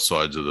on both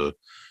sides of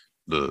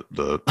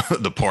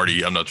the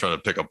party. I'm not trying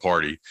to pick a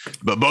party,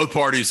 but both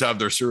parties have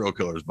their serial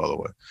killers, by the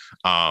way.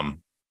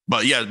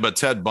 But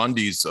Ted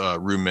Bundy's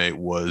roommate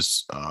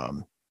was a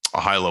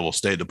high level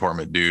State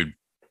Department dude.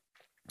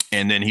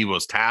 And then he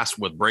was tasked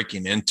with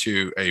breaking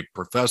into a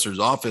professor's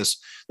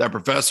office. That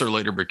professor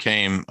later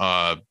became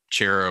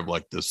chair of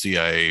like the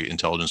CIA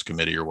Intelligence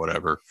Committee or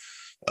whatever.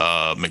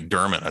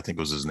 McDermott, I think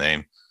was his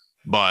name.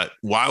 But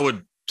why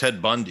would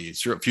Ted Bundy,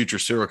 future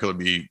serial killer,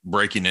 be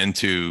breaking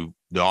into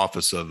the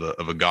office of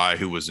a guy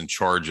who was in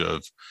charge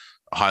of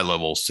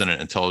high-level Senate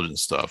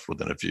intelligence stuff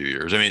within a few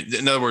years? I mean,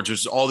 in other words,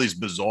 there's all these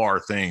bizarre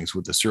things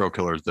with the serial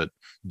killers that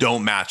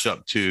don't match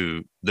up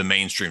to the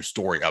mainstream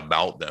story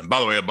about them. By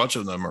the way, a bunch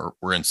of them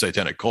were in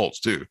satanic cults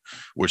too,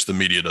 which the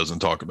media doesn't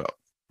talk about.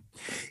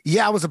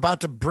 Yeah, I was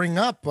about to bring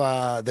up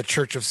the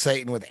Church of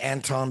Satan with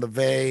Anton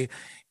LaVey,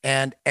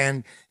 and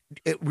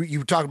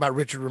you talked about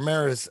Richard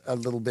Ramirez a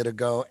little bit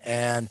ago,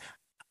 and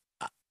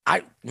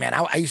I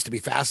used to be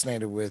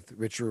fascinated with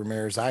Richard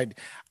Ramirez.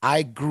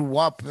 I grew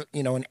up,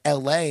 in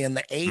LA in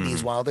the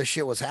 80s while this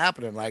shit was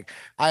happening. Like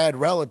I had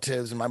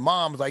relatives and my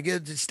mom was like, yeah,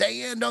 just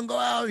stay in, don't go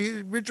out.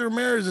 Richard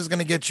Ramirez is going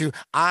to get you.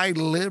 I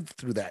lived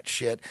through that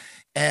shit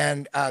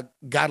and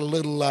got a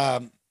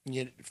little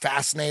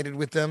fascinated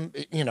with him,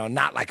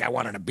 not like I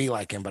wanted to be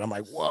like him, but I'm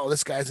like, whoa,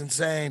 this guy's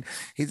insane.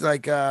 He's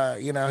like,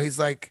 he's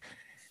like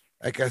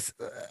a,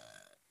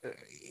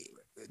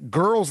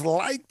 girls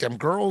liked him.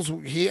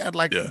 He had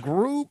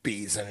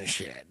groupies and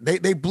shit.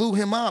 They blew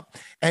him up,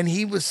 and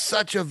he was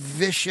such a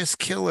vicious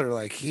killer.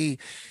 Like he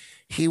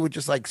would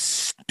just like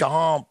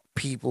stomp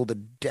people to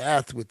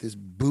death with his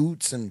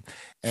boots and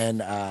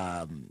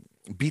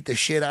beat the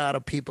shit out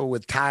of people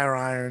with tire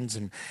irons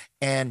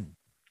and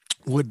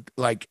would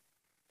like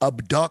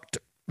abduct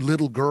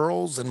little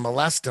girls and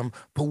molest them,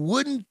 but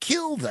wouldn't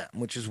kill them,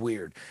 which is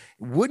weird.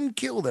 Wouldn't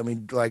kill them.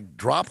 He'd like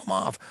drop them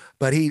off,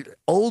 but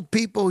old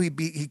people, he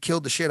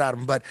killed the shit out of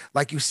them. But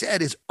like you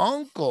said, his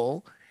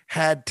uncle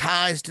had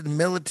ties to the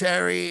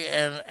military,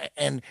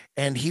 and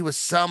he was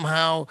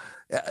somehow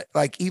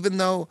like, even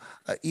though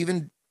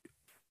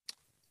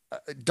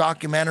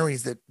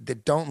documentaries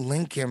that don't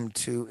link him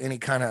to any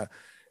kind of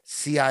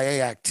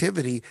CIA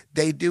activity,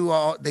 they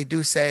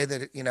do say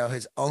that, you know,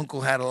 his uncle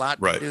had a lot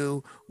to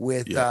do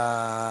with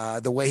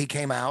the way he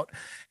came out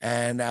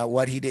and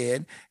what he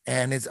did,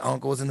 and his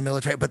uncle was in the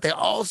military. But they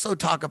also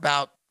talk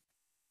about,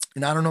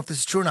 and I don't know if this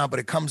is true or not, but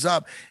it comes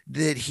up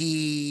that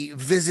he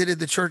visited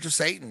the Church of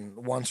Satan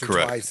once or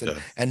twice,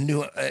 and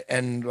knew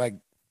and like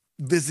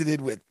visited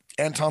with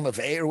Anton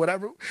LaVey or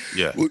whatever.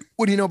 Yeah.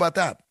 What do you know about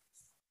that?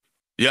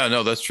 Yeah,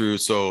 no, that's true.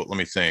 So let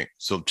me think.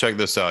 So check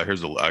this out.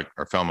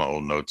 I found my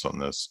old notes on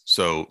this.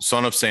 So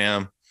Son of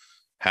Sam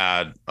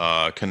had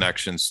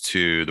connections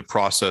to the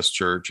Process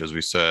Church, as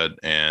we said,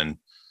 and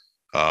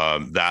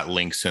that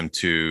links him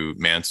to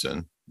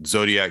Manson.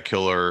 Zodiac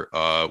Killer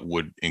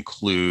would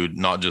include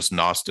not just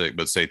Gnostic,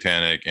 but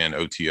Satanic and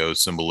OTO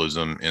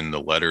symbolism in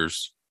the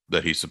letters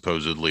that he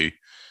supposedly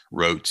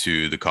wrote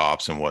to the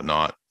cops and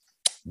whatnot.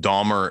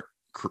 Dahmer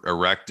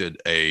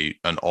erected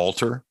an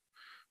altar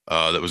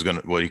that was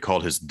what he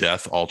called his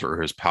death altar,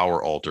 or his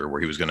power altar,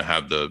 where he was going to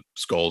have the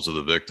skulls of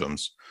the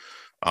victims.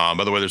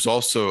 By the way, there's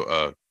also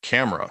a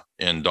camera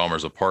in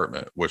Dahmer's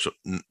apartment, which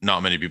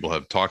not many people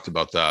have talked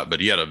about that, but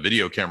he had a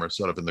video camera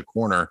set up in the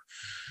corner,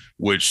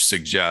 which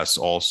suggests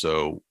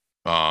also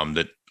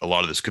that a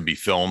lot of this could be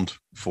filmed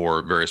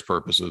for various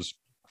purposes.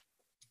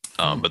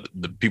 But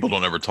the people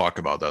don't ever talk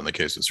about that in the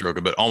case of serial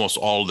killer, but almost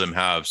all of them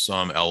have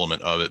some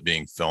element of it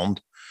being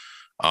filmed.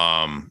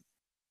 Bundy,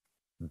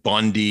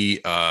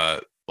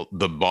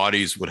 the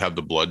bodies would have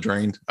the blood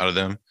drained out of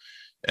them.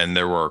 And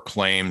there were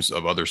claims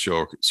of other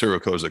serial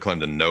killers that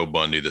claimed to know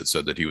Bundy that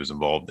said that he was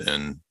involved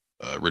in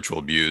ritual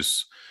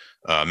abuse.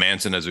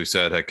 Manson, as we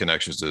said, had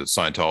connections to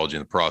Scientology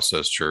and the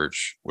Process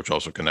Church, which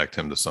also connect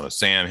him to Son of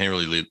Sam.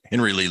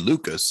 Henry Lee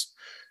Lucas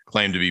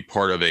claimed to be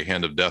part of a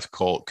Hand of Death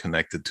cult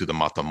connected to the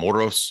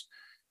Matamoros,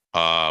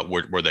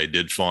 where they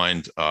did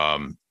find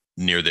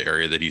near the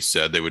area that he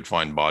said they would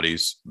find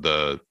bodies.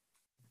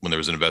 When there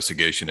was an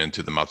investigation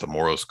into the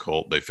Matamoros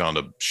cult, they found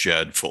a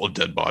shed full of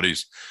dead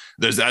bodies.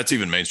 That's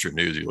even mainstream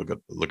news. You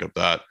look up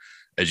that.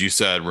 As you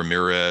said,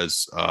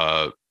 Ramirez,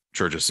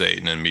 Church of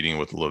Satan, and meeting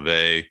with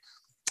LaVey.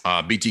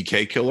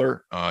 BTK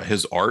Killer,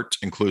 his art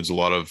includes a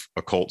lot of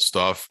occult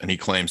stuff, and he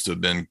claims to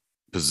have been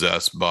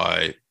possessed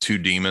by two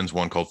demons,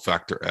 one called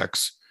Factor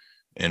X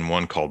and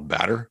one called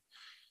Batter.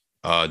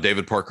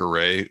 David Parker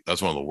Ray,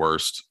 that's one of the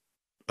worst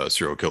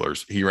serial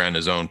killers. He ran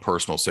his own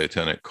personal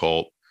satanic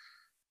cult.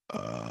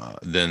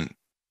 Then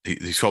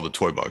he's called the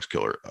Toy Box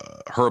Killer.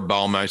 Herb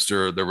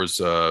Baumeister, there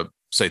was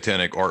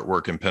satanic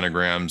artwork and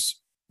pentagrams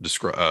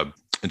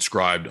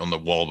inscribed on the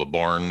wall of a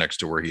barn next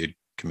to where he had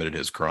committed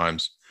his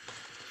crimes.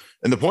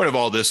 And the point of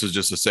all this is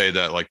just to say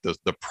that, like,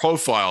 the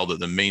profile that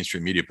the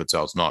mainstream media puts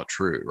out is not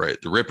true, right?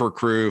 The Ripper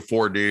Crew,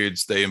 4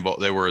 dudes, they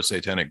were a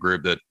satanic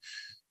group that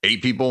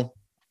 8 people.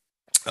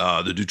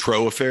 The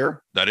Dutroux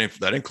affair, that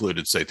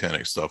included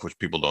satanic stuff, which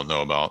people don't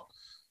know about.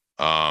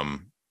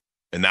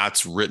 And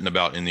that's written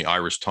about in the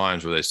Irish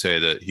Times, where they say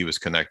that he was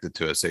connected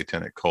to a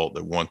satanic cult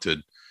that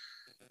wanted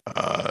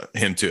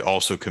him to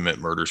also commit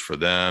murders for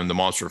them. The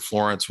Monster of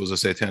Florence was a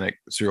satanic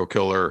serial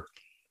killer.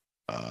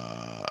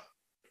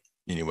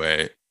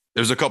 Anyway,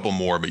 there's a couple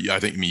more, but I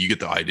think, you get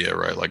the idea,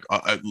 right? Like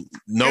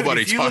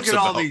nobody talks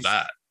about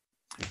that.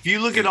 If you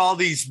look at all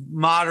these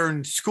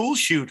modern school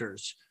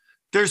shooters,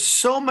 there's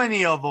so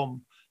many of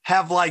them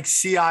have like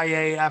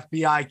CIA,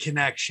 FBI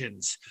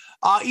connections.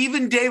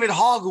 Even David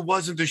Hogg, who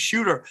wasn't the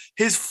shooter,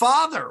 his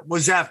father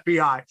was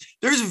FBI.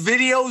 There's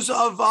videos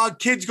of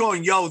kids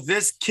going, yo,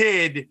 this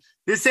kid,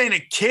 this ain't a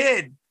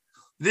kid.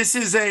 This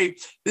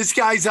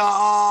guy's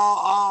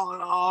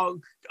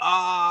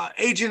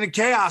agent of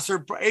chaos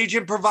or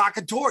agent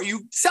provocateur.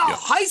 You saw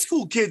high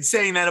school kids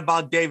saying that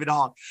about David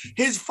Hogg.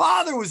 His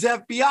father was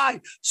FBI,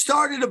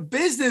 started a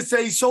business that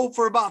he sold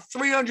for about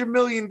 $300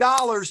 million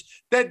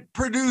that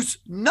produced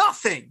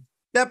nothing.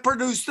 There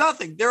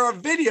are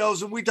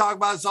videos, and we talk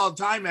about this all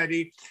the time,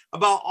 Eddie,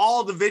 about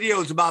all the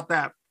videos about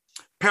that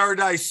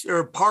Paradise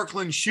or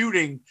Parkland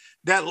shooting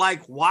that,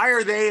 like, why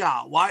are they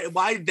out?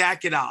 Why did that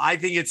get out? I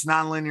think it's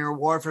nonlinear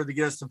warfare to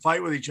get us to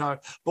fight with each other.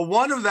 But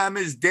one of them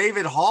is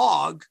David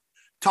Hogg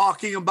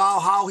talking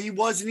about how he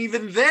wasn't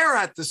even there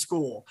at the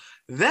school.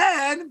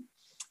 Then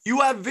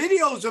you have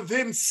videos of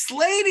him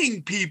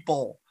slating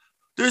people.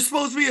 There's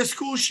supposed to be a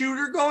school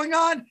shooter going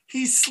on.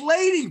 He's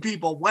slating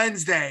people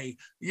Wednesday,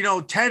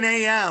 10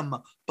 a.m.,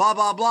 blah,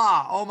 blah,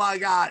 blah. Oh, my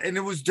God. And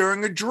it was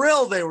during a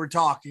drill they were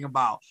talking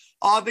about.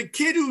 The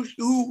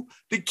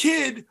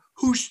kid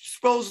who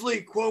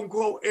supposedly, quote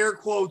unquote, air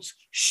quotes,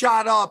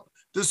 shot up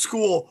the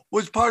school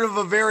was part of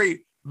a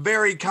very,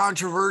 very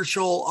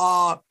controversial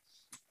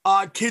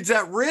Kids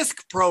at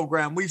Risk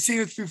program. We've seen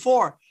this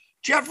before.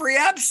 Jeffrey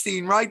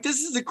Epstein, right?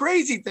 This is the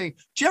crazy thing.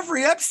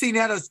 Jeffrey Epstein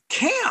had a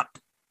camp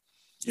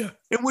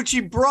in which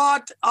he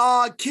brought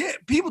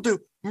people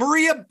to.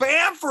 Maria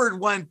Bamford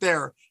went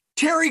there.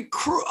 Terry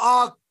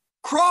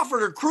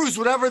Crawford or Cruz,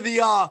 whatever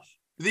the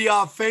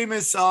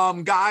famous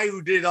guy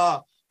who did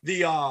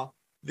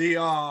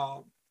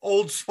the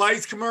Old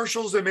Spice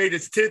commercials that made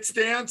his tits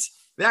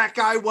dance. That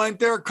guy went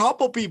there. A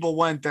couple people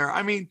went there.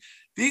 I mean,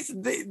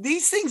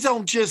 these things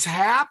don't just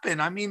happen.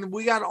 I mean,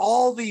 we got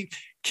all the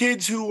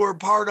kids who were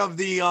part of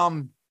the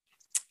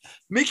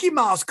Mickey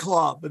Mouse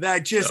Club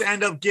that just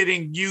end up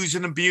getting used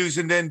and abused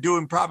and then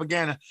doing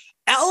propaganda.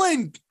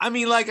 Ellen, I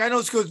mean, like, I know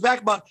this goes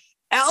back, but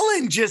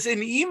Ellen just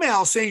in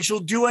email saying she'll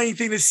do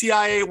anything the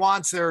CIA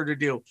wants her to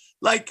do.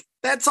 Like,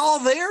 that's all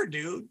there,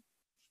 dude.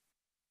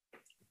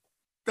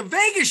 The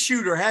Vegas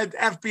shooter had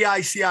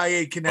FBI,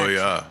 CIA connection. Oh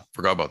yeah,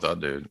 forgot about that,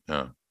 dude.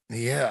 Yeah.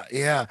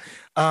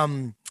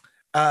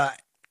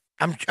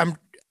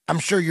 I'm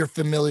sure you're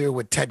familiar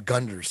with Ted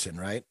Gunderson,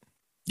 right?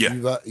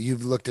 Yeah.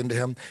 You've looked into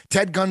him.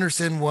 Ted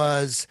Gunderson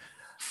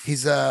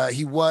he's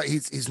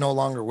no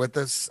longer with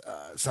us.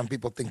 Some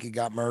people think he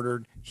got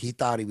murdered. He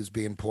thought he was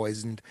being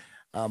poisoned.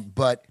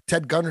 But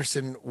Ted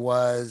Gunderson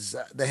was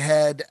the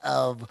head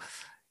of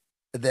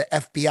the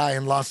FBI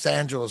in Los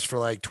Angeles for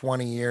like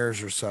 20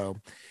 years or so.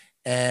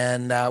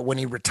 And when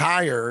he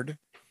retired,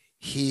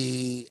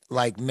 he,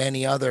 like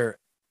many other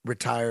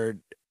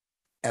retired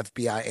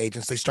FBI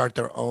agents, they start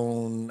their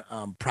own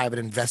private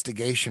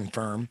investigation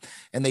firm,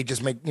 and they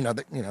just make,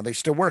 they're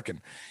still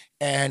working.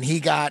 And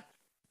he got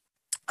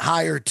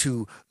hired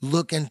to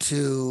look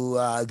into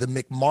the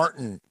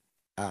McMartin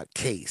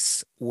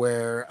case,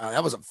 where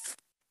that was a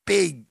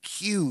big,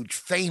 huge,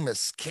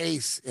 famous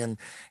case in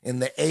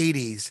the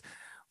 80s,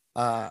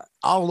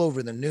 all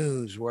over the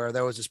news, where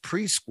there was this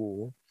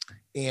preschool,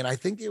 and I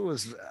think it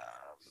was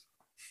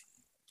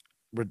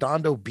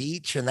Redondo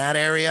Beach in that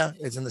area.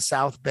 It's in the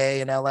South Bay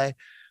in LA.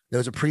 There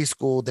was a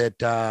preschool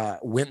that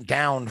went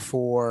down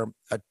for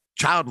a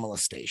child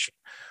molestation.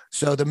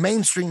 So the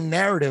mainstream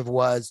narrative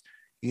was,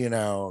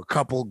 a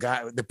couple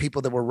guys, the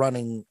people that were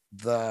running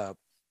the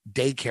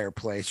daycare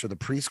place or the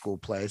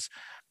preschool place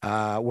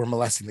were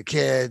molesting the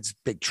kids.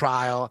 Big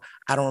trial.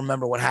 I don't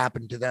remember what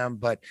happened to them,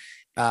 but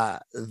there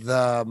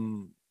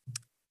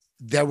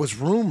was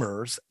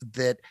rumors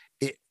that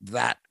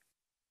that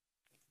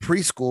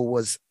preschool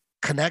was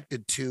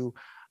connected to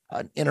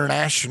an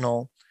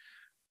international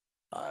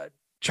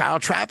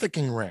child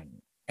trafficking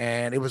ring,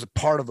 and it was a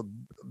part of a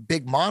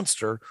big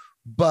monster,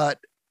 but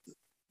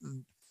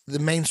the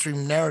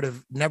mainstream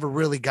narrative never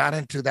really got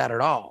into that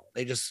at all.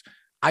 They just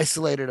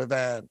isolated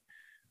event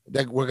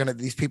that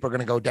these people are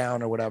gonna go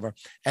down or whatever.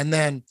 And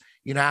then,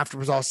 after it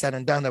was all said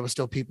and done, there was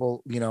still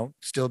people,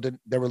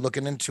 they were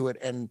looking into it.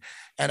 And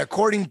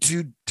according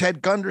to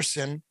Ted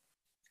Gunderson,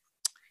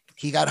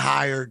 he got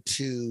hired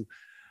to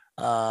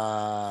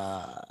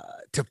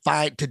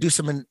do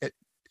some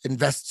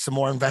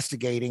more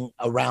investigating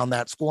around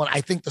that school. And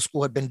I think the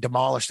school had been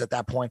demolished at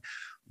that point.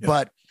 Yeah.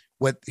 But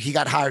what he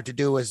got hired to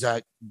do is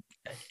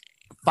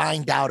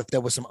find out if there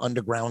was some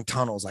underground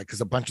tunnels, like,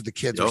 because a bunch of the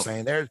kids were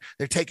saying they're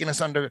taking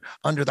us under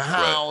the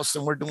house,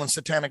 and we're doing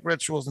satanic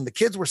rituals, and the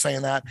kids were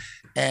saying that,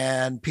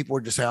 and people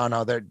were just saying, oh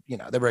no, they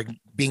were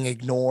being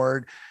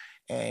ignored,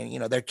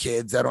 and they're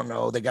kids, I don't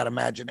know, they got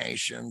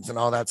imaginations and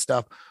all that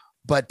stuff.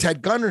 But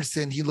Ted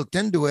Gunderson, he looked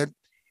into it.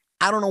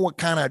 I don't know what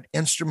kind of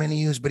instrument he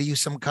used, but he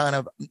used some kind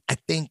of, I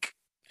think,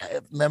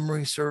 if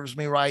memory serves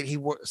me right, he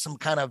wore some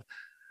kind of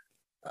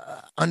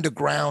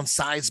underground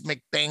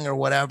seismic thing or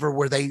whatever,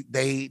 where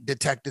they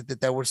detected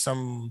that there was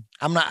some,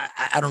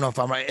 I don't know if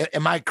I'm right.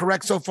 Am I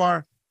correct so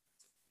far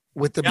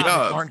with the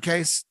Martin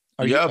case?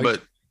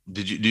 But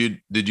did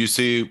you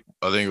see,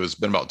 I think it's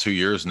been about 2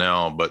 years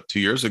now, but 2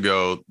 years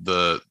ago,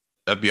 the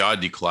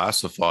FBI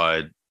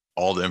declassified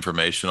all the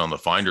information on the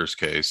Finders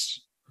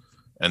case,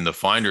 and the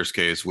Finders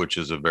case, which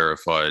is a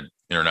verified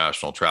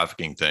international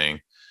trafficking thing.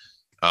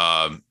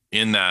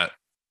 In that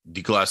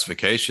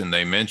declassification,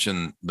 they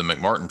mentioned the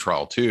McMartin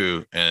trial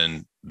too,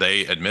 and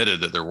they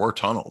admitted that there were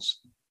tunnels.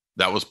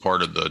 That was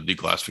part of the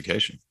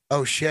declassification.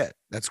 Oh shit,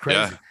 that's crazy.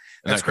 Yeah.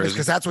 That's crazy,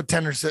 because that's what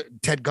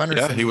Ted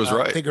Gunderson he was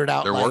right. Figured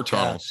out. There were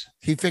tunnels.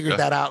 He figured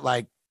that out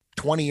like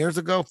 20 years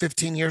ago,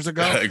 15 years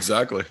ago.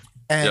 Exactly.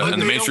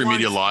 And the mainstream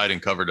media lied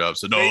and covered up.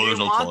 So no, there's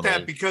no tunnel.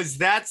 That because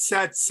that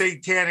sets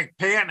satanic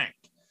panic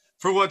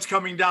for what's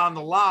coming down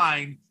the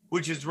line,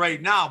 which is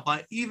right now.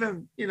 But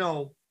even,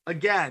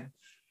 again,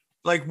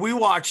 like, we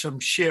watched some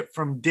shit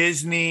from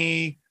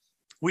Disney.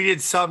 We did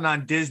something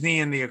on Disney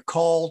and the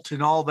occult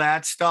and all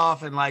that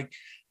stuff. And like,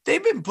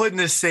 they've been putting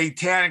this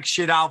satanic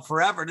shit out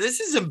forever. This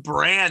isn't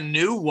brand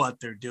new what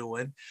they're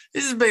doing.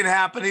 This has been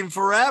happening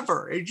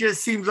forever. It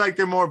just seems like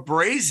they're more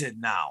brazen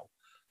now.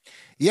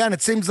 Yeah, and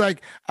it seems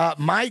like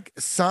my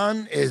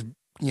son is,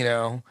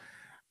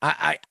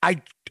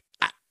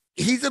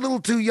 he's a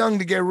little too young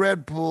to get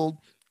red pilled.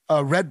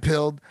 But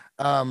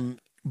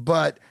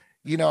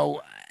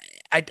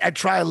I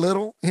try a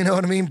little, you know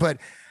what I mean? But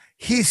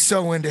he's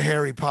so into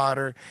Harry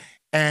Potter,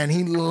 and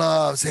he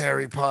loves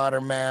Harry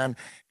Potter, man.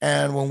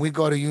 And when we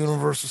go to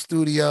Universal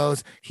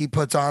Studios, he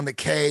puts on the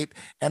cape,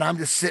 and I'm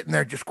just sitting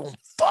there just going,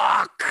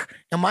 fuck.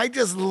 Am I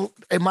just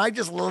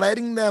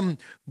letting them?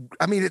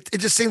 I mean, it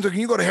just seems like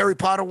when you go to Harry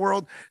Potter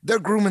World, they're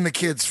grooming the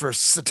kids for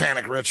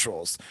satanic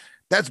rituals.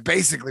 That's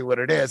basically what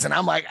it is. And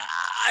I'm like,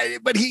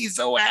 but he's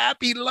so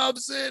happy. He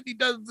loves it.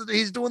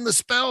 He's doing the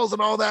spells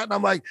and all that. And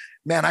I'm like,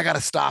 man, I got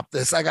to stop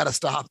this.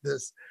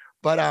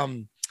 But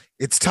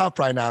it's tough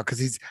right now because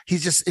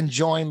he's just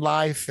enjoying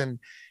life and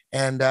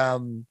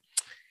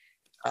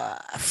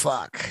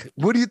fuck.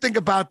 What do you think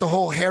about the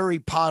whole Harry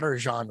Potter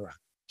genre,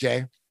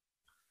 Jay?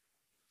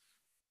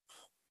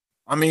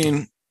 I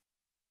mean,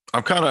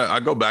 I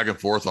go back and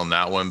forth on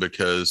that one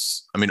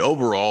because I mean,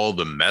 overall,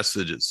 the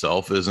message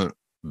itself isn't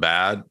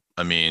bad.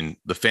 I mean,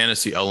 the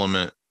fantasy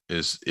element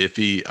is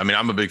iffy. I mean,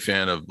 I'm a big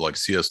fan of like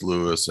C.S.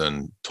 Lewis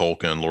and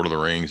Tolkien, Lord of the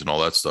Rings and all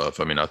that stuff.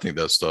 I mean, I think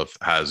that stuff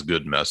has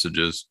good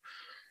messages.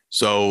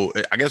 So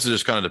I guess it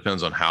just kind of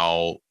depends on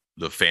how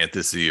the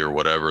fantasy or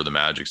whatever the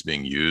magic's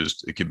being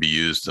used. It could be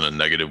used in a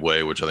negative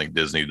way, which I think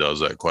Disney does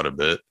that quite a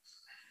bit.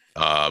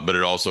 But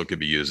it also could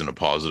be used in a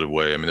positive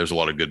way. I mean, there's a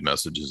lot of good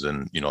messages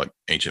in, like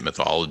ancient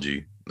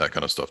mythology, that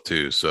kind of stuff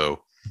too.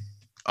 So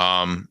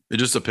it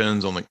just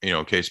depends on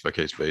the, case by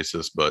case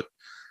basis, but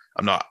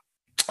I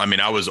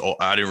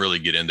didn't really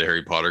get into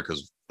Harry Potter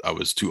because I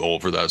was too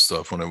old for that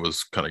stuff when it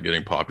was kind of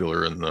getting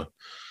popular in the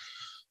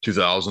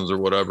 2000s or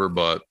whatever.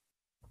 But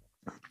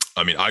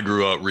I mean, I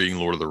grew up reading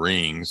Lord of the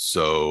Rings.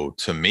 So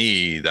to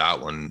me,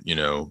 that one,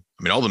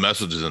 all the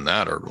messages in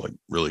that are like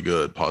really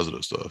good,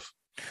 positive stuff.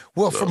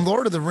 Well, from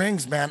Lord of the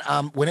Rings, man,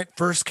 when it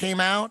first came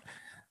out,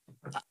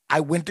 I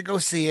went to go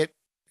see it.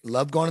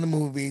 Love going to the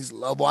movies,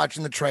 love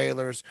watching the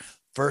trailers.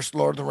 First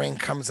Lord of the Ring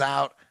comes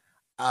out.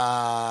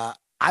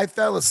 I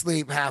fell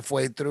asleep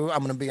halfway through.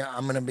 I'm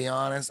gonna be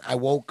honest. I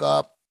woke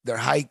up, they're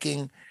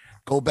hiking,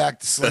 go back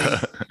to sleep,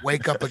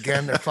 wake up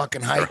again, they're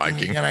fucking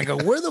hiking. And I go,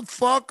 where the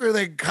fuck are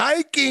they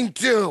hiking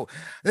to?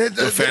 The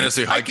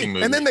fantasy hiking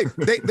movie. And then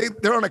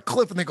they're on a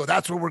cliff and they go,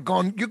 that's where we're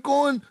going. You're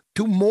going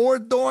to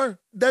Mordor?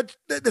 That's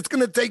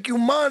gonna take you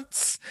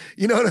months.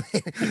 You know what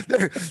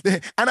I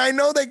mean? And I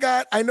know they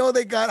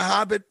got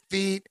hobbit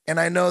feet and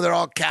I know they're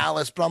all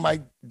calloused, but I'm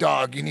like,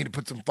 dog, you need to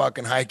put some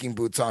fucking hiking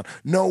boots on.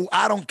 No,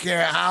 I don't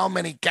care how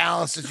many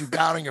calluses you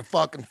got on your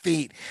fucking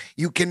feet.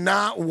 You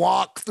cannot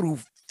walk through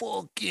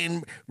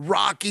fucking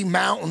rocky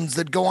mountains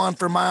that go on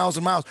for miles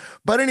and miles.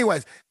 But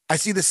anyways, I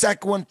see the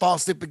second one, fall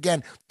asleep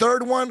again.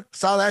 Third one,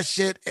 saw that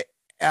shit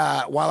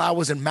while I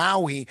was in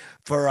Maui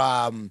for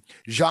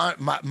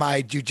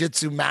my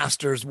jiu-jitsu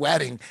master's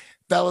wedding.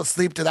 Fell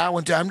asleep to that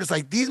one too. I'm just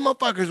like, these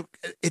motherfuckers,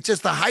 it's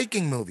just a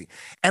hiking movie.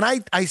 And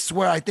I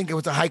swear, I think it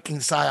was a hiking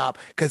psyop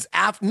because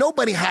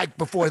nobody hiked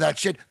before that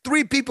shit.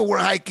 3 people were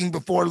hiking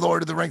before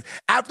Lord of the Rings.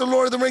 After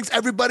Lord of the Rings,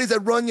 everybody's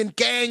at Runyon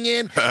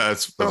Canyon.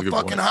 That's a fucking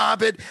point.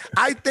 Hobbit.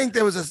 I think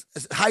there was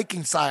a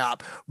hiking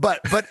psyop.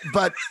 But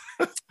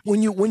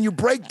when you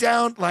break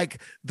down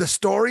like the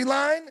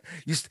storyline,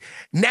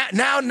 now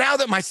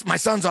that my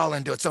son's all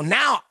into it. So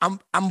now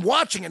I'm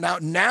watching it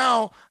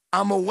now.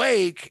 I'm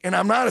awake and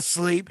I'm not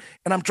asleep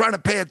and I'm trying to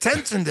pay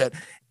attention to it.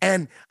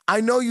 And I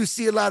know you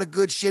see a lot of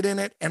good shit in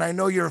it and I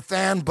know you're a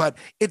fan, but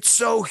it's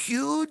so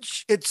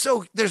huge. It's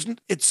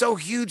so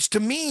huge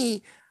to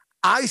me.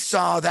 I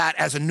saw that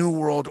as a New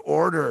World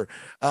Order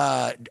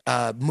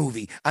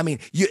movie. I mean,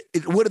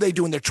 what are they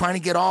doing? They're trying to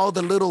get all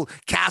the little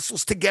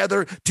castles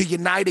together to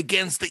unite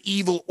against the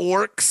evil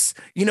orcs.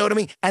 You know what I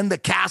mean? And the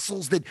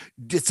castles that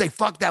say,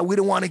 fuck that, we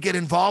don't want to get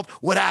involved.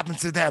 What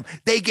happens to them?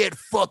 They get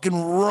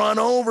fucking run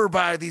over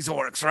by these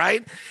orcs,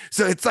 right?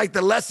 So it's like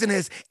the lesson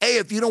is,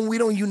 hey, we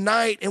don't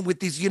unite and with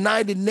these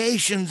United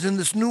Nations and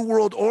this New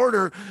World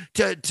Order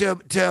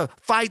to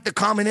fight the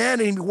common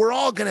enemy, we're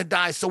all going to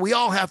die. So we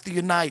all have to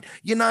unite.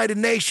 United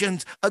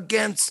Nations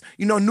against,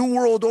 New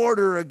World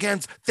Order,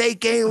 against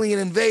fake alien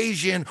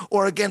invasion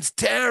or against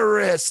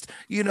terrorists.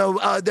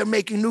 They're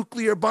making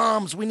nuclear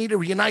bombs. We need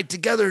to unite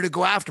together to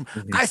go after them.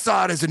 Mm-hmm. I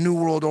saw it as a New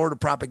World Order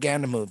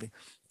propaganda movie.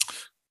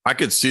 I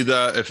could see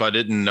that if I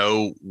didn't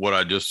know what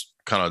I just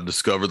kind of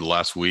discovered the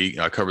last week.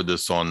 I covered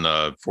this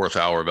on Fourth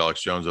Hour of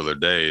Alex Jones the other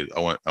day.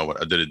 I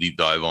did a deep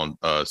dive on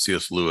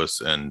C.S.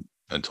 Lewis and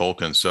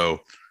Tolkien.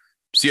 So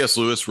C.S.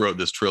 Lewis wrote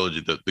this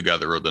trilogy, the guy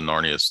that wrote the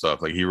Narnia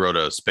stuff. Like he wrote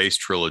a space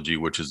trilogy,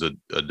 which is a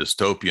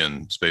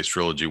dystopian space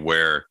trilogy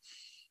where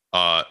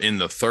in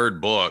the third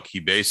book, he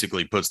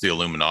basically puts the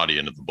Illuminati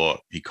into the book.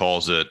 He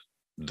calls it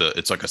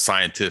it's like a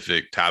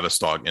scientific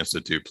Tavistock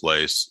Institute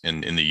place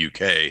in the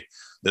UK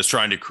that's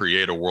trying to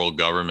create a world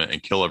government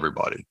and kill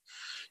everybody.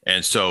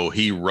 And so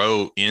he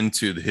wrote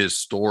into his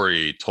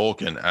story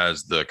Tolkien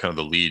as the kind of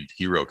the lead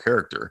hero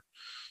character.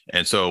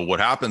 And so what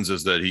happens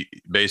is that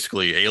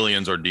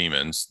aliens are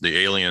demons. The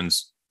alien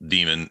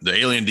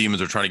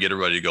demons are trying to get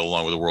everybody to go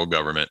along with the world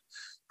government.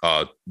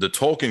 The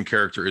Tolkien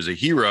character is a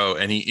hero.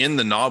 And in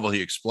the novel,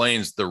 he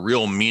explains the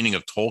real meaning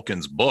of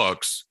Tolkien's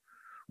books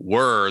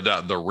were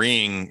that the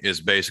ring is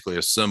basically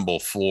a symbol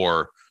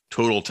for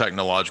total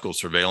technological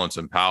surveillance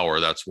and power.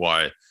 That's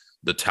why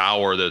the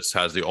tower that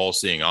has the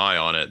all-seeing eye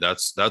on it,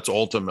 that's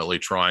ultimately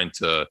trying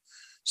to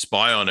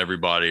spy on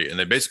everybody. And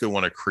they basically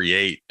want to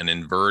create an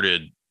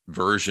inverted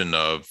version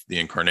of the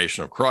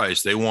incarnation of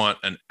Christ. They want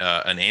an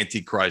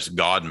antichrist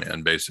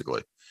God-man,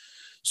 basically.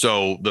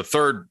 So the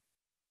third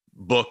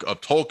book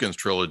of Tolkien's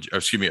trilogy,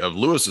 of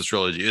Lewis's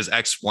trilogy, is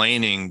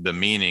explaining the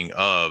meaning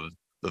of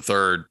the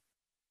third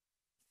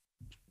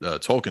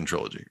Tolkien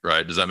trilogy,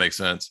 right? Does that make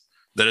sense?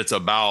 That it's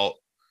about,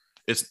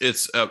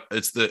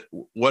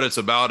 what it's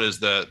about is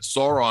that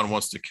Sauron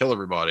wants to kill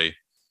everybody,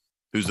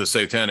 who's the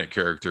satanic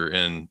character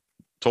in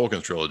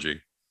Tolkien's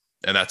trilogy,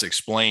 and that's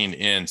explained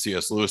in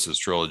C.S. Lewis's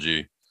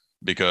trilogy,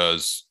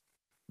 because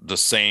the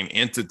same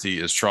entity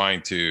is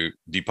trying to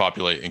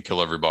depopulate and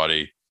kill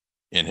everybody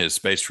in his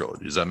space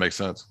trilogy. Does that make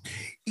sense?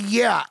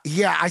 Yeah,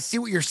 I see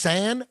what you're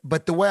saying,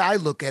 but the way I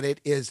look at it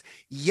is,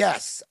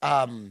 yes,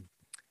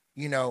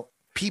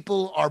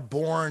 people are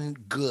born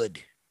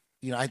good.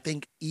 I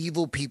think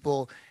evil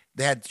people,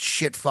 they had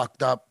shit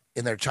fucked up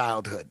in their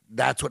childhood.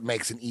 That's what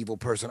makes an evil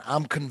person.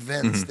 I'm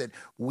convinced that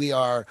we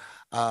are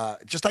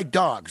just like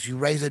dogs. You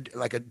raise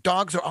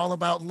dogs are all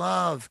about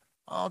love.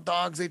 All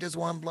dogs, they just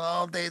want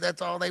love.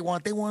 That's all they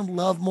want. They want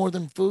love more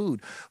than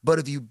food. But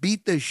if you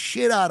beat the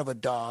shit out of a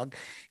dog,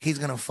 he's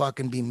going to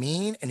fucking be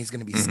mean, and he's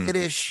going to be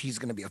skittish. He's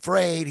going to be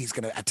afraid. He's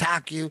going to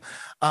attack you.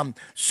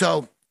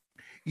 So,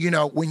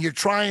 when you're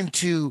trying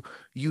to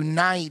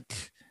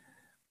unite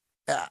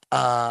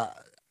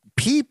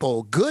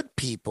people, good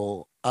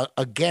people,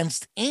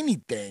 against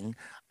anything,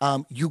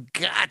 you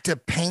got to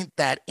paint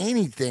that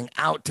anything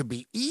out to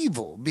be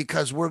evil,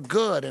 because we're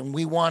good and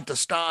we want to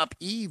stop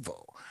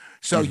evil.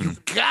 So you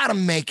got to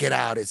make it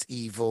out as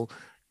evil.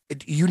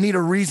 You need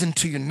a reason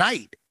to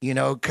unite,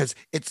 because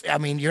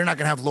you're not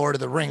going to have Lord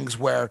of the Rings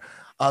where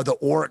the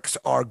orcs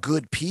are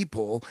good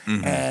people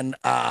and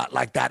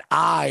like that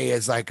eye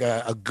is like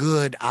a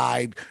good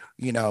eye,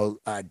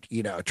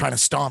 trying to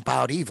stomp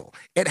out evil.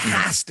 It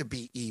has to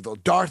be evil.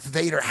 Darth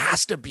Vader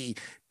has to be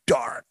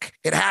dark.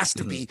 It has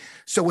to be.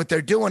 So what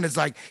they're doing is,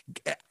 like,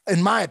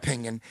 in my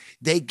opinion,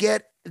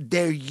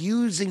 they're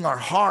using our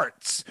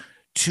hearts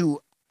to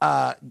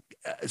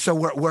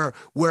so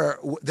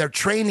they're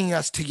training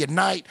us to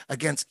unite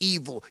against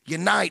evil.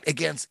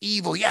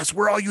 Yes,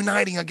 we're all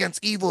uniting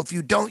against evil. If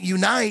you don't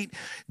unite,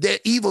 the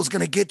evil's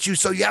going to get you.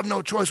 So you have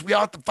no choice. We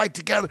all have to fight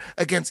together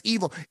against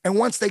evil. And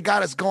once they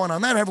got us going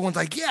on that, everyone's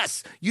like,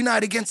 yes,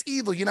 unite against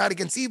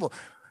evil.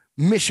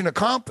 Mission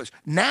accomplished.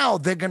 Now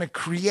they're going to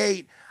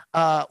create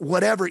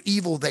whatever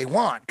evil they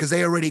want, because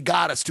they already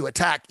got us to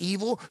attack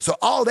evil. So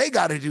all they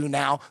got to do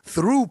now,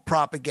 through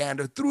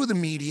propaganda, through the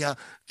media,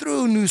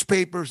 through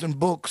newspapers and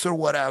books or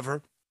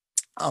whatever,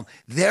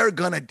 they're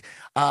going to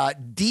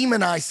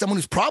demonize someone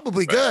who's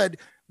probably good,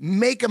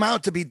 make him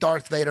out to be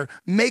Darth Vader,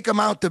 make him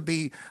out to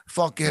be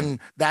fucking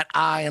that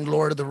eye in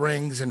Lord of the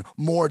Rings and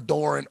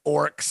Mordor and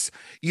orcs.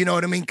 You know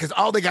what I mean? Because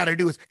all they got to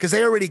do is, because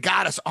they already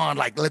got us on,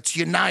 like, let's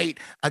unite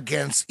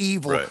against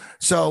evil. Right.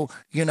 So,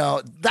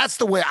 that's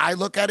the way I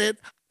look at it.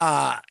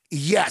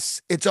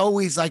 Yes, it's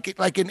always like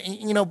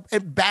in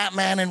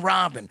Batman and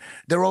Robin,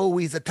 they're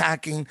always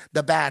attacking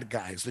the bad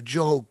guys, the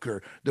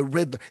Joker, the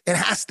Riddler. It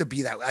has to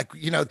be that,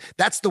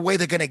 that's the way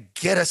they're going to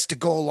get us to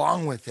go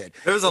along with it.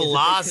 There's a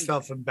lot of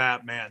stuff in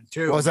Batman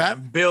too. What was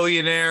that?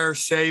 Billionaire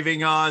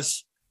saving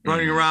us,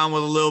 running around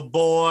with a little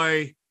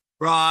boy,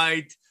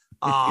 right?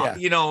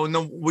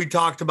 And we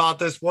talked about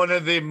this. One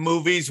of the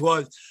movies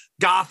was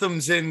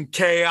Gotham's in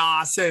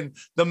chaos and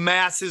the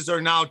masses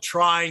are now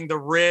trying the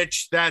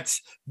rich. That's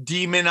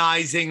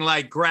demonizing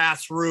like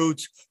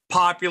grassroots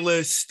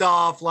populist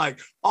stuff,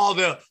 like all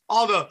the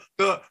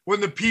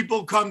when the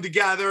people come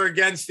together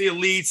against the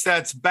elites,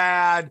 that's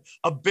bad.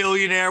 A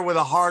billionaire with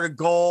a heart of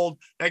gold,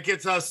 that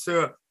gets us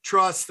to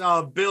trust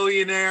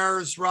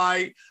billionaires,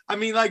 right? I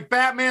mean, like,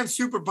 Batman's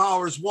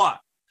superpower is what?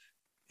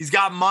 He's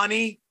got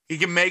money, he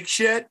can make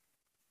shit.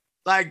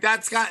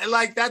 That's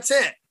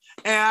it.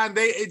 And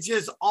it's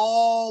just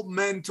all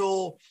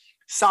mental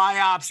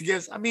psyops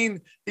against.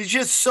 It's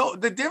just so,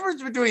 the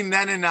difference between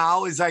then and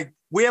now is, like,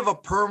 we have a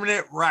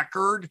permanent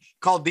record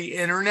called the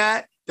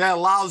internet that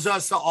allows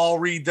us to all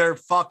read their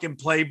fucking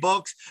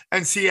playbooks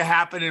and see it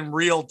happen in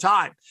real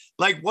time.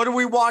 Like, what are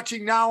we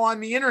watching now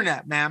on the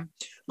internet, man?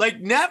 Like,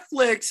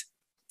 Netflix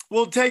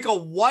will take a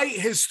white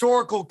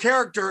historical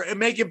character and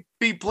make it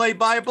be played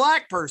by a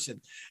black person.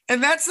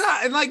 And that's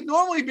not, and like,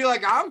 normally be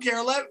like, I don't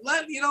care, let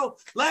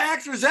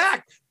actors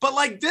act. But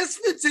like, this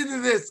fits into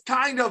this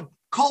kind of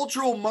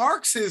cultural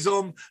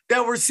Marxism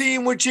that we're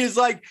seeing, which is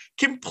like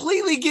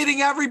completely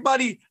getting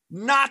everybody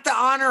not to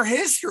honor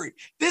history.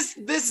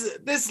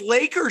 This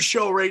Lakers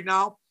show right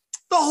now,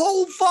 the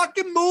whole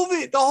fucking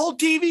movie, the whole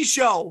TV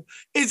show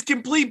is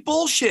complete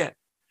bullshit.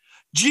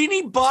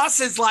 Jeannie Buss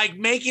is like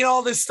making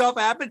all this stuff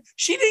happen.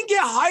 She didn't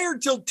get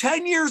hired till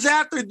 10 years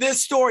after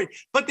this story,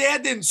 but they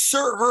had to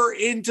insert her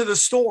into the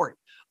story.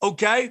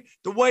 Okay.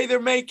 The way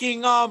they're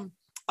making a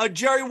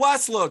Jerry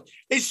West look.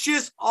 It's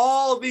just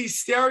all of these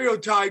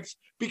stereotypes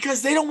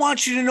because they don't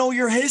want you to know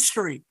your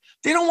history.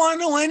 They don't want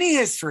to know any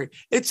history.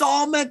 It's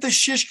all meant to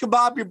shish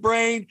kebab your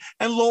brain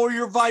and lower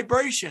your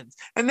vibrations.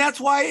 And that's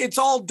why it's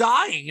all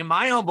dying, in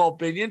my humble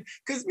opinion,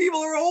 because people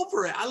are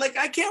over it.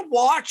 I can't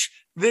watch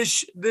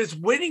this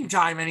Winning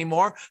Time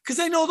anymore because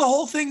I know the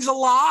whole thing's a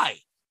lie.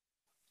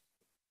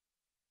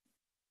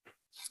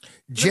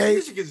 Jay, the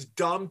music is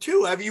dumb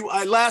too.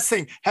 Last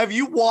thing, have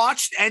you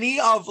watched any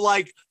of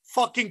like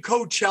fucking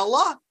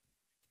Coachella?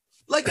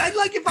 Like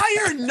if I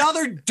hear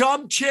another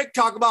dumb chick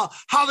talk about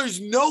how there's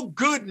no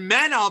good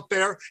men out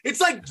there, it's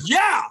like,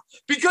 yeah,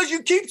 because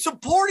you keep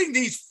supporting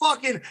these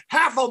fucking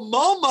half a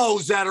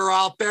momos that are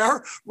out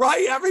there,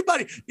 right?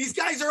 Everybody, these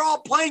guys are all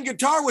playing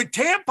guitar with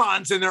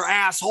tampons in their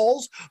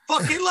assholes,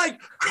 fucking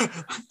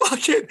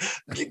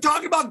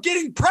talking about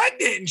getting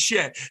pregnant and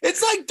shit.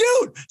 It's like,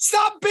 dude,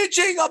 stop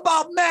bitching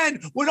about men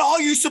when all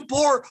you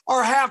support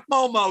are half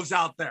momos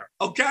out there,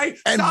 okay?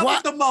 And stop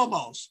with the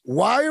momos.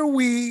 Why are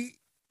we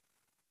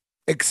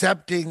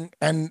accepting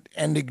and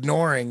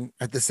ignoring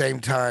at the same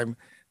time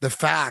the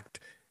fact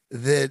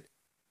that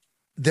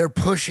they're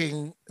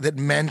pushing that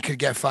men could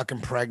get fucking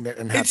pregnant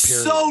and have it's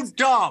periods? So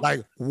dumb.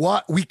 Like,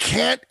 what? We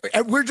can't,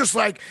 we're just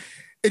like,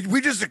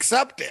 we just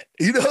accept it.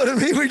 You know what I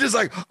mean? We're just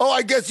like, oh,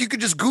 I guess you could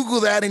just Google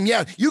that. And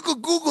yeah, you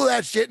could Google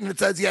that shit and it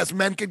says, yes,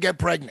 men could get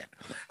pregnant.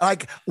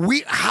 Like,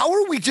 how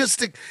are we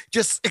just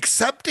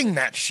accepting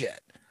that shit?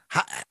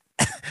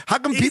 How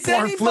come people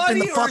aren't flipping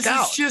the fuck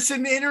out? It's just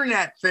an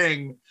internet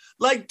thing.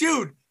 Like,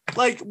 dude,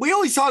 like we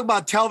always talk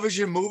about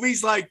television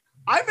movies. Like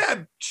I've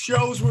had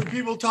shows where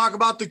people talk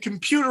about the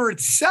computer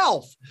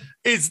itself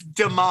is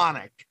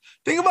demonic.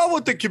 Think about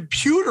what the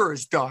computer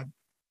has done.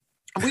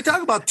 And we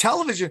talk about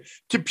television,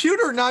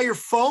 computer, now your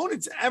phone,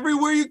 it's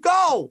everywhere you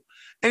go.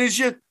 And it's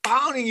just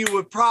pounding you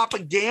with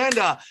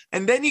propaganda.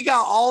 And then you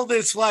got all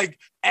this like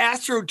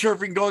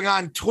astroturfing going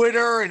on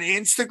Twitter and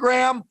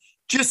Instagram.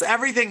 Just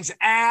everything's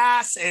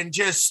ass and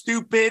just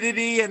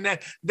stupidity. And then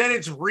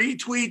it's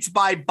retweets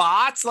by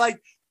bots.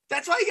 Like,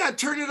 that's why you got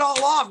to turn it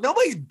all off.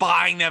 Nobody's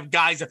buying them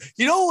guys.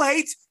 You know who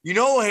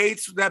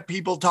hates that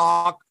people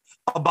talk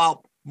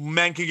about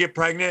men can get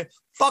pregnant?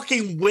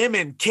 Fucking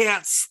women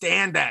can't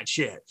stand that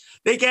shit.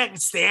 They can't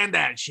stand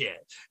that shit.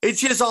 It's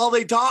just all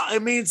they talk. I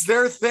mean, it's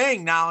their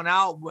thing now.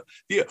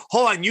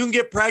 Hold on. You can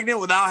get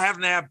pregnant without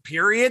having to have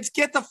periods?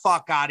 Get the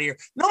fuck out of here.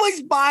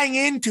 Nobody's buying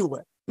into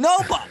it.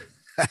 Nobody.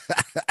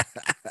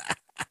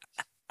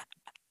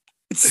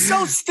 It's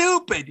so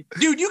stupid,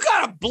 dude. You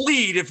gotta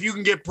bleed if you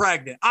can get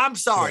pregnant. I'm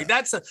sorry,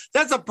 yeah.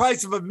 That's a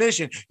price of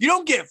admission. You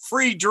don't get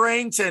free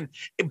drinks and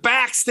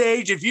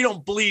backstage if you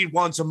don't bleed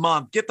once a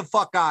month. Get the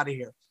fuck out of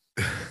here.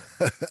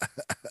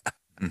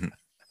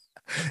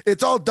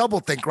 It's all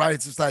doublethink, right?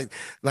 It's just like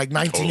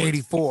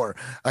 1984.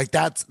 Totally. Like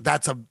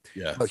that's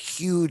a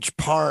huge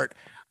part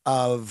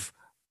of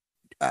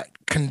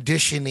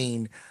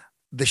conditioning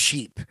the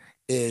sheep.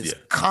 Is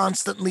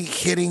constantly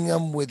hitting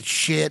them with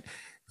shit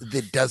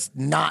that does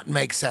not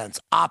make sense.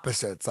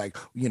 Opposites, like,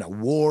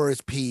 war is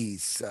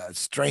peace,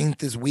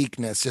 strength is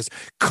weakness, just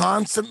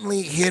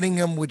constantly hitting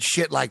them with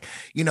shit. Like,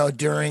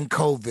 during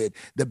COVID,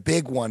 the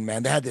big one,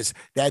 man, they had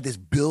this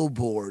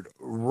billboard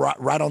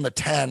right on the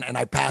 10, and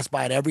I passed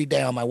by it every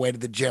day on my way to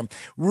the gym.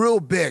 Real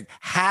big,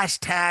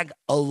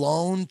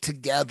 #alone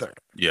together.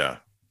 Yeah,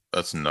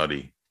 that's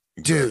nutty.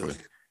 Exactly.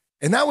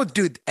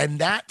 Dude. And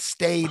that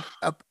stayed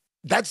up.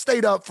 That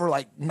stayed up for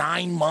like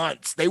 9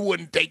 months. They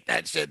wouldn't take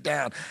that shit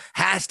down.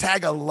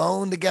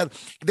 #alone together.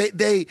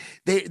 They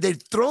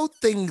throw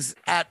things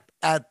at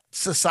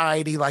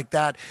society like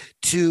that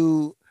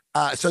to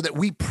so that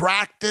we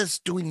practice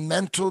doing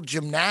mental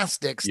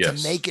gymnastics to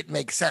make it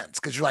make sense.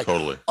 Because you're like,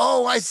 totally.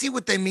 Oh, I see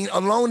what they mean.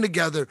 Alone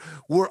together.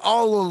 We're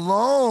all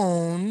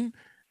alone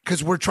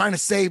because we're trying to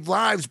save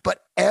lives,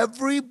 but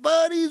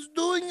everybody's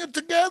doing it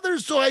together.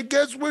 So I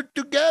guess we're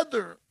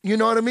together. You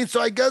know what I mean?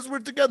 So I guess we're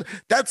together.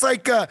 That's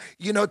like,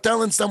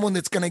 telling someone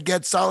that's going to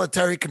get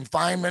solitary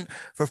confinement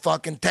for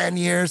fucking 10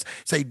 years,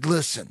 say,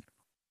 listen,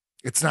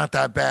 it's not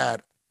that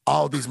bad.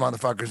 All these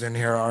motherfuckers in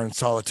here are in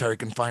solitary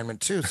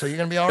confinement too. So you're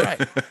going to be all right.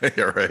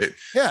 You're right.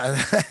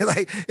 Yeah.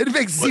 Like it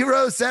makes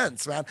zero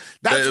sense, man.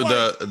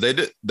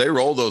 They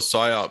roll those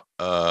PSYOP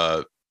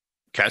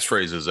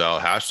catchphrases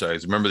out,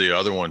 hashtags. Remember the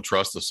other one,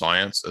 trust the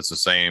science? It's the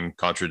same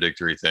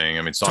contradictory thing.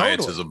 I mean,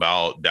 science is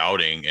about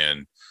doubting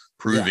and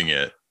proving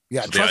it.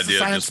 Yeah, so trust the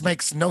science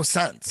makes no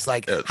sense.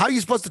 Like, how are you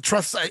supposed to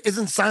trust?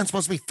 Isn't science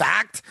supposed to be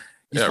fact?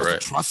 You're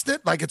supposed to trust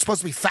it? Like, it's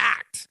supposed to be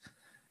fact.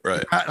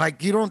 Right.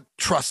 Like, you don't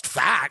trust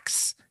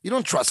facts. You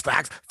don't trust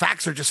facts.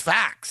 Facts are just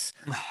facts.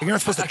 You're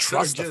not supposed to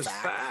trust the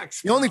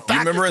facts. The only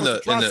fact you're supposed to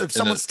trust if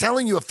someone's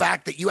telling you a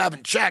fact that you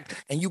haven't checked,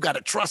 and you got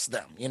to trust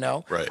them,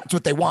 Right. That's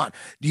what they want.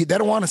 They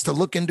don't want us to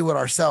look into it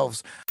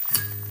ourselves.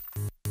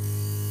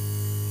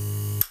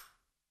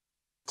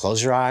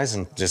 Close your eyes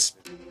and just...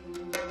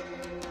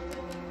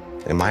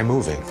 Am I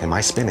moving? Am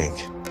I spinning?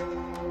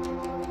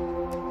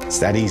 It's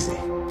that easy.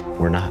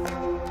 We're not.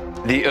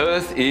 The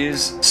Earth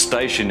is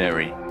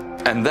stationary,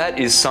 and that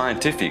is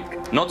scientific,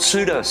 not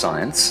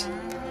pseudoscience.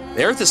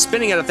 The Earth is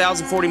spinning at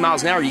 1,040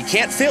 miles an hour. You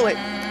can't feel it.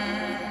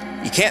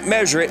 You can't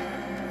measure it.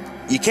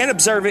 You can't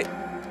observe it.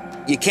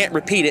 You can't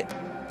repeat it,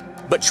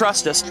 but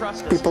trust us.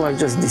 People are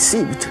just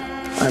deceived.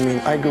 I mean,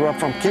 I grew up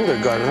from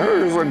kindergarten.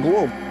 Here's a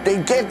globe.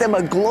 They gave them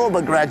a globe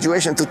at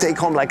graduation to take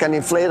home like an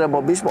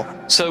inflatable baseball.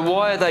 So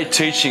why are they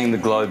teaching the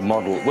globe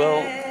model?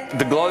 Well,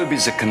 the globe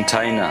is a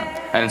container,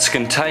 and it's a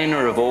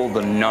container of all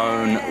the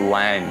known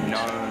land.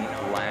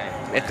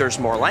 If there's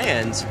more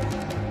land,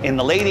 in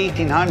the late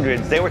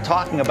 1800s, they were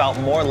talking about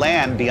more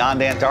land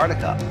beyond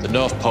Antarctica. The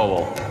North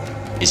Pole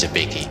is a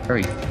biggie.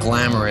 Very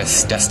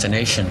glamorous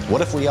destination.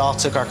 What if we all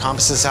took our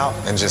compasses out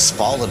and just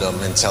followed them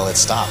until it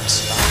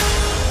stopped?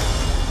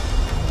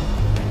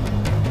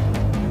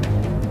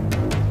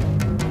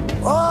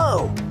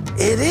 Oh,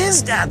 it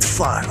is that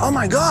far. Oh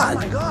my God.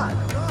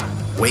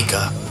 Wake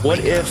up. what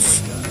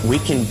if we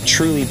can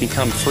truly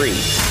become free?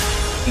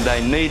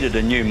 They needed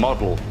a new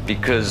model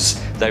because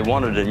they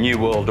wanted a new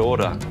world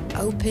order.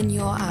 Open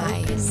your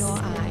eyes.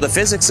 The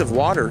physics of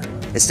water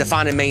is to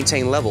find and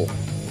maintain level.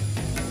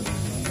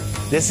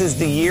 This is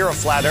the year of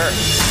flat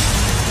Earth.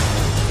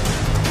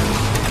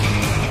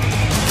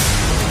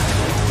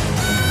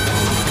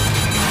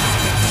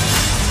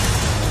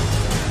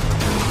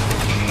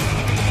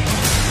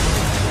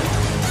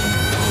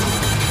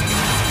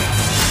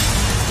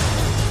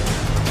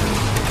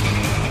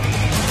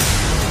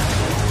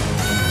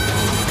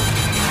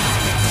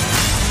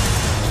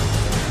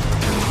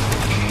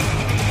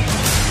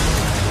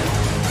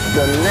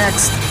 The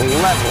next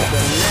level.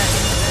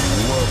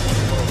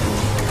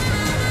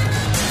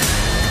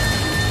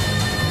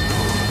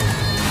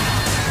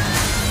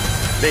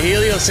 The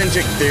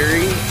heliocentric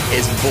theory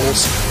is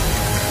bullshit.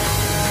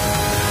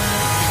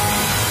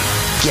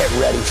 Get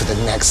ready for the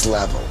next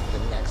level.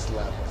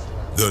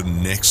 The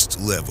next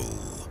level.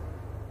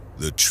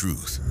 The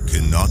truth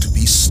cannot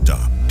be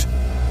stopped.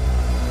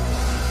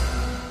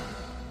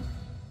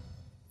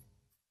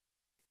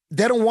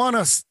 They don't want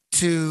us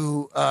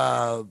to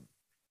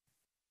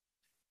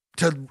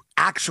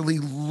actually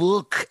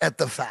look at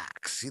the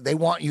facts. They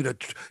want you to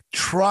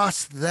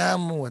trust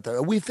them with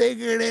we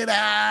figured it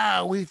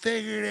out. We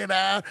figured it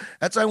out.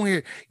 That's why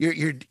when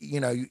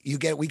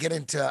we get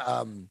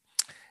into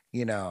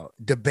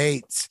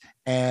debates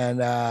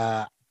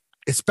and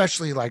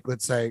especially like,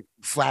 let's say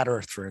flat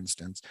earth, for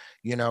instance,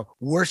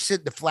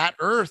 the flat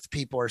earth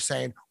people are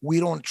saying,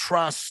 we don't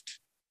trust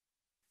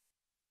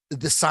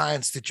the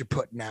science that you're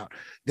putting out.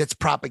 That's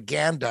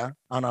propaganda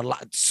on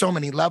so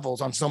many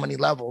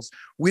levels.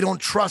 We don't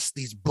trust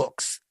these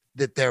books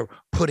that they're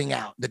putting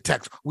out, the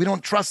text. We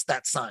don't trust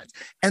that science.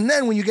 And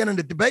then when you get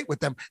into debate with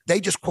them, they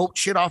just quote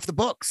shit off the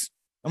books.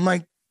 I'm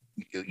like,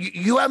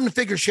 you haven't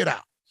figured shit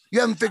out.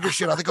 You haven't figured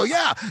shit out. They go,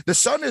 yeah, the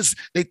sun is,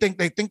 they think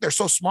they're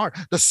so smart.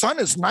 The sun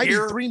is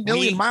 93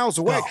 million miles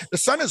away. Go. The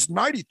sun is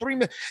 93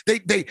 million.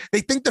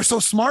 They think they're so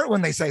smart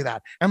when they say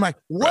that. I'm like,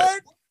 what?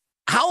 Right.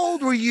 How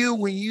old were you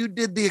when you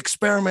did the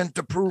experiment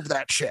to prove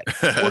that shit?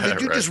 Or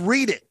did you Right. just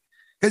read it?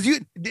 Because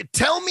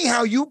tell me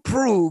how you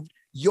proved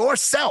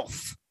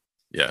yourself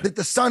that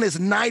the sun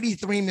is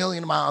 93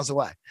 million miles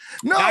away.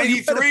 No,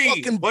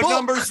 93. What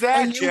number is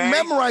that, and you Jay?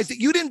 memorized it.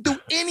 You didn't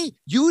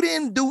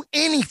do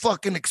any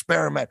fucking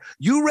experiment.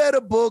 You read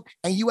a book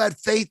and you had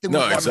faith in No,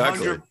 what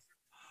exactly.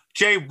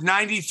 Jay,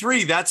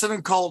 93, that's an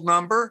occult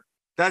number.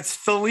 That's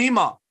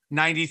Thelema.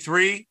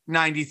 93.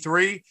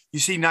 You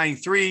see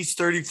 93s,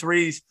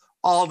 33s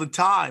all the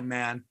time,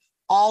 man.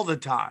 All the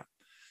time.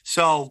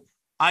 So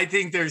I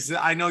think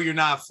I know you're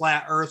not a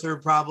flat earther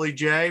probably,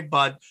 Jay,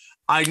 but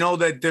I know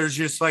that there's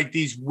just like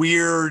these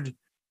weird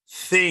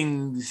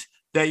things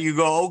that you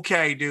go,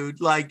 okay, dude,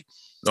 like,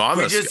 no,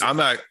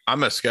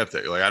 I'm a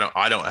skeptic. Like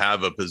I don't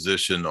have a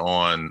position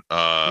on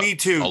me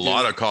too, a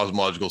lot of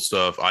cosmological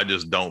stuff. I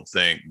just don't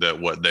think that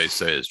what they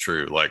say is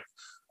true. Like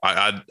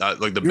I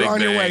like the Big Bang. You're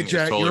on your way, is Jay.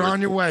 totally You're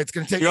on your way. It's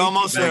going to take. You're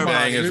almost there. Big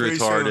Bang is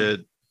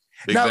retarded.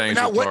 Big Bang's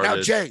retarded.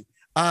 Now, Jay,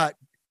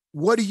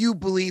 what do you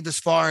believe as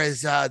far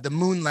as the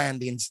moon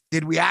landings?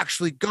 Did we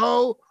actually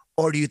go,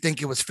 or do you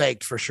think it was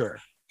faked for sure?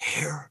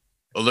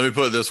 Well, let me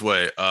put it this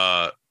way.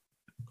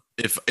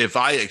 If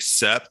I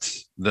accept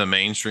the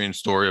mainstream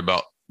story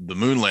about the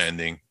moon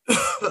landing,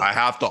 I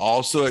have to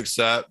also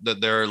accept that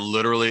they're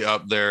literally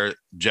up there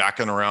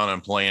jacking around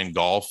and playing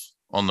golf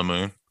on the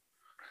moon.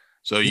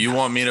 So you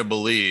want me to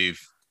believe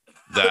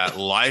that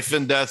life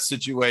and death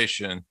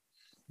situation,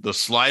 the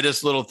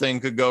slightest little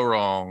thing could go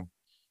wrong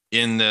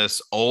in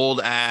this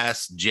old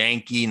ass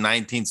janky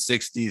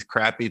 1960s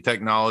crappy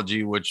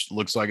technology, which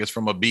looks like it's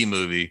from a B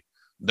movie.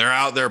 They're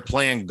out there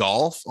playing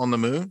golf on the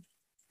moon.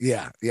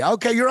 Yeah.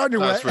 Okay, you're on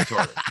your way. That's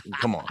retarded.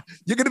 Come on.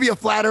 You're going to be a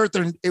flat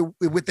earther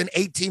within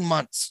 18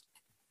 months.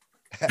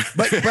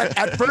 But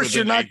at first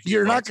you're not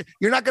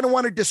going to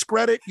want to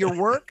discredit your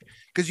work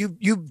because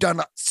you've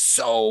done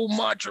so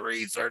much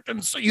research,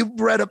 and so you've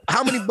read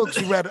how many books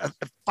you read?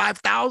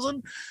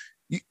 5,000.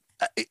 You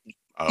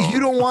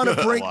don't want to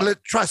bring.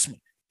 Trust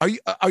me.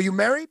 Are you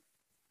married?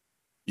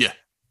 Yeah.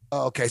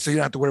 Oh, okay, so you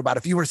don't have to worry about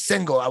it. If you were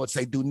single, I would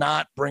say do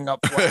not bring up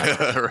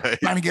right.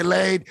 Trying to get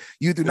laid.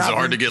 You do not. It's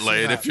hard to get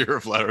laid if you're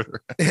a flat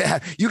earther. Yeah,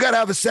 you got to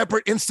have a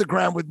separate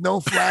Instagram with no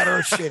flat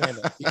earth shit in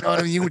it. You know what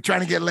I mean? You were trying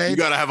to get laid. You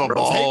got to have a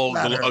ball,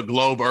 a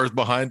globe earth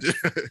behind you.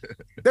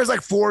 There's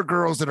like 4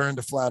 girls that are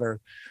into flat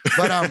earth,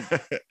 but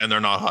and they're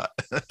not hot.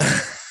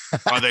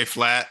 Are they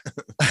flat?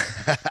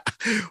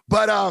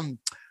 But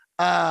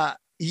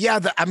yeah,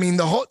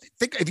 the whole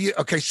think if you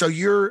so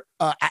you're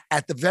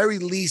at the very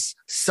least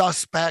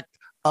suspect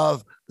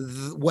of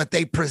what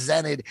they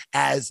presented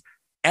as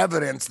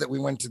evidence that we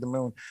went to the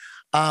moon.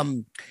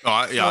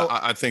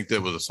 I think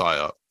that was a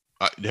psyop.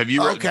 Have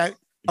you read? Okay.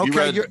 Have you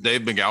read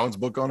Dave McGowan's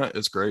book on it?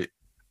 It's great.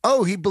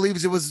 Oh, he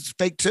believes it was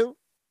fake too.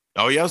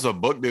 Oh, he has a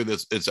book, dude.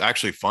 It's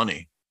actually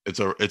funny.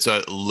 It's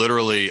a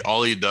literally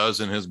all he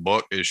does in his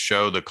book is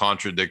show the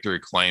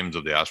contradictory claims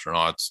of the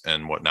astronauts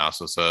and what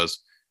NASA says.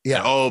 Yeah.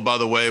 And, oh, by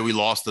the way, we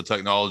lost the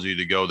technology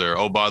to go there.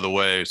 Oh, by the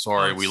way,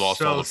 sorry, we lost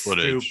all the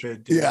footage.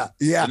 Stupid, yeah.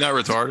 Isn't that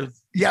retarded?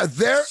 Yeah,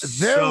 their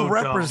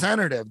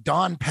representative,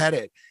 Don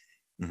Pettit.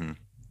 Mm-hmm.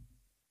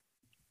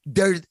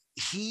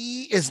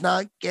 He is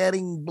not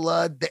getting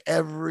blood to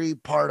every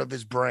part of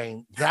his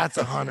brain. That's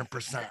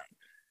 100%.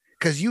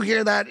 Because you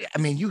hear that. I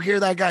mean, you hear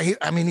that guy. He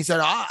said,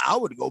 I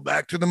would go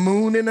back to the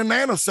moon in a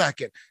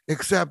nanosecond,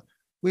 except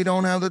we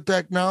don't have the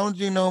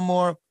technology no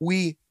more.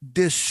 We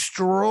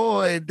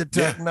destroyed the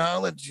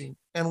technology.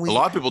 And a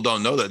lot of people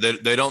don't know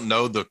that. They don't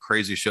know the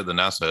crazy shit that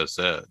NASA has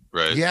said,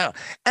 right? Yeah.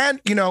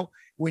 And,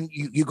 when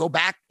you go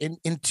back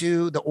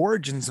into the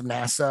origins of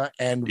NASA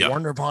and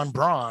Wernher von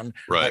Braun,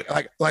 right?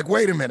 Like,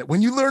 wait a minute.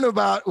 When you learn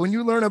about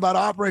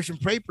Operation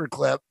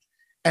Paperclip,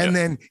 and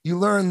then you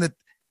learn that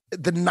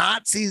the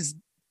Nazis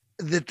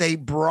that they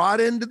brought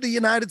into the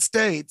United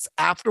States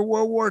after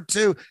World War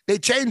II, they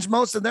changed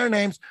most of their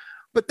names,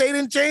 but they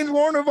didn't change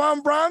Wernher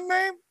von Braun's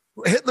name.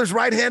 Hitler's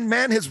right-hand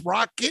man, his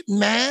Rocket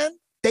Man.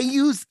 They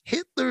used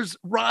Hitler's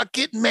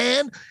Rocket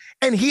Man,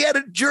 and he had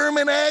a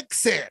German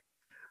accent.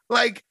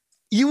 Like,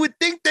 you would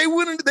think they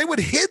would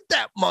hit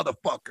that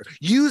motherfucker.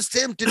 Used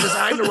him to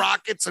design the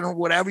rockets and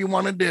whatever you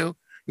want to do.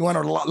 You want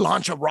to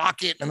launch a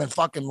rocket and then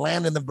fucking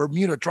land in the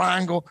Bermuda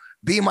Triangle.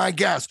 Be my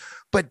guest.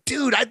 But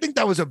dude, I think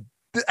that was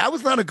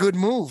not a good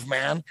move,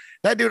 man.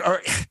 That dude,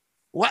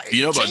 what?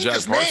 You know about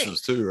Jack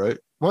Parsons too, right?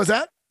 What was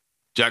that?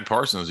 Jack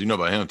Parsons. You know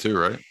about him too,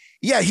 right?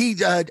 Yeah, he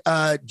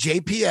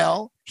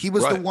JPL. He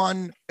was the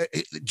one.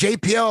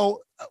 JPL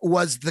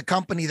was the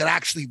company that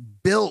actually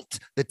built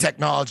the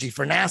technology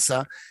for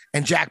NASA,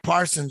 and Jack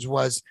Parsons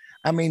was.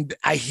 I mean,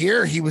 I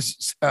hear he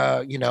was,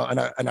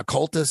 an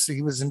occultist.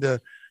 He was into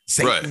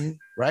Satan,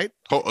 right?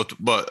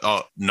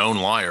 But known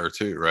liar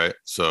too, right?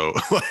 So,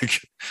 like,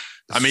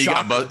 I mean,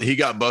 he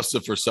got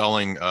busted for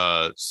selling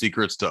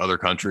secrets to other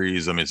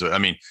countries. I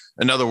mean,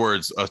 in other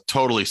words, a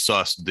totally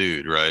sus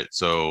dude, right?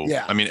 So,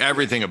 yeah. I mean,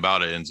 everything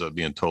about it ends up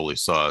being totally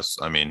sus.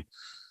 I mean,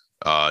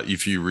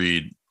 if you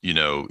read,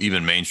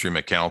 even mainstream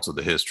accounts of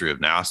the history of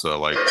NASA,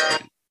 like,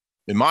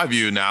 in my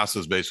view, NASA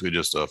is basically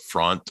just a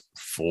front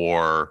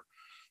for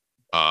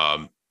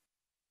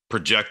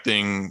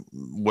projecting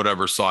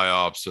whatever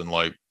psyops and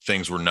like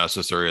things were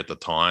necessary at the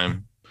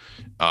time.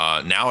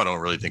 Now I don't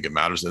really think it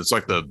matters. It's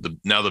like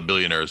now the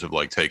billionaires have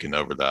like taken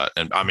over that.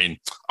 And I mean,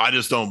 I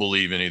just don't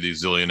believe any of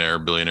these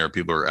billionaire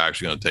people are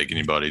actually going to take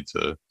anybody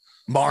to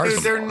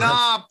Mars. They're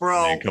not,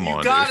 bro. Man, come on,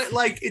 you got it.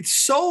 Like, it's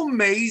so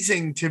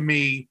amazing to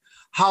me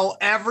how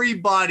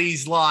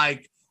everybody's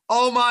like,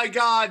 oh my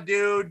God,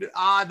 dude,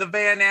 the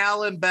Van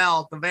Allen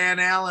belt. And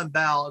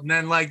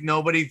then like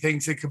nobody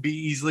thinks it could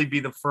easily be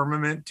the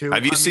firmament too.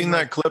 Have you seen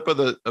that clip of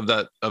the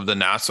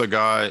NASA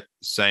guy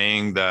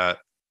saying that,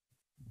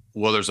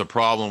 well, there's a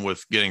problem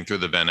with getting through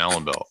the Van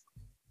Allen belt?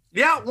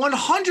 Yeah,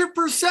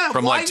 100%.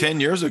 From like 10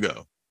 years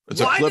ago. It's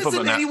a clip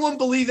doesn't anyone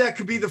believe that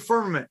could be the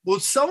firmament?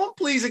 Will someone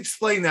please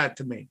explain that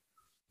to me?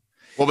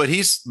 Well,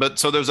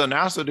 so there's a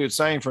NASA dude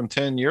saying from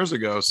 10 years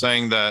ago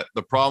saying that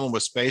the problem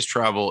with space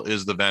travel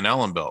is the Van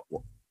Allen belt.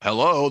 Well,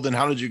 hello, then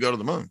how did you go to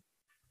the moon?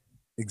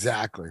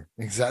 Exactly.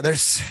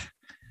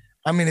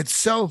 It's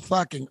so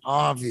fucking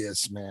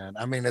obvious, man.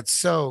 I mean, it's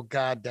so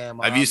goddamn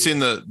obvious. Have you seen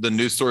the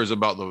news stories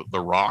about the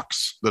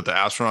rocks that the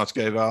astronauts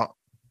gave out?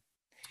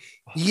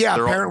 Yeah,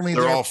 apparently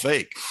they're all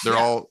fake. They're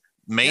all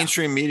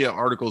mainstream media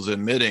articles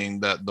admitting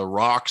that the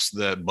rocks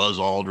that Buzz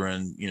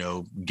Aldrin,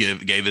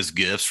 gave us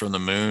gifts from the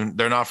moon,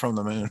 they're not from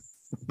the moon.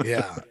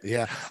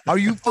 Yeah. Are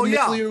you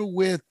familiar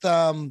with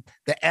the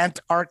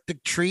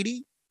Antarctic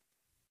Treaty?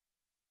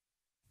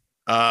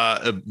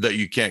 That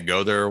you can't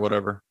go there or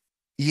whatever?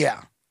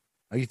 Yeah.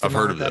 Are you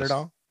familiar with that at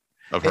all?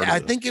 I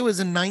think it was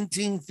in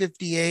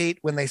 1958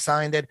 when they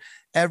signed it.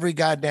 Every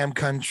goddamn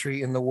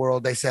country in the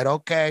world, they said,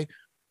 okay,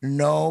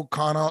 no,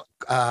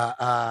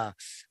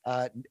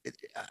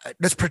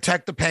 let's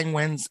protect the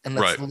penguins and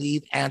let's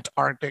leave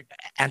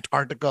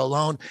Antarctica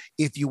alone.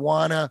 If you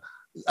want to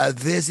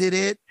visit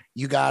it,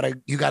 You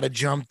gotta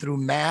jump through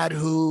mad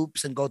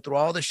hoops and go through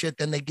all the shit.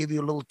 Then they give you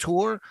a little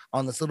tour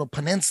on this little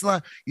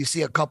peninsula. You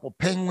see a couple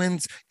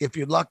penguins. If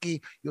you're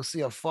lucky, you'll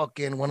see a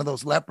fucking one of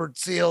those leopard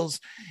seals.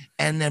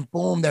 And then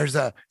boom, there's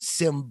a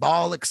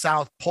symbolic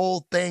South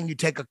Pole thing. You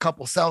take a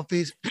couple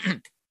selfies.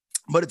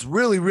 But it's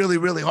really, really,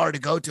 really hard to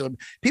go to. And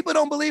people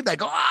don't believe that.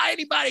 Go,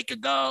 anybody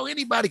can go.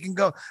 Anybody can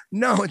go.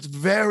 No, it's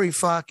very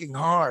fucking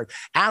hard.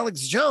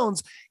 Alex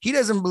Jones, he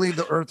doesn't believe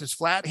the earth is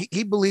flat.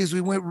 He believes we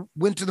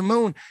went to the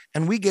moon,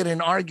 and we get in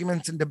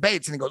arguments and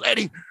debates. And he goes,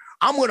 Eddie,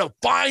 I'm going to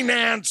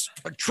finance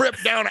a trip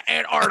down to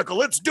Antarctica.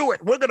 Let's do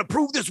it. We're going to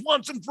prove this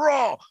once and for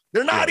all.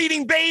 They're not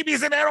eating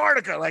babies in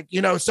Antarctica. Like,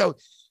 so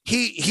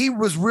he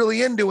was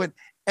really into it.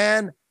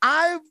 And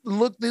I've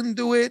looked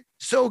into it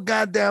so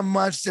goddamn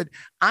much that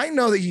I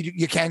know that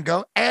you can't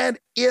go. And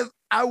if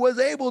I was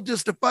able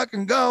just to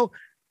fucking go,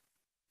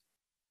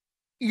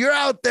 you're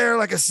out there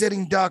like a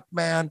sitting duck,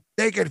 man.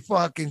 They could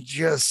fucking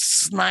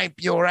just snipe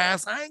your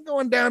ass. I ain't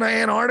going down to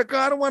Antarctica.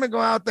 I don't want to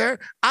go out there.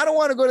 I don't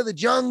want to go to the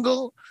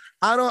jungle.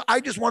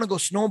 I just want to go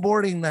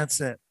snowboarding. That's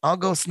it. I'll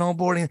go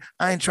snowboarding.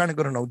 I ain't trying to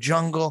go to no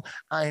jungle.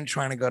 I ain't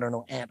trying to go to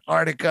no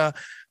Antarctica.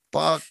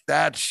 Fuck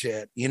that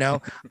shit,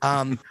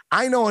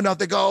 I know enough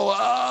to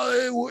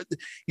go,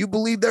 you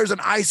believe there's an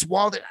ice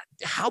wall?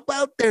 How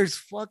about there's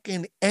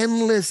fucking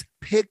endless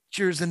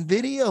pictures and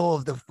video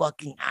of the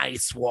fucking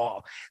ice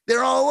wall?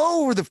 They're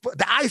all over the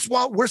ice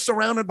wall. We're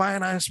surrounded by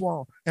an ice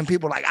wall. And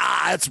people are like,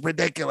 it's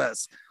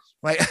ridiculous.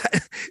 Like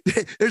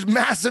there's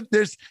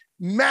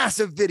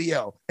massive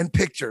video and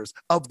pictures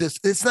of this.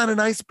 It's not an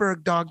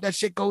iceberg, dog. That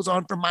shit goes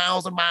on for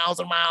miles and miles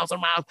and miles and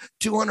miles,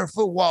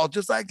 200-foot wall,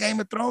 just like Game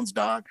of Thrones,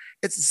 dog.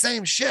 It's the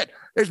same shit.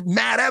 There's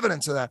mad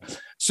evidence of that.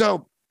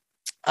 So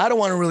I don't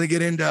want to really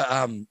get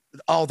into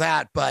all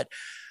that, but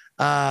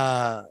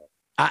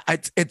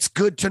it's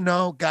good to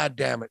know. God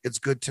damn it. It's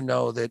good to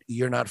know that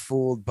you're not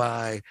fooled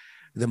by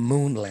the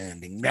moon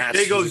landing.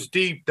 It goes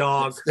deep,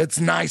 dog. That's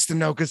nice to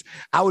know, because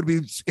I would be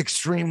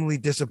extremely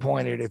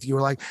disappointed if you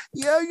were like,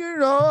 I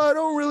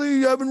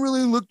haven't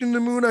really looked in the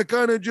moon. I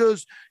kind of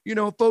just,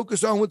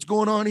 focus on what's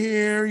going on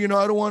here.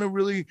 I don't want to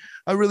really,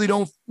 I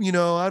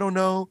don't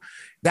know.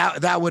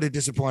 That would have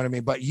disappointed me,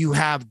 but you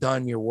have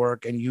done your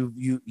work and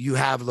you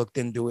have looked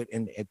into it,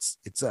 and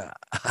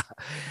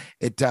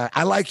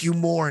I like you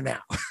more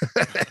now.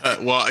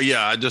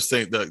 I just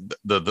think that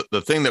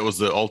the thing that was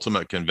the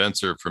ultimate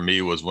convincer for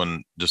me was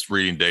when just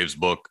reading Dave's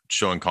book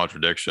showing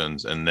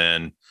contradictions. And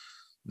then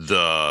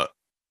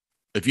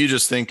if you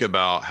just think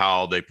about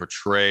how they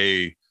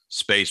portray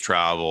space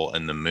travel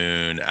and the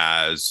moon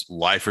as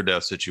life or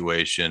death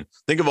situation,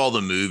 think of all the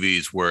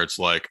movies where it's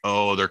like,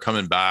 they're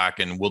coming back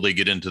and will they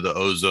get into the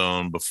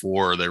ozone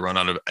before they run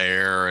out of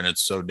air and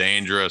it's so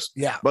dangerous.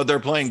 But they're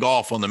playing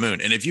golf on the moon.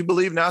 And if you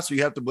believe NASA,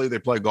 you have to believe they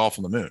play golf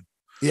on the moon.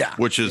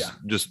 Which is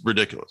just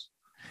ridiculous.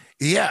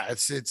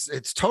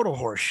 It's total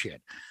horse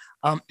shit.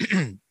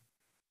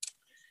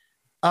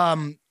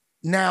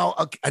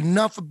 Now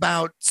enough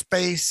about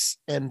space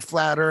and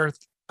flat earth.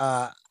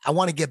 I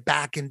want to get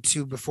back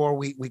into, before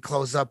we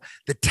close up,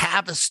 the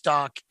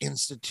Tavistock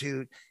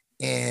Institute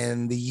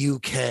in the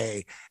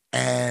UK.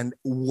 And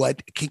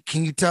what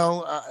can you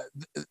tell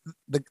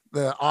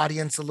the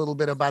audience a little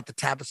bit about the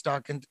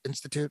Tavistock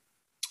Institute?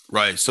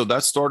 Right. So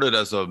that started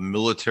as a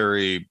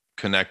military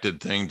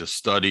connected thing to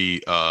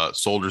study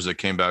soldiers that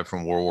came back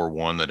from World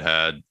War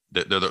I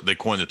they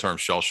coined the term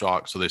shell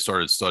shock. So they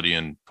started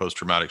studying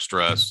post-traumatic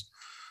stress.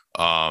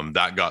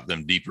 That got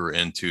them deeper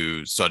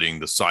into studying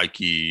the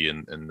psyche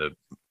and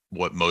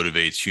what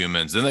motivates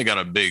humans. Then they got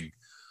a big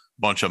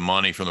bunch of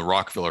money from the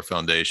Rockefeller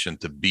Foundation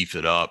to beef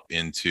it up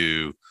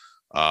into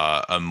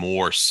a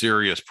more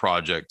serious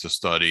project to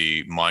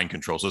study mind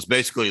control. So it's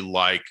basically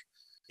like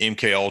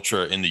MK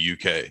Ultra in the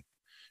UK.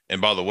 And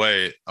by the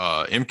way,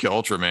 MK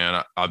Ultra,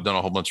 man, I've done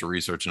a whole bunch of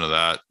research into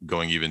that,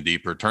 going even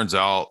deeper. It turns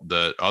out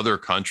that other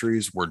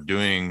countries were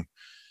doing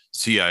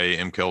CIA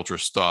MK Ultra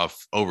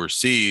stuff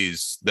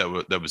overseas that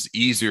was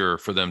easier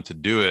for them to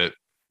do it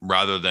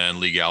rather than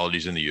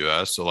legalities in the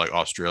US. So like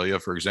Australia,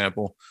 for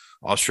example,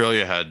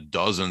 Australia had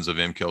dozens of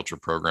MK Ultra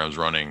programs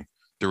running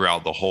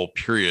throughout the whole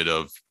period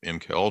of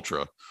MK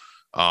Ultra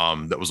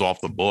that was off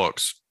the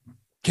books.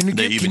 Can you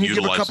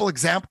give a couple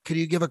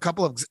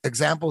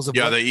examples of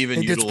what they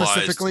even utilized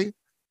specifically?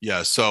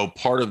 Yeah. So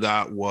part of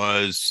that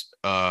was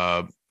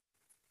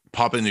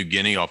Papua New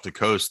Guinea off the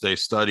coast. They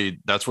studied,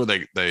 that's where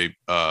they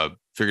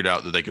figured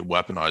out that they could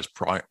weaponize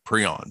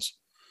prions.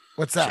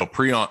 What's that? So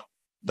prion,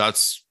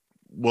 that's,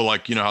 well,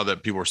 like, you know how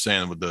that people were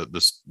saying with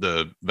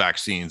the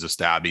vaccines, the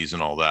stabbies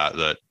and all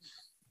that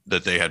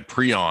they had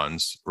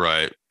prions,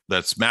 right?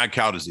 That's mad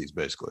cow disease,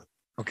 basically.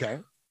 Okay.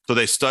 So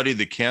they studied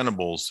the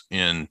cannibals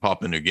in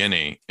Papua New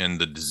Guinea and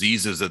the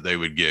diseases that they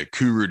would get: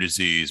 Kuru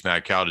disease,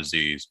 mad cow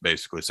disease,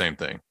 basically same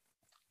thing.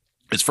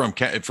 It's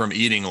from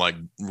eating like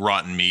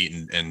rotten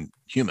meat and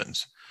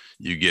humans.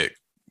 You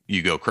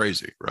go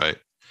crazy, right?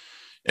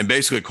 And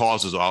basically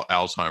causes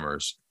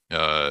Alzheimer's.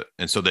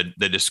 And so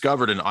they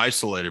discovered and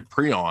isolated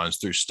prions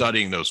through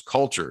studying those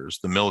cultures.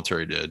 The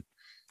military did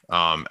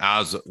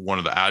as one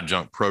of the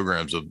adjunct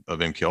programs of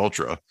MK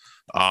Ultra.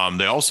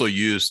 They also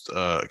used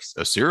a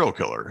serial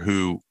killer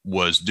who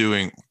was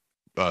doing.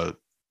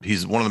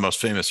 He's one of the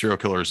most famous serial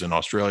killers in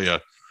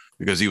Australia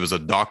because he was a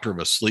doctor of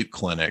a sleep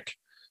clinic,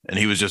 and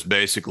he was just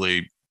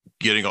basically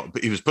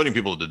he was putting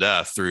people to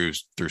death through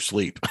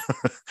sleep.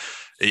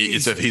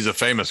 He's a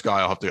famous guy.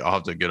 I'll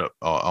have to get up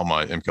all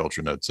my MK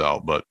Ultra notes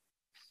out, but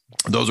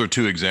those are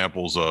two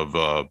examples of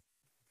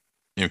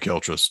MK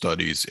Ultra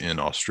studies in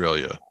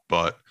Australia.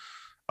 But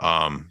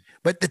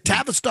the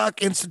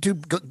Tavistock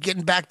Institute,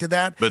 getting back to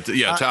that. But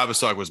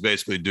Tavistock was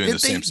basically doing the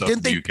same stuff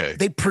in the UK.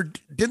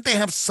 Didn't they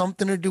have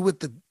something to do with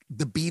the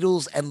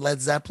Beatles and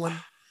Led Zeppelin?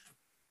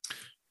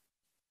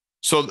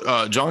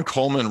 So John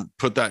Coleman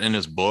put that in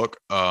his book.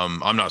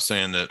 I'm not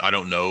saying that I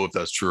don't know if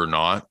that's true or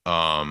not.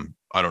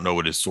 I don't know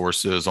what his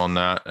source is on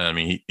that. I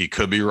mean, he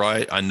could be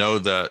right. I know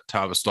that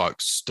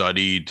Tavistock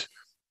studied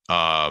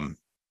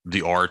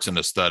the arts and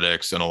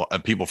aesthetics,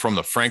 and people from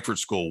the Frankfurt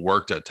School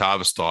worked at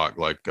Tavistock,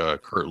 like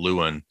Kurt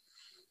Lewin.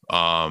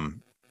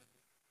 And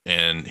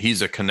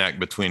he's a connect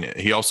between.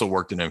 He also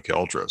worked in MK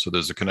Ultra, so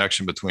there's a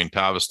connection between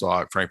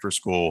Tavistock, Frankfurt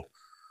School,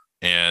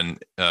 and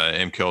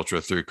MK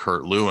Ultra through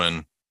Kurt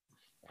Lewin.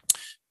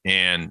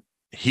 And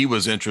he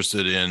was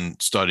interested in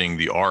studying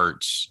the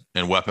arts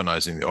and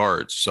weaponizing the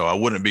arts. So I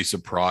wouldn't be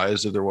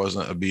surprised if there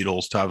wasn't a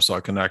Beatles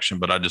Tavistock connection,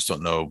 but I just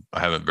don't know. I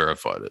haven't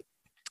verified it.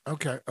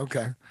 Okay.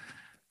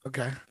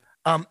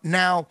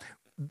 Now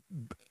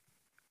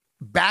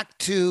back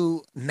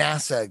to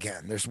NASA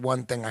again. There's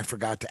one thing I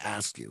forgot to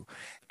ask you.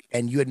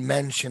 And you had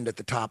mentioned at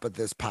the top of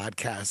this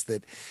podcast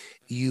that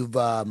you've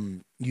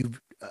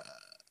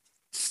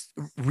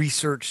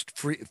researched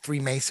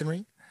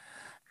Freemasonry,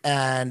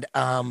 and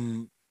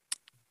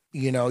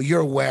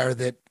you're aware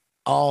that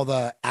all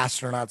the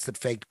astronauts that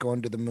faked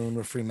going to the moon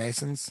were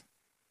Freemasons.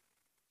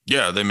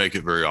 Yeah, they make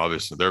it very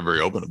obvious. They're very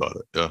open about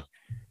it.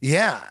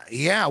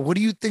 Yeah. What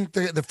do you think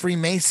the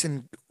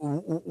Freemason?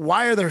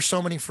 Why are there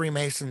so many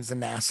Freemasons in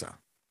NASA?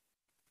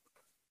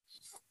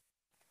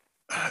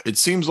 It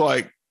seems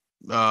like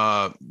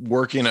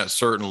working at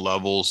certain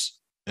levels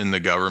in the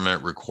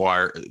government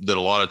require that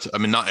a lot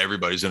of not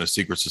everybody's in a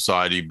secret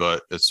society,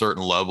 but at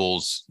certain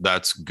levels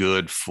that's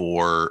good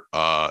for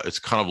it's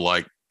kind of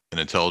like an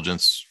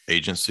intelligence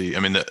agency. I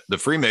mean, the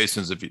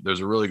Freemasons,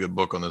 there's a really good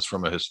book on this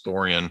from a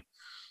historian,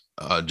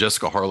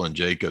 Jessica Harlan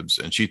Jacobs,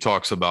 and she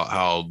talks about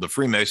how the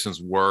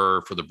Freemasons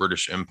were, for the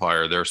British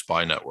Empire, their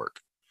spy network.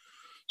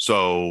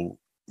 So,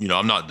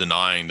 I'm not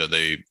denying that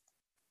they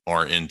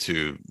aren't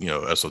into,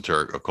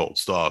 esoteric occult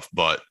stuff,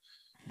 but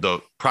the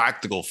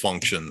practical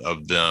function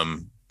of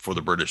them for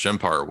the British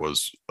Empire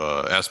was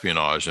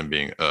espionage and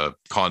being a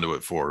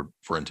conduit for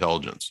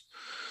intelligence.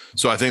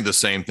 So I think the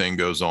same thing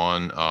goes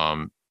on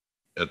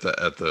at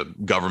the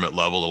government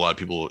level. A lot of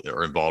people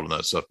are involved in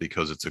that stuff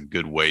because it's a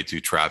good way to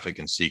traffic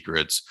in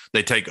secrets.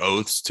 They take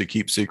oaths to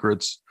keep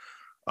secrets.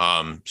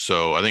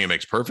 So I think it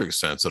makes perfect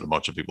sense that a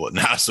bunch of people at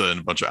NASA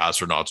and a bunch of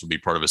astronauts would be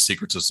part of a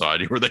secret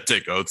society where they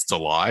take oaths to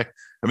lie.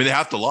 I mean, they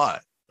have to lie.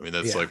 I mean,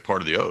 that's like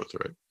part of the oath,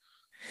 right?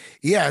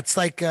 Yeah, it's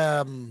like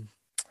a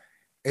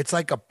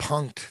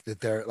punct that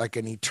they're like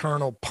an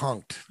eternal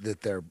punct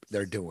that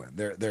they're doing.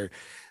 They're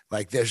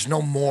like, there's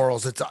no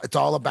morals. It's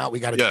all about, we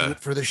got to do it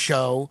for the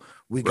show.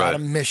 We got a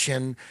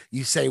mission.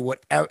 You say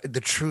whatever, the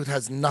truth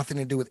has nothing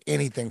to do with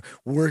anything.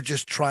 We're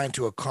just trying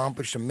to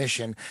accomplish a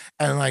mission.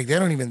 And like,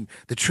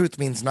 the truth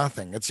means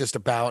nothing. It's just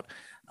about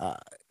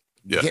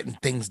getting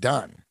things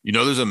done.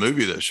 There's a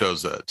movie that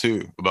shows that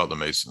too, about the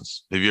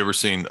Masons. Have you ever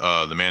seen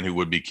The Man Who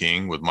Would Be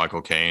King with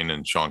Michael Caine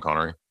and Sean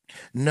Connery?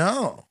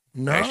 No.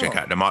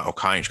 The Michael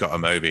Caine's got a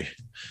movie.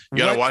 You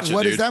gotta watch it.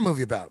 What is that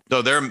movie about?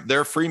 So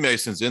they're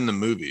Freemasons in the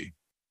movie,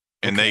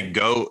 and they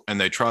go and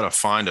they try to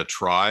find a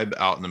tribe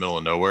out in the middle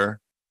of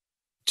nowhere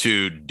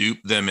to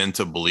dupe them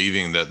into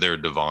believing that they're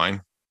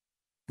divine.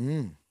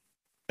 And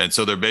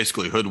so they're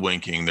basically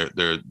hoodwinking.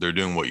 They're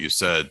doing what you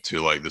said to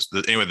like this.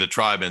 Anyway, the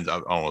tribe ends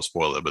up, I don't want to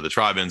spoil it, but the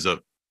tribe ends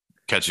up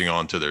catching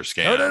on to their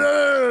scam.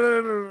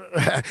 No.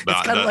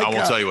 But I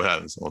won't tell you what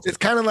happens. It's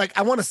kind of like,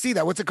 I want to see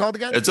that. What's it called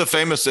again? It's a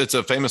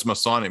famous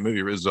Masonic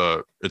movie. It's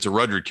a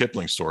Rudyard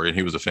Kipling story, and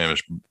he was a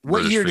famous What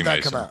British year did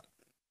Freemason. that come out?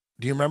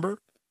 Do you remember?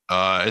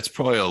 It's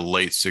probably a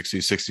late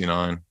 60s,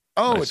 69.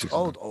 Oh, it's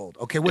 69. old.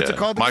 Okay, what's it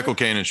called? Michael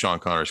Caine and Sean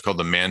Connery. It's called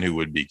The Man Who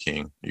Would Be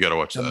King. You got to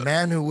watch that. The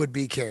Man Who Would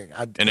Be King.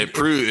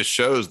 It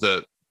shows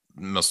that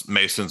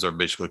Masons are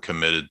basically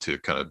committed to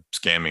kind of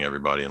scamming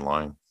everybody and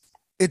lying.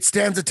 It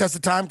stands the test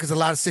of time because a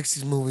lot of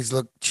 60s movies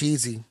look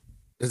cheesy.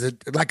 Is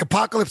it like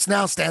Apocalypse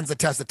Now stands the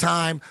test of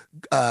time?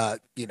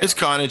 It's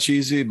kind of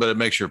cheesy, but it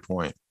makes your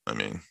point. I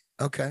mean,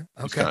 okay.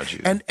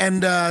 And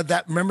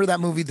that, remember that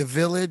movie, The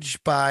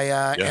Village by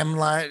M.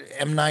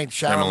 Night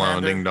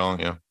Shyamalan? Ding Dong,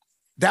 yeah.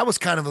 That was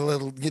kind of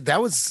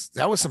that was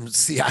some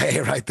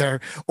CIA right there,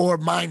 or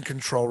mind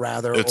control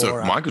rather. It's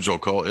a mind control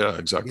cult, yeah,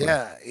 exactly.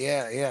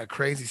 Yeah,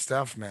 crazy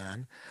stuff,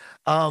 man.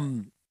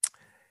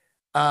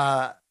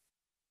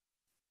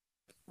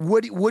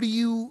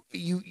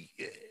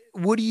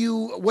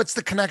 What's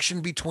the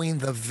connection between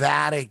the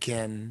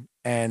Vatican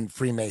and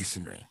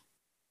Freemasonry?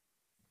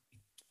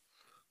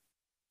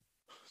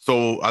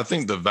 So I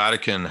think the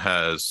Vatican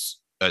has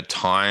at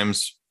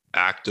times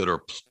acted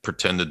or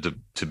pretended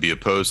to be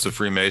opposed to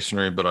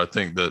Freemasonry, but I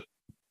think that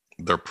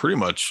they're pretty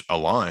much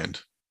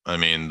aligned. I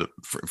mean,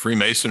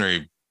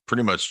 Freemasonry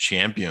pretty much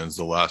champions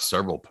the last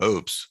several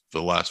popes for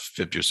the last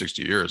 50 or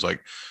 60 years.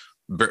 Like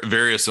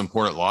various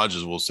important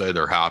lodges will say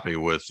they're happy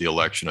with the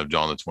election of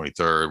John the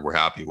 23rd. We're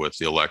happy with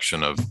the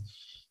election of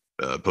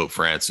Pope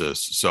Francis.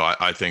 So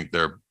I think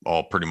they're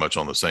all pretty much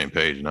on the same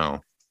page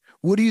now.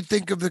 What do you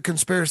think of the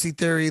conspiracy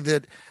theory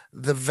that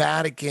the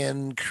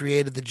Vatican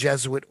created the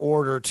Jesuit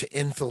order to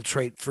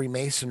infiltrate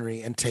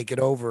Freemasonry and take it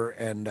over?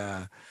 And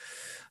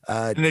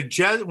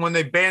when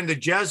they banned the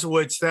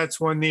Jesuits, that's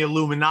when the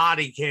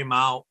Illuminati came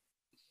out.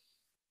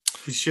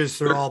 It's just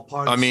they're all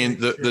part. I mean,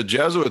 the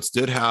Jesuits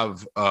did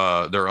have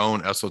their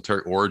own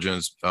esoteric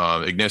origins.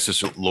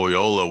 Ignatius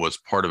Loyola was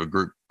part of a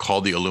group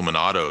called the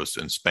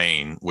Illuminados in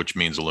Spain, which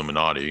means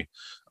Illuminati.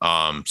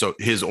 So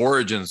his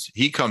origins,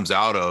 he comes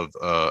out of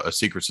a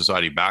secret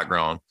society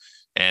background.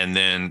 And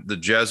then the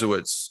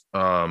Jesuits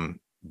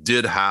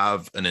did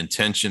have an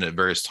intention at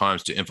various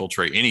times to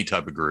infiltrate any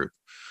type of group.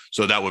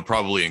 So that would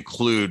probably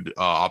include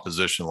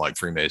opposition like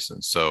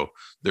Freemasons. So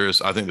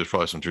I think there's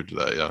probably some truth to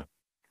that. Yeah.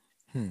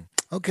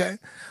 Okay.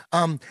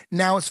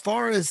 Now, as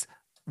far as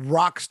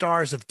rock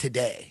stars of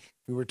today,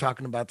 we were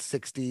talking about the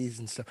 60s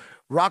and stuff.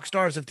 Rock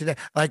stars of today,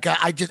 like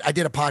I did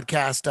a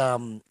podcast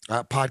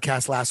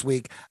last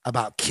week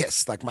about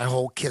Kiss, like my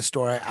whole Kiss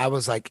story. I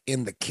was like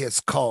in the Kiss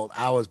cult.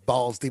 I was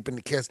balls deep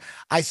into Kiss.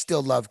 I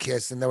still love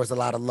Kiss, and there was a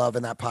lot of love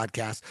in that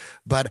podcast.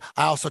 But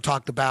I also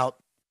talked about,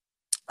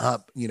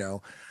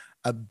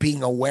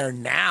 being aware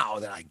now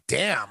that like,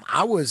 damn,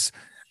 I was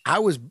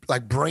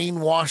like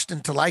brainwashed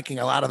into liking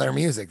a lot of their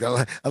music.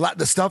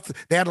 The stuff,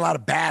 they had a lot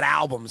of bad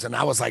albums, and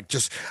I was like,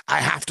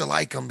 I have to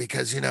like them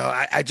because,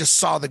 I just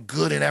saw the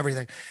good in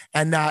everything.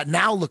 And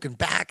now looking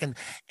back and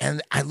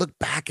I look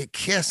back at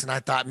Kiss and I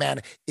thought,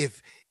 man,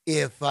 if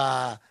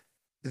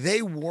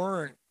they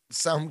weren't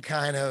some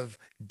kind of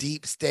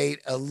deep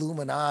state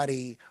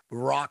Illuminati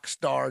rock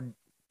star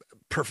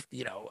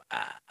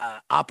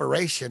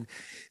operation,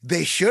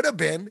 they should have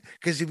been,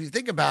 because if you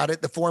think about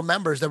it, the four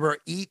members that were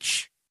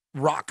each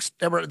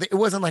it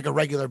wasn't like a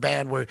regular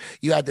band where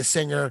you had the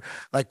singer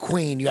like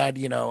Queen, you had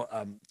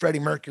Freddie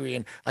Mercury,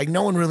 and like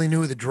no one really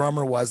knew who the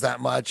drummer was that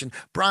much, and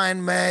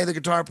Brian May, the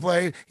guitar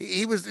player,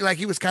 he was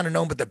kind of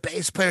known, but the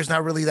bass player's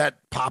not really that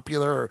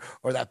popular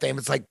or that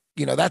famous. Like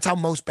that's how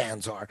most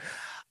bands are.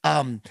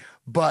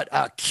 But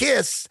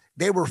Kiss,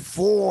 they were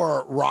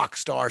four rock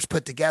stars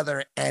put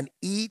together, and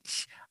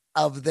each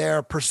of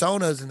their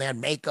personas, and they had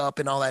makeup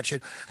and all that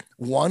shit.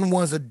 One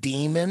was a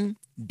demon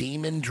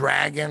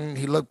dragon.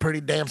 He looked pretty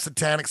damn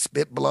satanic,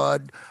 spit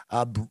blood,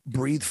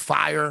 breathe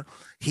fire.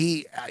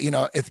 He,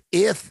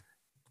 if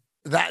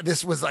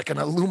this was like an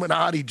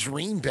Illuminati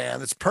dream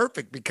band, it's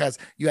perfect because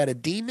you had a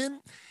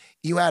demon,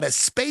 you had a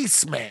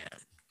spaceman,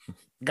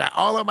 got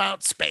all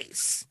about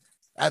space.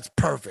 That's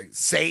perfect.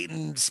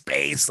 Satan,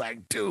 space,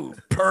 like,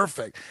 dude,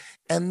 perfect.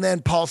 And then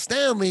Paul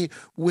Stanley,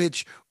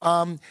 which,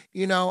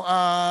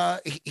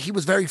 he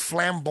was very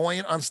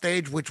flamboyant on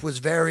stage, which was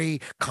very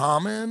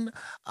common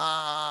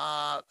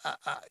back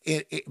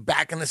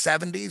in the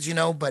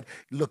 70s, but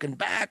looking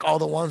back, all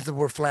the ones that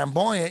were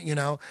flamboyant,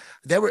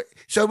 they were,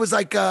 so it was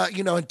like,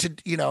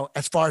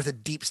 as far as a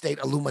deep state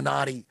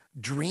Illuminati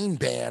dream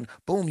band,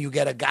 boom, you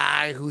get a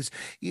guy who's,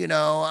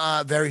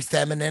 very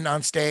feminine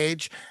on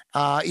stage,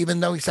 even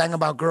though he sang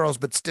about girls,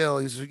 but still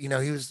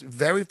he was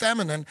very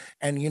feminine,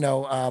 and,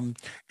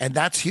 and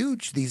that's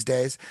huge these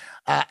days.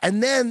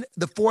 And then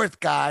the fourth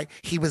guy,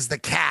 he was the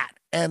Cat.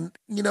 And,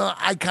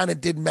 I kind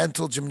of did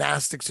mental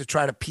gymnastics to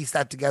try to piece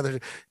that together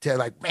to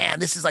like, man,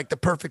 this is like the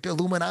perfect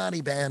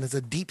Illuminati band. It's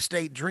a deep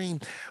state dream.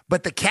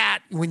 But the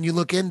Cat, when you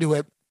look into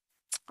it,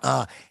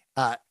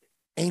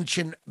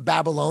 ancient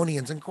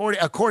Babylonians, and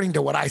according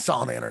to what I saw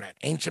on the internet,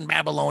 ancient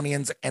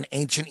Babylonians and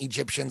ancient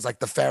Egyptians, like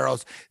the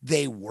pharaohs,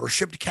 they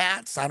worshipped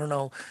cats. I don't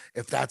know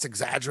if that's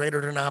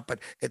exaggerated or not, but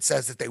it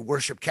says that they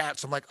worship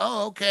cats. So I'm like,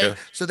 oh, okay. Yeah.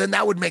 So then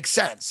that would make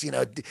sense. You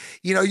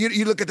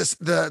look at this,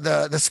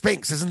 the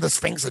Sphinx. Isn't the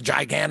Sphinx a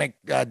gigantic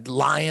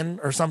lion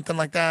or something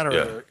like that,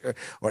 or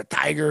a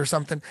tiger or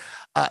something?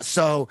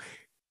 So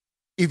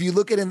if you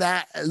look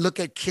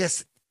at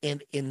Kiss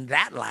in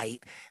that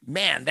light,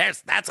 man,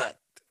 that's a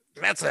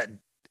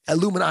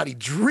Illuminati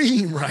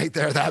dream right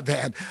there, that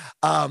band.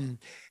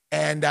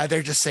 And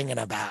they're just singing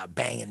about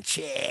banging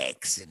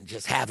chicks and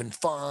just having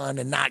fun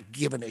and not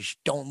giving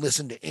don't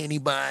listen to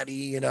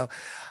anybody,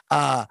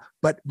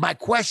 But my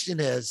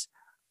question is,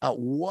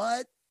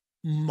 what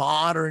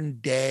modern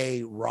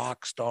day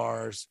rock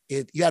stars,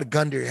 you had a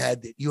gun to your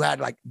head that you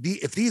had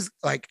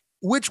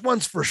which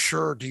ones for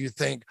sure do you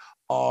think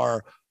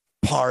are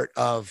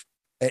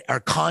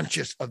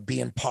conscious of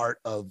being part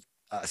of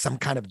some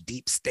kind of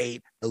deep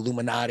state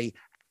Illuminati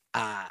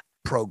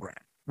program?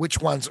 Which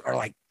ones are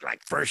like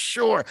for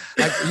sure?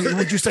 Like,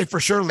 would you say for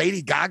sure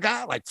Lady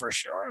Gaga? Like for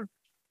sure?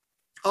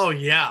 Oh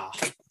yeah,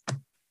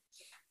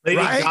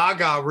 Lady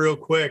Gaga. Real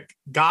quick,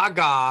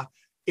 Gaga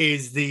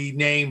is the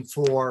name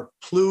for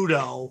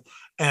Pluto,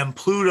 and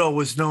Pluto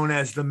was known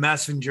as the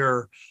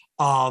messenger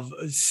of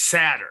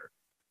Saturn,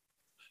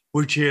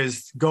 which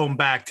is going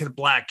back to the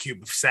black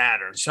cube of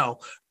Saturn. So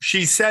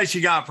she says she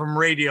got from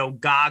Radio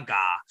Gaga,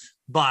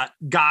 but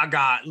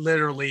Gaga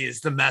literally is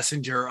the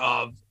messenger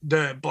of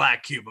the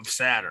black cube of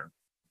Saturn.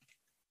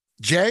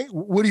 Jay,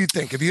 what do you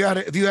think? If you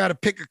had to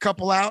pick a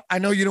couple out, I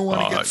know you don't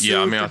want to get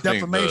sued for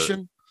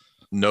defamation.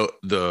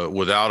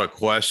 Without a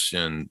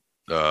question,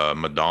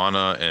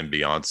 Madonna and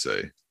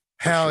Beyonce.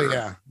 Hell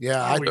sure.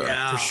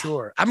 Yeah, for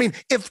sure. I mean,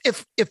 if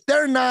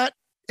they're not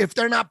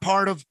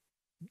part of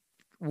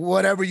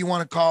whatever you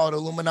want to call it,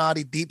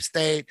 Illuminati, deep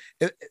state,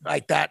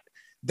 like that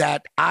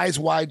eyes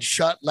wide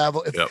shut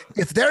level.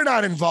 If they're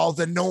not involved,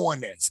 then no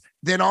one is.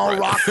 Then all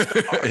rock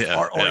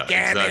are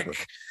organic. Exactly.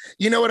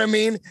 You know what I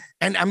mean?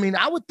 And I mean,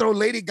 I would throw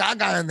Lady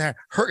Gaga in there.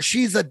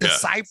 She's a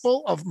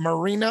disciple of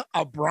Marina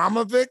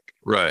Abramovic.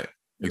 Right.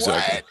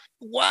 Exactly.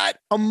 What?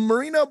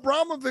 Marina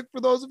Abramovic,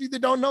 for those of you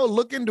that don't know,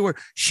 look into her.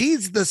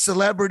 She's the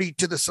celebrity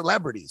to the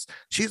celebrities.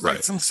 She's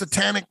like some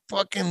satanic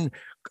fucking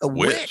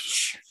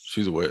witch.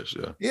 She's a witch,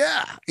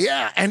 yeah.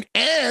 Yeah.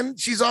 And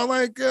she's all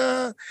like,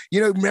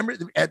 remember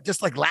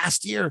just like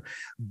last year,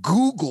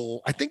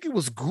 Google, I think it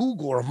was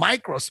Google or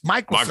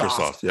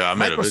Microsoft. Yeah, I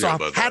made a video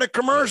about that. Had a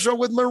commercial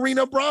with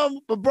Marina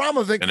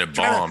Abramovic. And it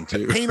bombed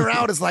too. Paint her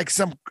out as like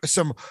some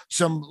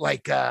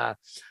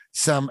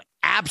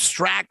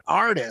abstract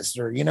artist,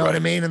 or you know what I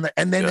mean?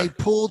 And then they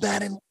pulled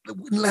that in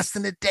less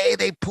than a day.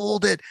 They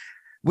pulled it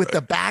with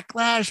the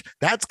backlash.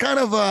 That's kind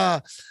of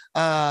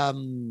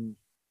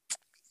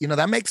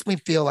that makes me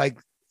feel like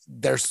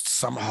there's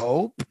some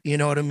hope. You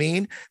know what I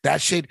mean?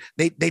 That shit,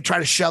 they try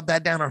to shove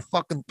that down our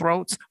fucking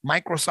throats.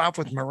 Microsoft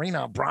with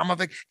Marina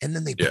Abramovic, and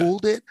then they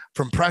pulled it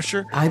from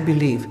pressure. I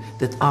believe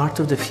that art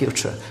of the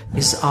future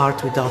is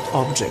art without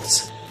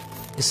objects.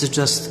 It's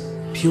just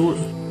pure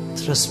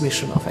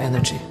transmission of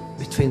energy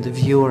between the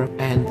viewer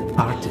and the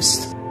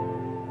artist.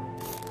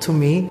 To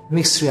me,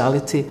 mixed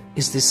reality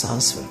is this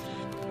answer.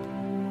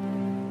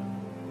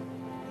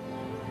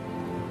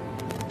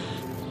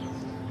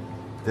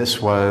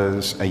 This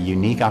was a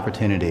unique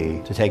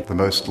opportunity to take the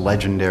most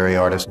legendary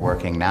artists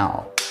working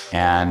now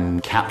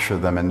and capture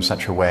them in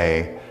such a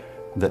way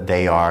that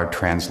they are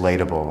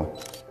translatable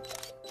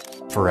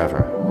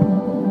forever.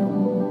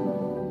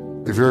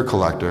 If you're a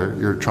collector,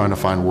 you're trying to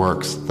find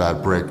works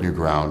that break new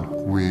ground.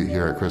 We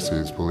here at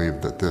Christie's believe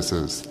that this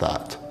is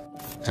that.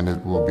 And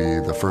it will be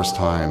the first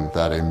time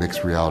that a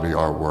mixed reality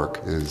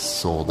artwork is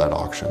sold at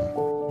auction.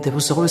 There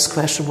was always a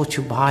question what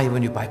you buy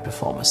when you buy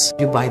performance.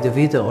 You buy the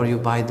video or you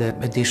buy the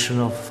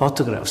additional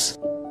photographs.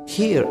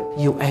 Here,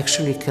 you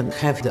actually can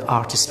have the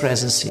artist's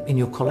presence in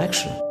your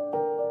collection.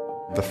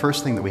 The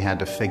first thing that we had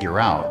to figure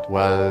out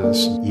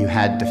was you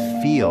had to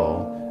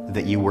feel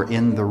that you were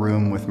in the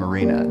room with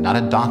Marina, not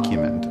a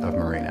document of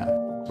Marina.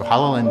 So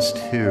HoloLens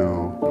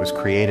 2 was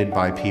created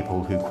by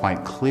people who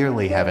quite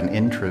clearly have an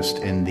interest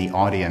in the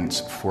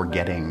audience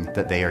forgetting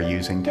that they are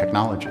using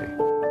technology.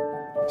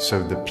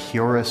 So the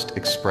purest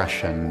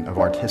expression of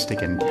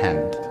artistic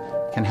intent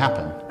can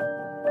happen.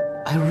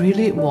 I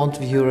really want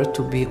viewer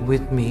to be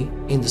with me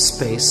in the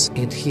space,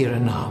 in here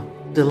and now.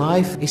 The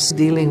life is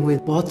dealing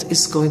with what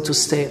is going to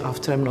stay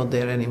after I'm not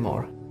there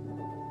anymore.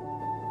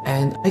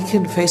 And I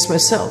can face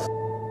myself.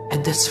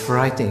 And that's a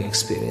frightening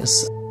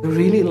experience.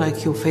 Really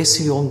like you're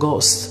facing your own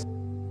ghost.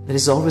 There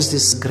is always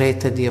this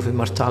great idea of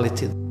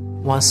immortality.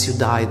 Once you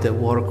die, the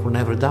work will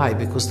never die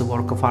because the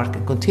work of art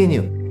can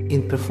continue.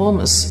 In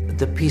performance,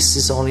 the piece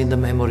is only in the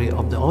memory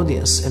of the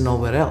audience and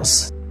nowhere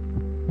else.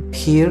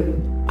 Here,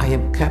 I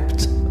am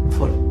kept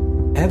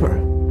forever.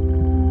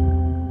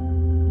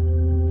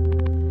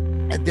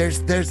 And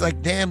there's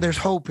like, damn, there's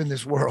hope in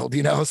this world,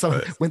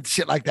 so when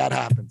shit like that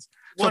happens.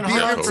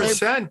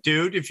 100%,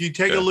 dude. If you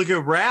take a look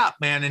at rap,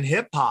 man, and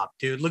hip hop,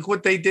 dude, look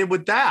what they did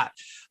with that.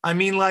 I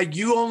mean, like,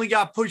 you only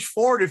got pushed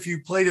forward if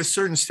you played a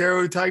certain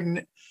stereotype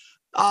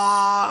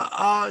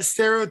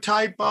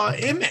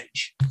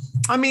image.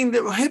 I mean,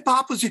 the hip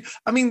hop was,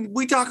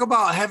 we talk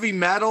about heavy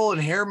metal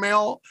and hair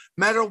metal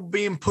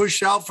being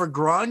pushed out for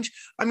grunge.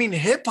 I mean,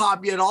 hip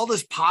hop, you had all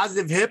this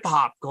positive hip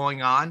hop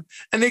going on,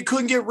 and they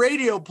couldn't get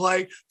radio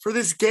play for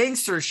this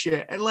gangster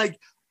shit. And like,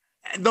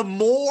 the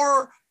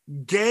more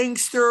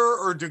gangster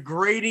or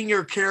degrading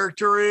your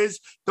character is,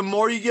 the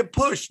more you get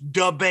pushed.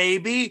 Da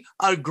baby,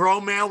 a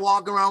grown man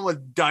walking around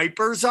with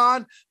diapers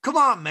on. Come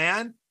on,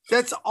 man.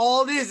 That's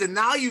all it is. And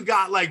now you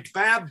got like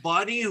Bad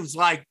Bunny, who's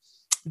like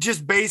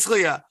just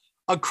basically a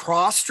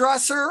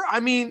cross-dresser. I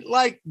mean,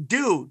 like,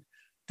 dude,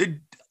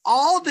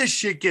 all this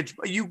shit gets,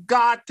 you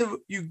got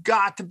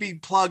to be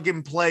plug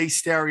and play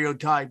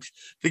stereotypes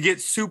to get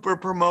super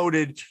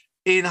promoted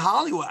in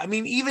Hollywood. I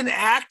mean, even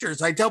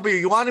actors, I tell people,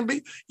 you want to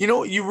be,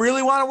 you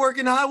really want to work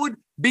in Hollywood,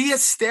 be a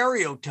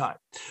stereotype.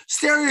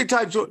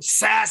 Stereotypes,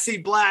 sassy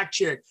black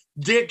chick,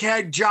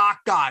 dickhead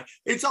jock guy.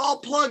 It's all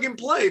plug and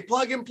play,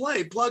 plug and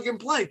play, plug and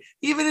play.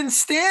 Even in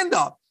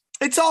stand-up,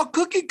 it's all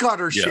cookie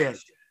cutter shit.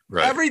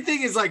 Right.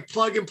 Everything is like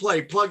plug and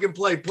play, plug and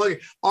play, plug.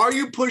 Are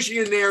you pushing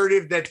a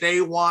narrative that they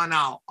want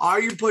out?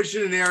 Are you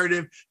pushing a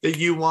narrative that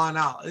you want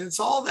out? And it's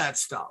all that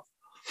stuff.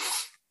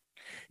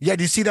 Yeah,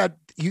 do you see that?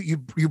 You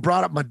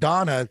brought up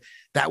Madonna,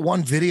 that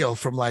one video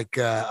from like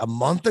a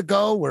month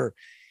ago where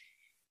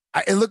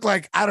it looked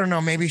like, I don't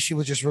know, maybe she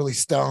was just really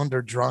stoned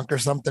or drunk or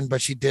something,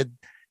 but she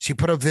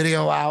put a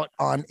video out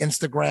on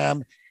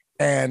Instagram,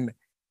 and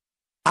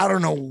I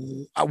don't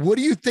know. What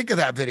do you think of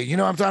that video? You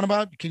know what I'm talking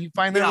about? Can you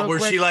find that? Yeah, real where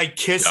quick? she like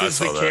kisses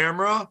the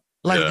camera.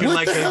 Like,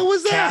 what the hell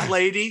was that? Cat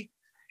lady.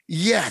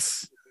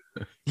 Yes.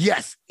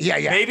 Yes. Yeah.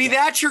 Maybe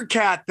that's your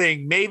cat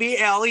thing. Maybe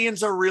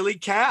aliens are really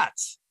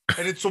cats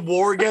and it's a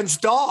war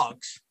against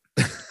dogs.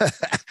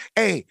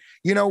 Hey,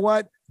 you know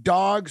what?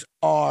 Dogs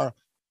are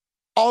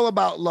all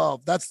about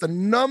love. That's the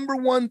number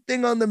one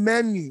thing on the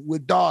menu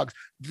with dogs.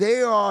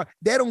 They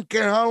don't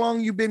care how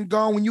long you've been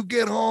gone. When you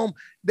get home,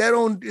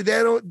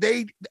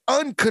 they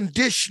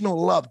unconditional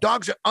love.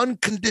 Dogs are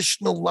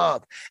unconditional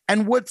love.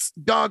 And what's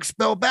dog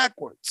spell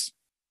backwards?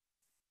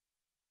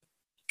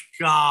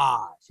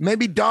 God.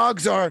 Maybe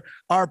dogs are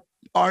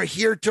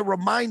here to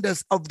remind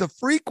us of the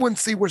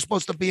frequency we're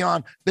supposed to be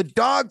on, the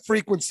dog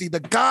frequency,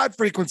 the God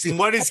frequency. And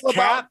what is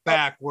cat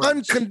backwards?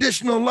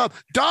 Unconditional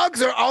love.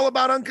 Dogs are all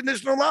about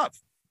unconditional love.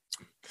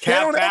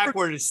 Cat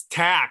backward is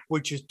tack,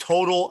 which is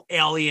total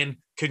alien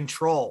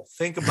control.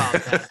 Think about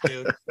that,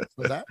 dude.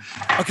 What's that?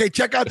 Okay,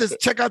 check out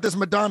this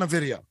Madonna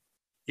video.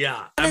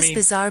 Yeah, Madonna's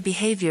bizarre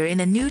behavior in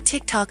a new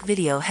TikTok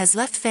video has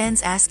left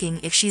fans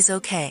asking if she's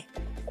okay.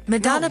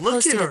 Madonna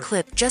posted a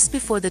clip just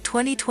before the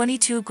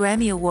 2022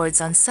 Grammy Awards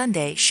on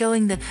Sunday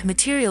showing the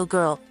Material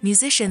Girl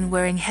musician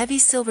wearing heavy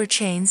silver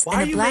chains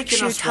and a black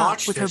sheer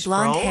top with her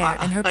blonde hair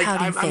and her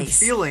pouting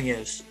face. I'm feeling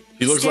is.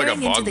 He looks like a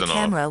Staring into the Bogdanov.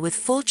 camera with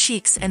full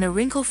cheeks and a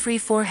wrinkle-free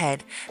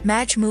forehead,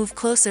 Madge moved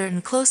closer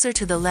and closer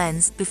to the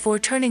lens before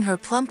turning her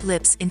plump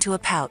lips into a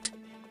pout.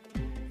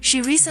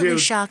 She recently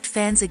shocked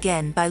fans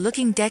again by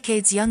looking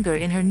decades younger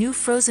in her new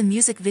Frozen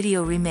music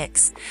video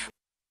remix.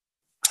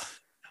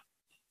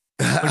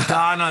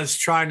 Madonna's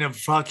trying to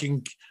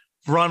fucking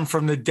run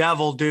from the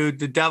devil, dude.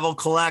 The devil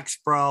collects,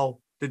 bro.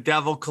 The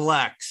devil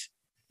collects.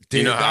 Dude,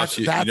 you know how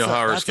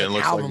her skin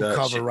looks like that?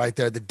 Cover right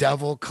there. The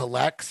devil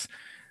collects.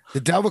 The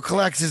devil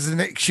collects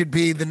should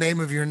be the name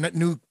of your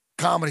new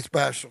comedy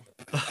special.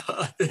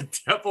 The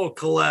devil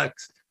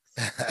collects.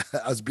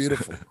 That was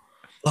beautiful.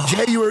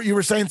 Jay, you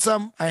were saying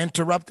something? I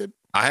interrupted.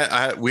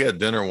 We had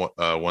dinner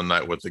one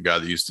night with the guy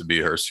that used to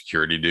be her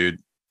security dude,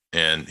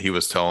 and he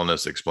was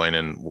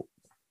explaining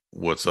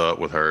what's up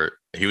with her.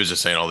 He was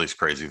just saying all these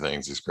crazy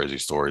things, these crazy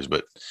stories.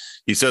 But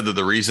he said that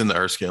the reason that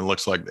her skin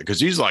looks like that, because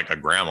she's like a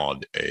grandma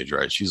age,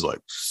 right? She's like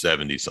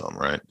 70 something,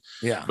 right?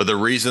 Yeah. But the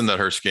reason that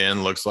her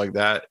skin looks like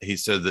that, he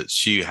said that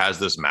she has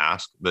this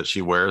mask that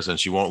she wears, and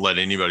she won't let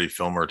anybody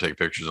film her or take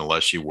pictures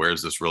unless she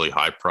wears this really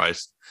high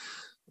priced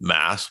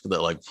mask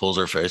that like pulls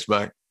her face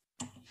back.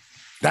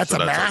 That's a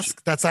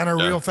mask that's on her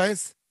real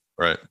face?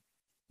 Right.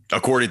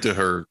 According to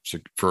her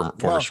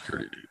former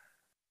security dude.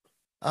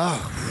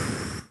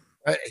 Oh,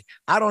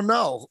 I don't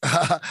know.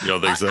 You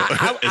don't think so? Is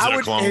it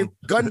a clone?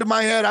 Gun to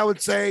my head, I would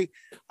say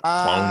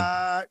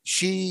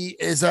she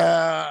is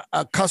a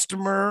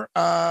customer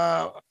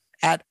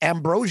at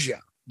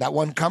Ambrosia, that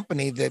one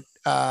company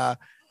that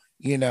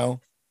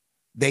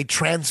they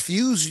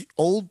transfuse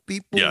old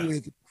people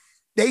with.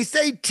 They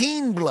say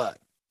teen blood.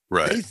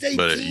 Right. They say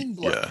teen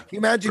blood. Yeah, Can you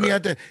imagine you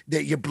have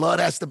that your blood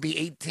has to be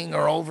 18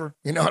 or over?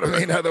 You know what I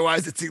mean?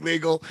 Otherwise, it's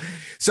illegal.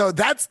 So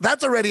that's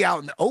already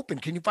out in the open.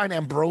 Can you find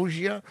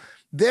Ambrosia?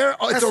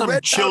 That's some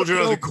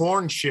Children of the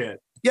Corn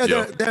shit.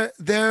 Yeah,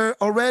 they're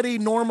already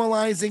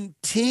normalizing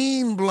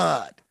teen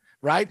blood,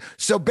 right?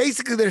 So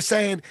basically, they're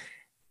saying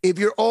if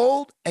you're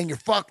old and you're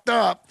fucked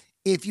up,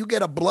 if you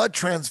get a blood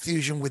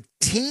transfusion with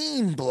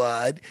teen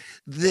blood,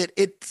 that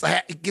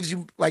it gives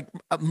you like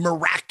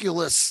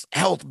miraculous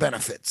health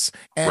benefits.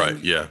 And, right.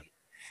 Yeah.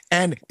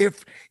 And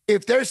if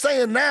they're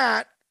saying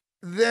that,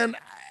 then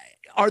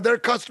are their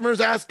customers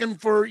asking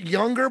for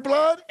younger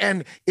blood?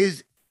 And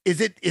is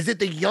it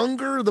the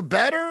younger the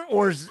better,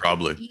 or is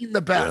probably teen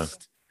the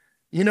best?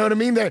 You know what I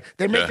mean? They're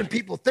making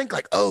people think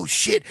like, oh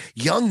shit,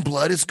 young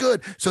blood is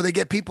good. So they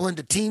get people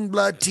into teen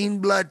blood,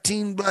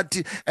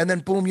 and then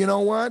boom, you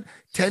know what?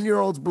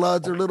 10-year-olds'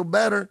 bloods are a little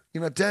better.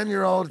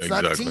 10-year-old, it's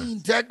not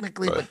teen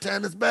technically, but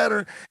 10 is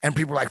better. And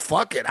people are like,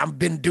 fuck it. I've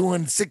been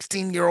doing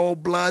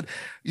 16-year-old blood,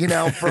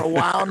 for a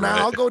while now.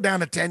 I'll go down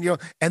to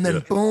 10-year-old. And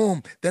then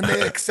boom, then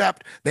they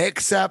accept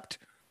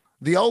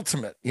the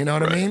ultimate, you know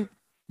what I mean?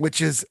 Which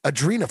is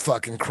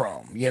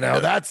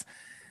adrenochrome. That's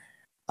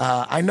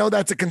I know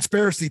that's a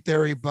conspiracy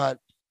theory, but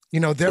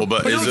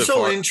what's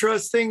so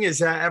interesting is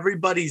that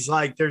everybody's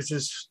like, there's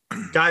this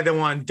guy that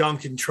won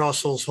Duncan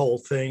Trussell's whole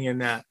thing,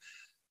 and that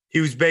he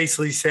was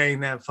basically saying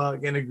that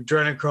fucking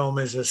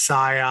adrenochrome is a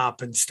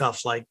psyop and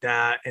stuff like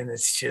that. And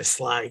it's just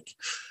like,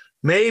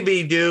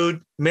 maybe,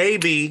 dude,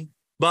 maybe,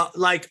 but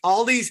like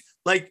all these,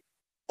 like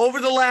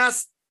over the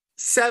last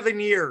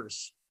 7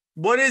 years,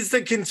 what is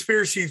the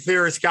conspiracy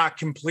theorist got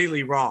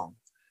completely wrong?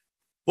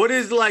 What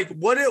is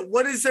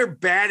their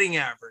batting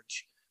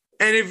average?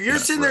 And if you're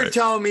sitting there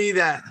telling me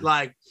that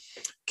like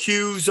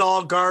Q's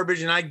all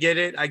garbage, and I get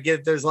it.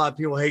 There's a lot of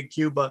people hate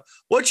Q, but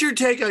what's your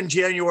take on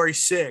January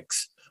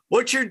 6th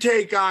What's your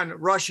take on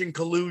Russian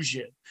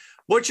collusion?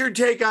 What's your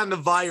take on the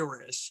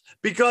virus?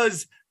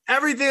 Because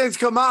everything that's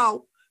come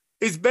out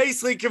is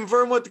basically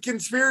confirmed what the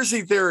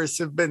conspiracy theorists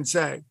have been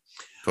saying.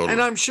 Totally.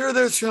 And I'm sure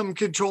there's some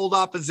controlled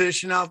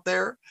opposition out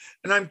there.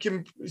 And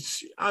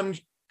I'm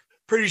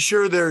pretty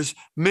sure there's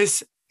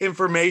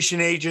misinformation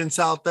agents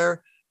out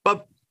there.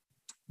 But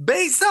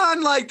based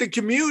on like the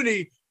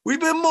community,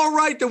 we've been more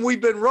right than we've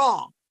been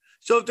wrong.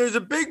 So if there's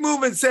a big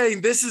movement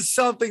saying this is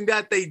something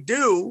that they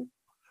do,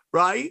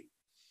 right,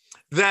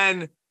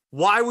 then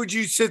why would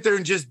you sit there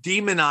and just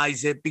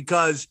demonize it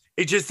because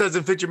it just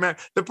doesn't fit your man?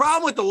 The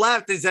problem with the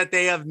left is that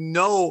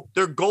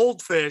they're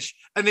goldfish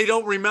and they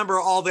don't remember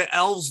all the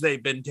L's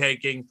they've been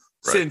taking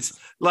since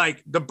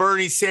like the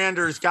Bernie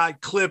Sanders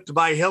got clipped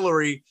by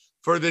Hillary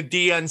for the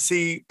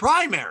DNC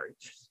primary.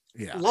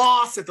 Yeah.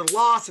 Loss at the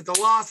loss at the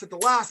loss at the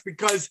loss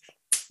because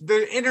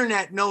the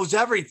internet knows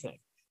everything.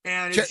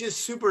 And it's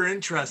just super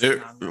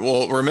interesting.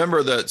 Well,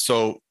 remember that.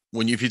 So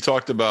if you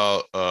talked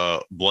about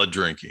blood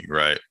drinking,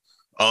 right?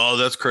 Oh,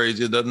 that's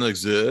crazy. It doesn't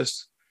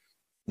exist.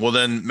 Well,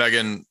 then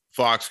Megan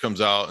Fox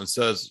comes out and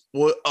says,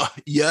 well,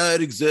 yeah,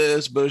 it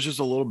exists, but it's just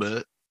a little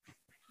bit.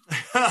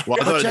 Well,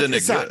 I thought it didn't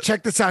exist.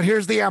 Check this out.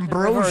 Here's the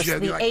ambrosia.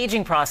 The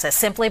aging process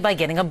simply by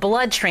getting a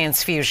blood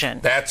transfusion.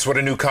 That's what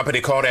a new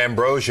company called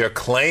Ambrosia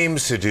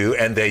claims to do,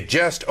 and they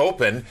just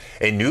opened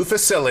a new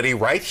facility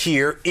right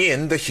here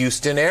in the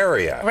Houston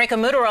area. Rekha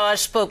Mudaraj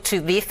spoke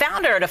to the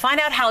founder to find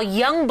out how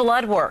young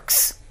blood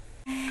works.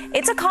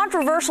 It's a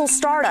controversial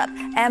startup.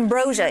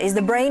 Ambrosia is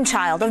the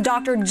brainchild of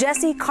Dr.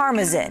 Jesse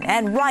Karmazin,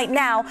 and right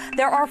now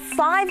there are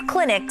 5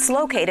 clinics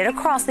located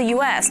across the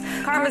U.S.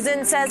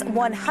 Karmazin says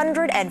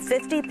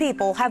 150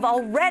 people have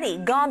already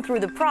gone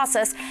through the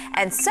process,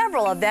 and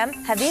several of them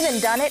have even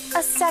done it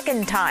a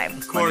second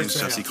time. My name is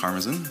Jesse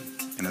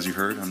Karmazin, and as you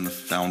heard, I'm the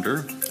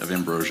founder of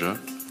Ambrosia,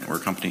 and we're a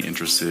company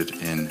interested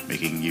in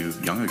making you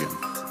young again.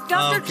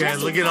 Okay,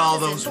 look at all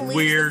those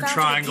weird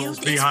triangles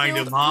behind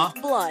him, huh?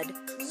 Blood,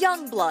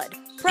 young blood,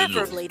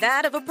 preferably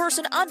that of a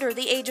person under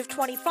the age of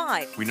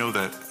 25. We know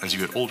that as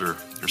you get older,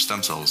 your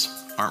stem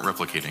cells aren't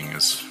replicating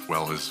as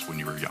well as when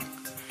you were young.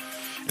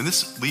 And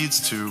this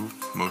leads to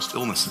most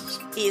illnesses.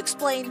 He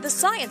explained the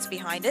science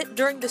behind it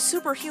during the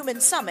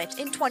Superhuman Summit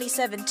in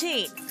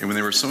 2017. And when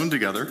they were sewn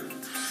together,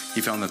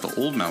 he found that the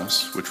old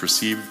mouse, which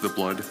received the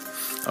blood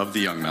of the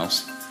young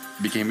mouse,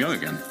 became young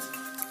again.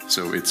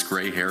 So its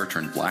gray hair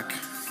turned black.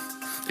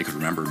 It could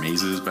remember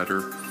mazes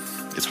better.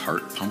 Its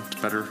heart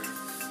pumped better.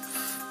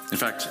 In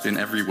fact, in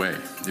every way,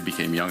 it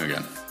became young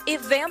again.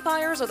 If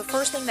vampires are the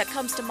first thing that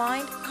comes to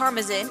mind,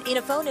 Karmazin, in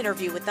a phone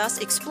interview with us,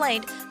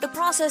 explained the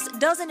process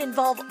doesn't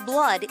involve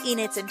blood in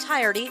its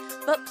entirety,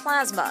 but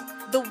plasma,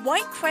 the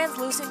white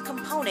translucent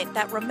component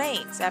that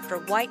remains after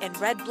white and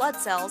red blood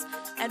cells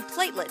and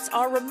platelets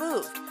are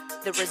removed.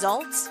 The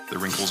results? Their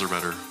wrinkles are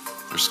better.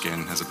 Their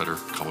skin has a better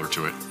color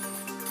to it.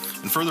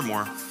 And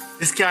furthermore,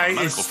 this guy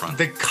is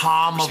the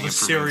calm of a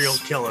serial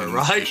killer,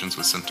 right? Patients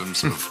with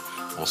symptoms of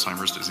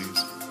Alzheimer's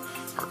disease,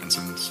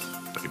 Parkinson's,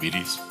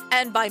 diabetes.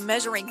 And by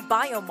measuring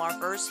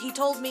biomarkers, he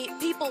told me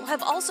people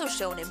have also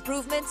shown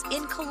improvements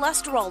in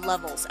cholesterol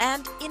levels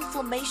and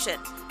inflammation.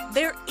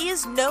 There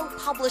is no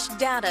published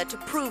data to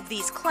prove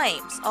these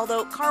claims,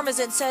 although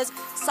Karmazin says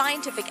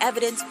scientific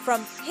evidence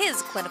from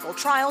his clinical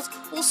trials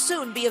will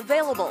soon be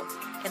available.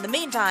 In the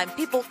meantime,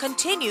 people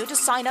continue to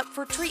sign up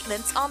for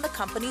treatments on the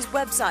company's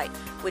website,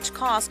 which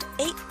cost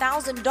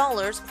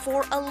 $8,000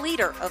 for a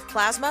liter of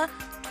plasma,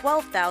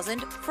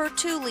 $12,000 for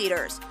 2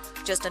 liters.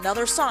 Just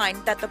another sign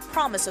that the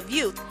promise of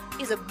youth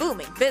is a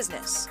booming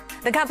business.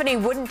 The company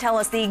wouldn't tell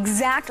us the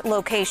exact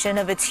location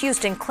of its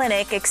Houston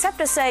clinic, except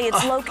to say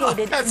it's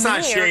located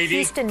near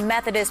Houston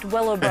Methodist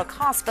Willowbrook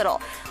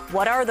Hospital.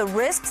 What are the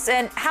risks,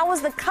 and how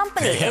is the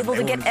company able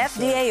to get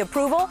FDA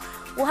approval?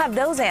 We'll have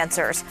those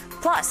answers.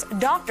 Plus,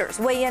 doctors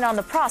weigh in on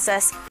the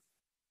process.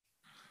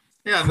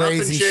 Yeah, Crazy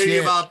nothing shady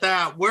shit. about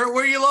that. Where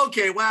are you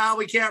located? Well,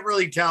 we can't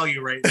really tell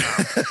you right now.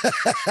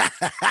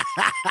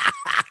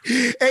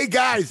 Hey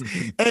guys,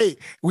 hey,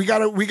 we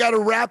gotta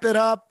wrap it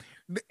up.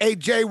 Hey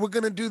Jay, we're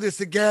gonna do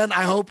this again.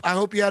 I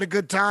hope you had a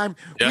good time.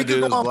 Yeah, we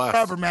dude, can go on blast.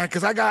 forever, man,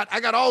 because I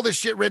got all this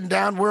shit written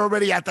down. We're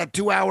already at that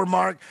 2-hour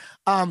mark.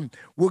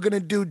 We're gonna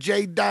do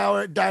Jay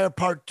Dyer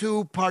part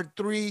 2, part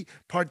 3,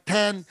 part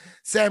 10.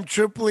 Sam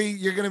Tripoli,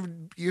 you're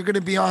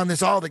gonna be on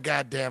this all the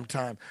goddamn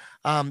time.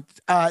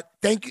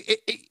 Thank you.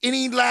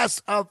 Any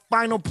last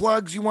final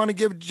plugs you want to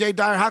give, Jay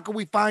Dyer? How can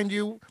we find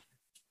you?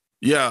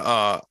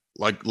 Yeah,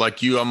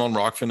 like you, I'm on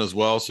Rockfin as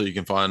well, so you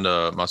can find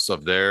my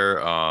stuff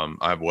there.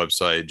 I have a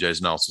website,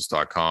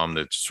 jaysanalysis.com,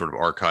 that sort of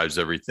archives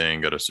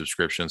everything. Got a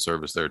subscription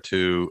service there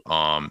too.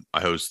 I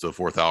host the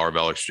 4th Hour of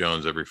Alex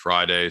Jones every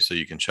Friday, so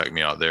you can check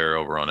me out there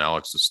over on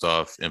Alex's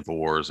stuff,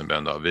 Infowars and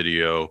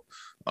Band.video.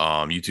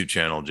 YouTube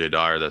channel, Jay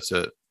Dyer. That's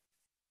it.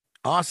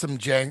 Awesome,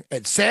 Jay.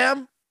 And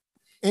Sam,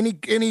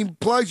 any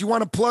plugs? You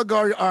want to plug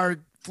our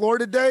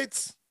Florida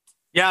dates?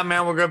 Yeah,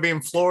 man, we're going to be in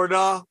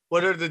Florida.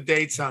 What are the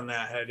dates on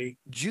that, Hetty?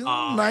 June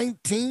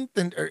 19th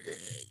and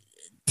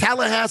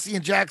Tallahassee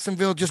and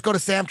Jacksonville. Just go to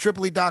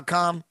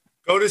samtripoli.com.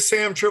 Go to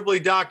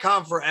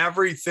samtripoli.com for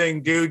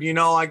everything, dude. You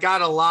know, I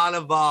got a lot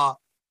of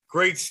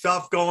great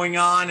stuff going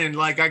on, and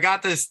like I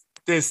got this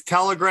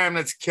Telegram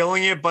that's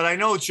killing it, but I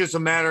know it's just a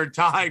matter of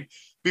time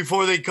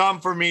before they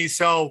come for me.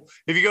 So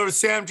if you go to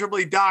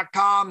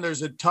samtripoli.com,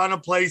 there's a ton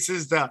of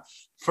places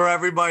for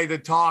everybody to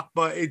talk.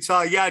 But it's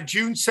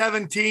June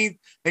 17th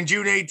and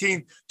June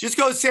 18th. Just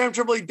go to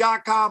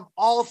samtripoli.com.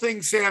 All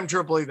things Sam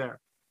Tripoli there.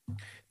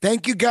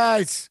 Thank you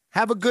guys.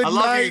 Have a good night.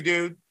 I love you,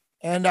 dude.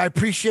 And I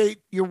appreciate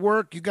your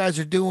work. You guys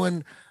are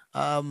doing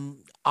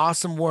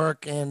awesome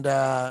work, and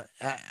I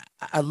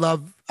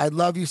love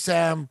you,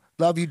 Sam.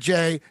 Love you,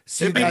 Jay.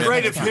 See It'd you be guys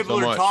great next if time.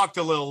 Hibbler talked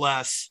a little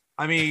less.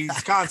 I mean,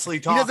 he's constantly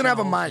talking. He doesn't have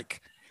a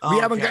mic.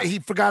 Okay. He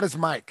forgot his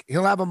mic.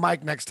 He'll have a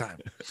mic next time.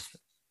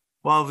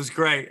 Well, it was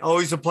great.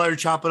 Always a pleasure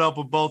chopping up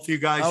with both of you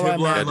guys. All right,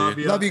 Hibbler, I man. love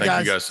you. Love you guys.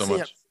 Thank you guys so See ya.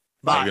 much.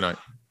 Bye. Good night.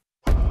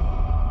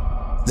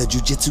 The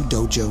Jiu Jitsu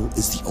Dojo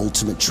is the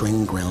ultimate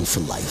training ground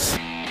for life.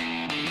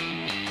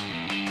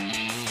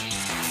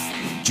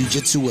 Jiu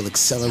Jitsu will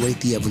accelerate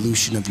the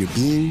evolution of your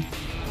being,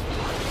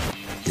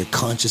 your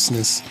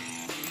consciousness,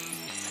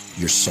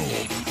 your soul.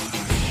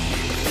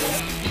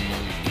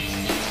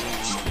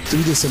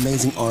 Through this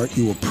amazing art,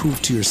 you will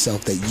prove to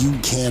yourself that you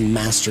can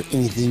master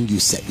anything you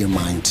set your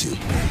mind to.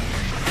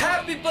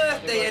 Happy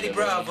birthday, Eddie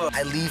Bravo.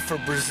 I leave for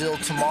Brazil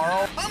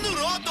tomorrow.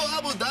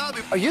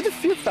 Are you the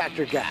Fear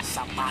Factor guy?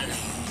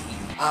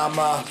 I'm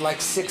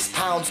like 6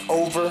 pounds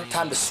over.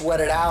 Time to sweat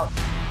it out.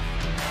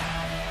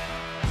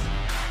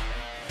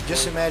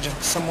 Just imagine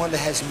someone that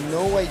has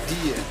no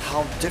idea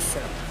how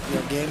different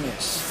your game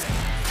is.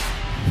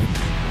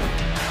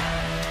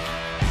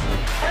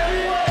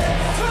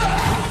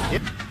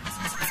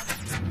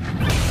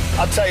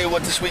 I'll tell you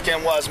what this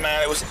weekend was,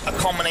 man. It was a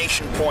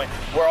culmination point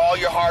where all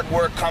your hard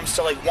work comes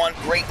to like one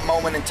great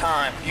moment in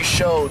time. You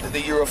showed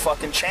that you're a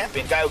fucking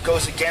champion, guy who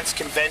goes against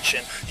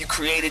convention. You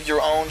created your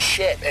own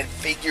shit and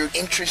figured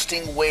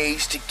interesting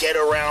ways to get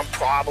around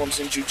problems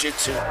in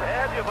jiu-jitsu.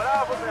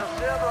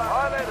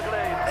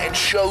 And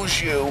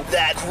shows you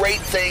that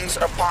great things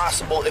are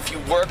possible if you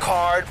work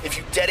hard, if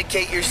you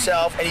dedicate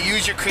yourself, and you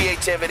use your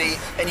creativity,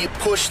 and you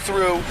push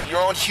through.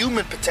 Your own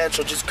human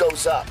potential just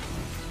goes up.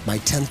 My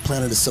 10th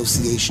Planet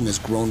Association has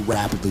grown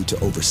rapidly to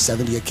over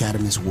 70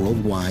 academies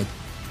worldwide,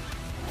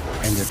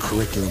 and their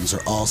curriculums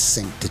are all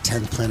synced to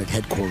 10th Planet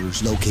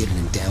headquarters located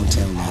in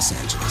downtown Los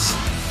Angeles.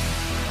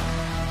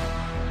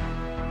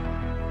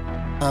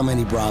 I'm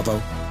Eddie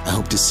Bravo. I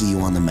hope to see you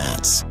on the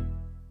mats.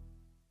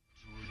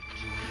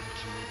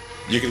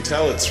 You can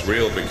tell it's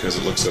real because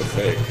it looks so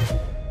fake.